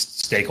that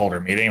stakeholder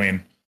meeting. I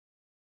mean,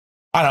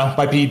 I don't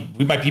know.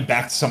 We might be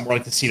back to somewhere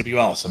like the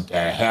CWL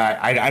someday.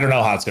 I don't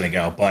know how it's going to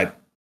go, but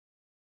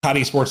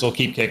COD Sports will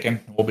keep kicking.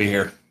 We'll be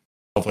here.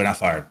 Hopefully not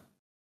fired.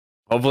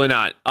 Hopefully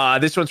not.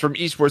 This one's from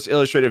Esports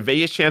Illustrated.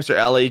 Vegas champs or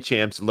LA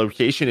champs,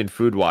 location and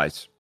food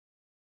wise.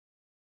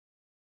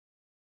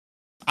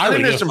 I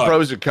think there's some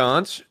pros and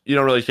cons. You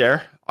don't really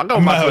care. I'll go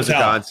with my pros and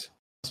cons.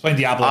 Playing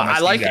Diablo. I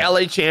like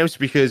LA champs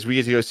because we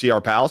get to go see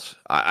our pals.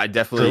 I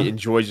definitely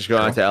enjoy just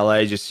going out to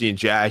LA, just seeing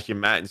Jack and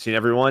Matt and seeing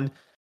everyone.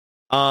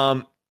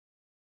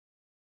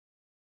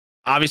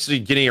 Obviously,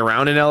 getting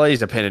around in LA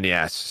is a pain in the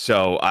ass.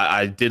 So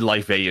I did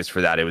like Vegas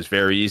for that. It was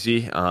very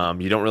easy.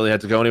 You don't really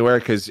have to go anywhere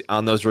because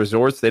on those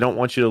resorts, they don't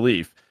want you to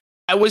leave.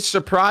 I was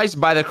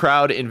surprised by the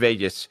crowd in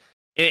Vegas.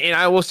 And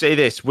I will say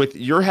this, with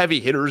your heavy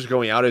hitters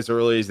going out as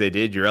early as they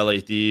did, your LA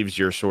Thieves,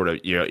 your sort of,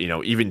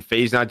 even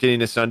Faze not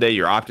getting to Sunday,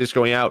 your OpTic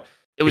going out,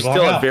 it was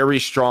still a very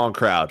strong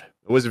crowd.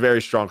 It was a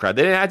very strong crowd.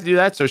 They didn't have to do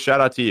that, so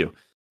shout out to you.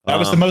 That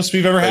was the most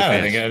we've ever had,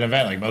 I think, at an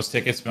event. Like most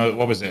tickets,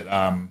 what was it?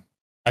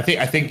 I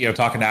think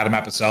talking to Adam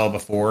Apicella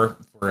before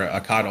for a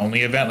COD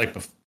only event, like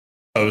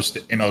post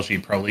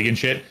MLG Pro League and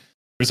shit, it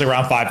was like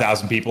around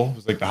 5,000 people. It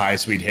was like the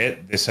highest we'd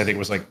hit. This I think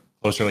was like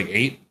closer to like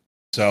 8.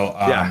 So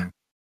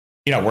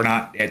we're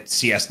not at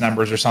CS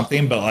numbers or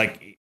something, but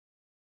like,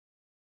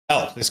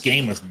 this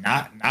game was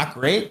not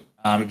great.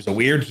 It was a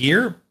weird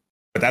year,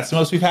 but that's the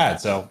most we've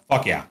had. So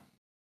fuck yeah.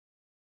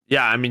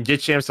 Yeah, I mean, get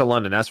champs to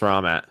London. That's where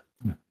I'm at.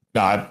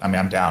 No,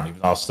 I'm down.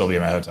 Even though I'll still be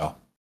in my hotel.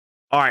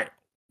 All right.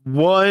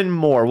 One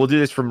more. We'll do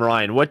this from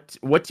Ryan.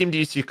 What team do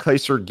you see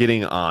Clayser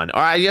getting on?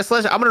 All right, I guess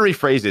I'm going to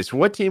rephrase this.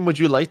 What team would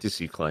you like to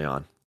see Clay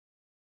on?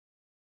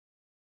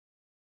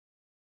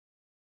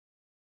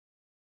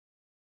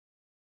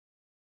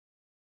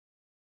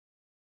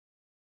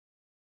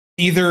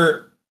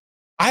 Either,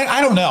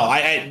 I don't know.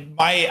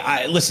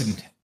 Listen,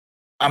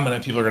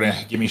 people are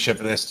gonna give me shit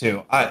for this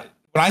too. When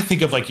I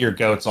think of like your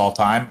goats all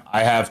time,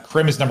 I have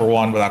Krim is number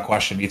 1 without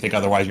question. You think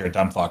otherwise, you're a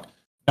dumb fuck.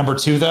 Number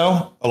 2,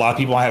 though, a lot of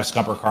people I have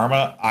Scumper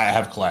Karma. I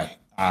have Clay,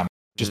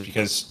 just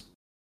because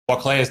what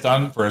Clay has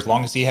done for as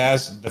long as he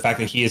has, the fact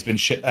that he has been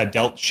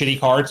dealt shitty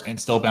cards and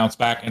still bounced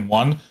back and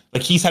won.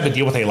 Like he's had to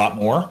deal with a lot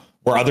more.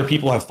 Where other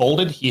people have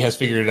folded, he has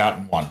figured it out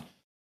and won.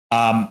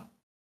 I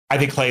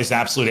think Clay is an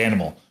absolute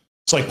animal.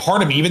 So like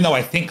part of me, even though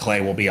I think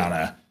Clay will be on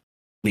a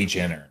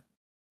Legion or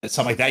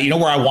something like that, you know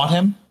where I want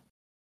him?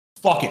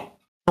 Fuck it,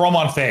 throw him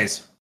on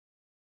Faze.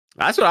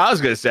 That's what I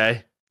was gonna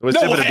say. It was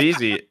simple and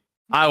easy.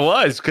 I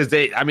was because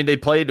they won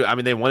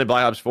in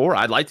Black Ops 4.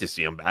 I'd like to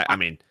see them back. I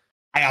mean,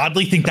 I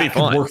oddly think that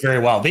could work very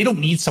well. They don't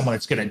need someone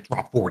that's going to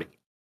drop 40.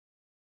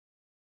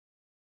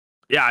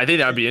 Yeah, I think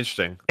that would be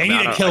interesting. They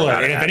need a killer,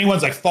 and if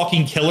anyone's like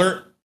fucking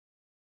killer,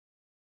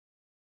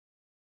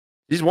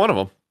 he's one of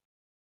them.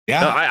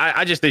 Yeah, no,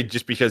 I just think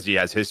just because he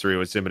has history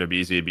with Sim and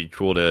Abizi, it'd be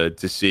cool to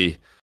see.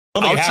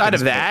 Outside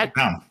of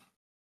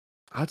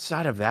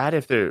that,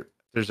 if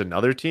there's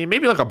another team,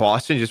 maybe like a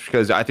Boston, just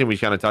because I think we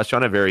kind of touched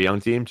on a very young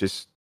team,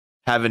 just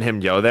having him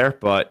go there.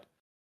 But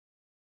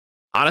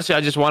honestly,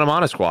 I just want him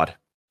on a squad.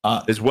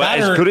 As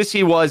good as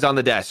he was on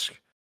the desk,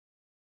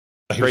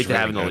 great to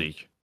have in the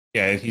league.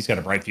 Yeah, he's got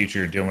a bright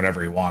future doing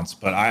whatever he wants.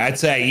 But I'd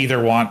say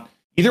either want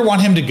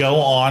him to go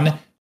on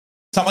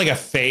something like a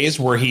phase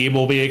where he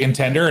will be a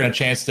contender and a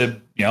chance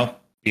to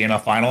be in a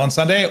final on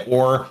Sunday,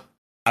 or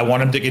I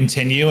want him to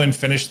continue and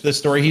finish the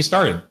story he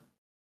started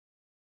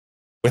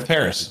with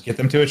Paris. Get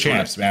them to a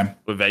champs, man.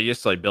 With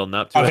Vegas, like building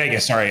up to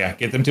Vegas, sorry, yeah.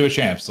 Get them to a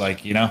champs.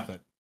 Like, that'd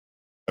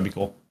be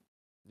cool.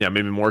 Yeah,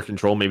 maybe more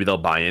control. Maybe they'll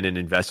buy in and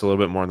invest a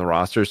little bit more in the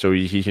roster so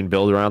he can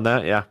build around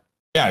that. Yeah.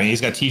 Yeah, I mean,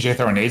 he's got TJ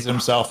throwing nades at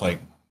himself. Like,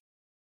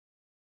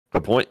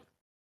 good point.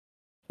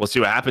 We'll see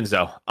what happens,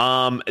 though.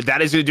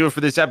 That is going to do it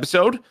for this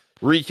episode.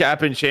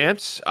 Recapping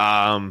champs.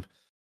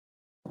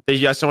 Thank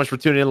you guys so much for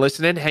tuning in,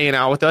 listening, hanging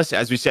out with us.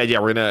 As we said,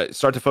 we're going to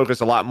start to focus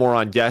a lot more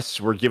on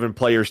guests. We're giving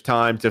players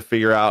time to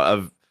figure out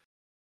of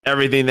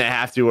everything they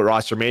have to at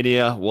Roster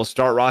Mania. We'll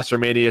start Roster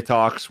Mania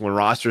talks when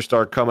rosters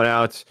start coming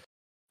out.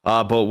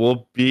 But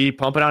we'll be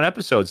pumping out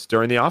episodes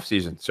during the off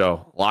season.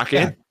 So lock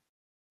in.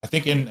 I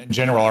think in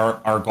general,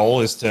 our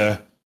goal is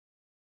to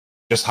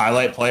just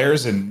highlight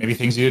players and maybe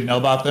things you didn't know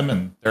about them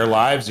and their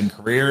lives and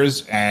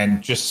careers,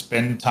 and just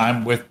spend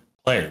time with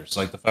players.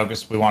 Like the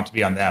focus we want to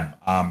be on them.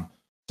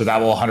 So that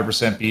will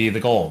 100% be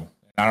the goal.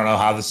 I don't know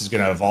how this is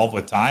going to evolve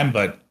with time,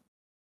 but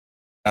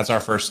that's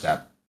our first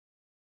step.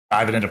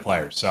 Diving into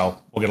players.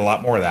 So we'll get a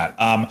lot more of that.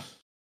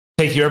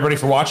 Thank you everybody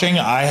for watching.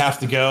 I have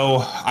to go.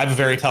 I have a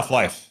very tough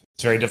life.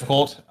 It's very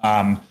difficult.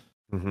 I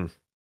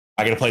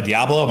got to play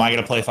Diablo. Am I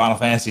going to play Final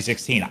Fantasy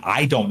 16?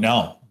 I don't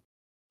know,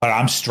 but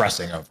I'm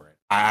stressing over it.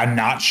 I'm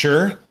not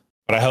sure,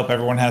 but I hope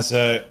everyone has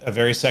a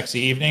very sexy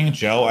evening.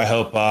 Joe, I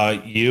hope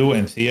you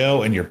and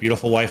Theo and your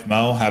beautiful wife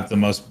Mo have the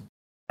most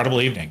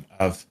incredible evening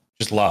of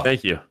just love.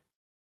 Thank you.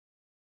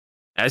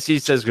 As he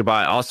says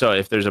goodbye, also,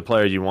 if there's a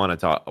player you want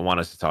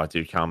us to talk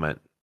to, comment.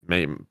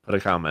 Maybe put a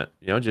comment.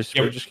 We're just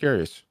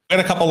curious. We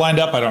got a couple lined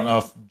up. I don't know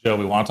if Joe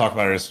we want to talk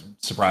about it as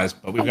a surprise,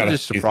 but we've got to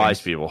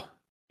surprise people.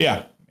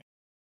 Yeah,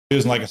 it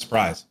doesn't like a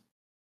surprise.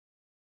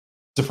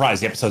 Surprise!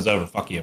 The episode's over. Fuck you.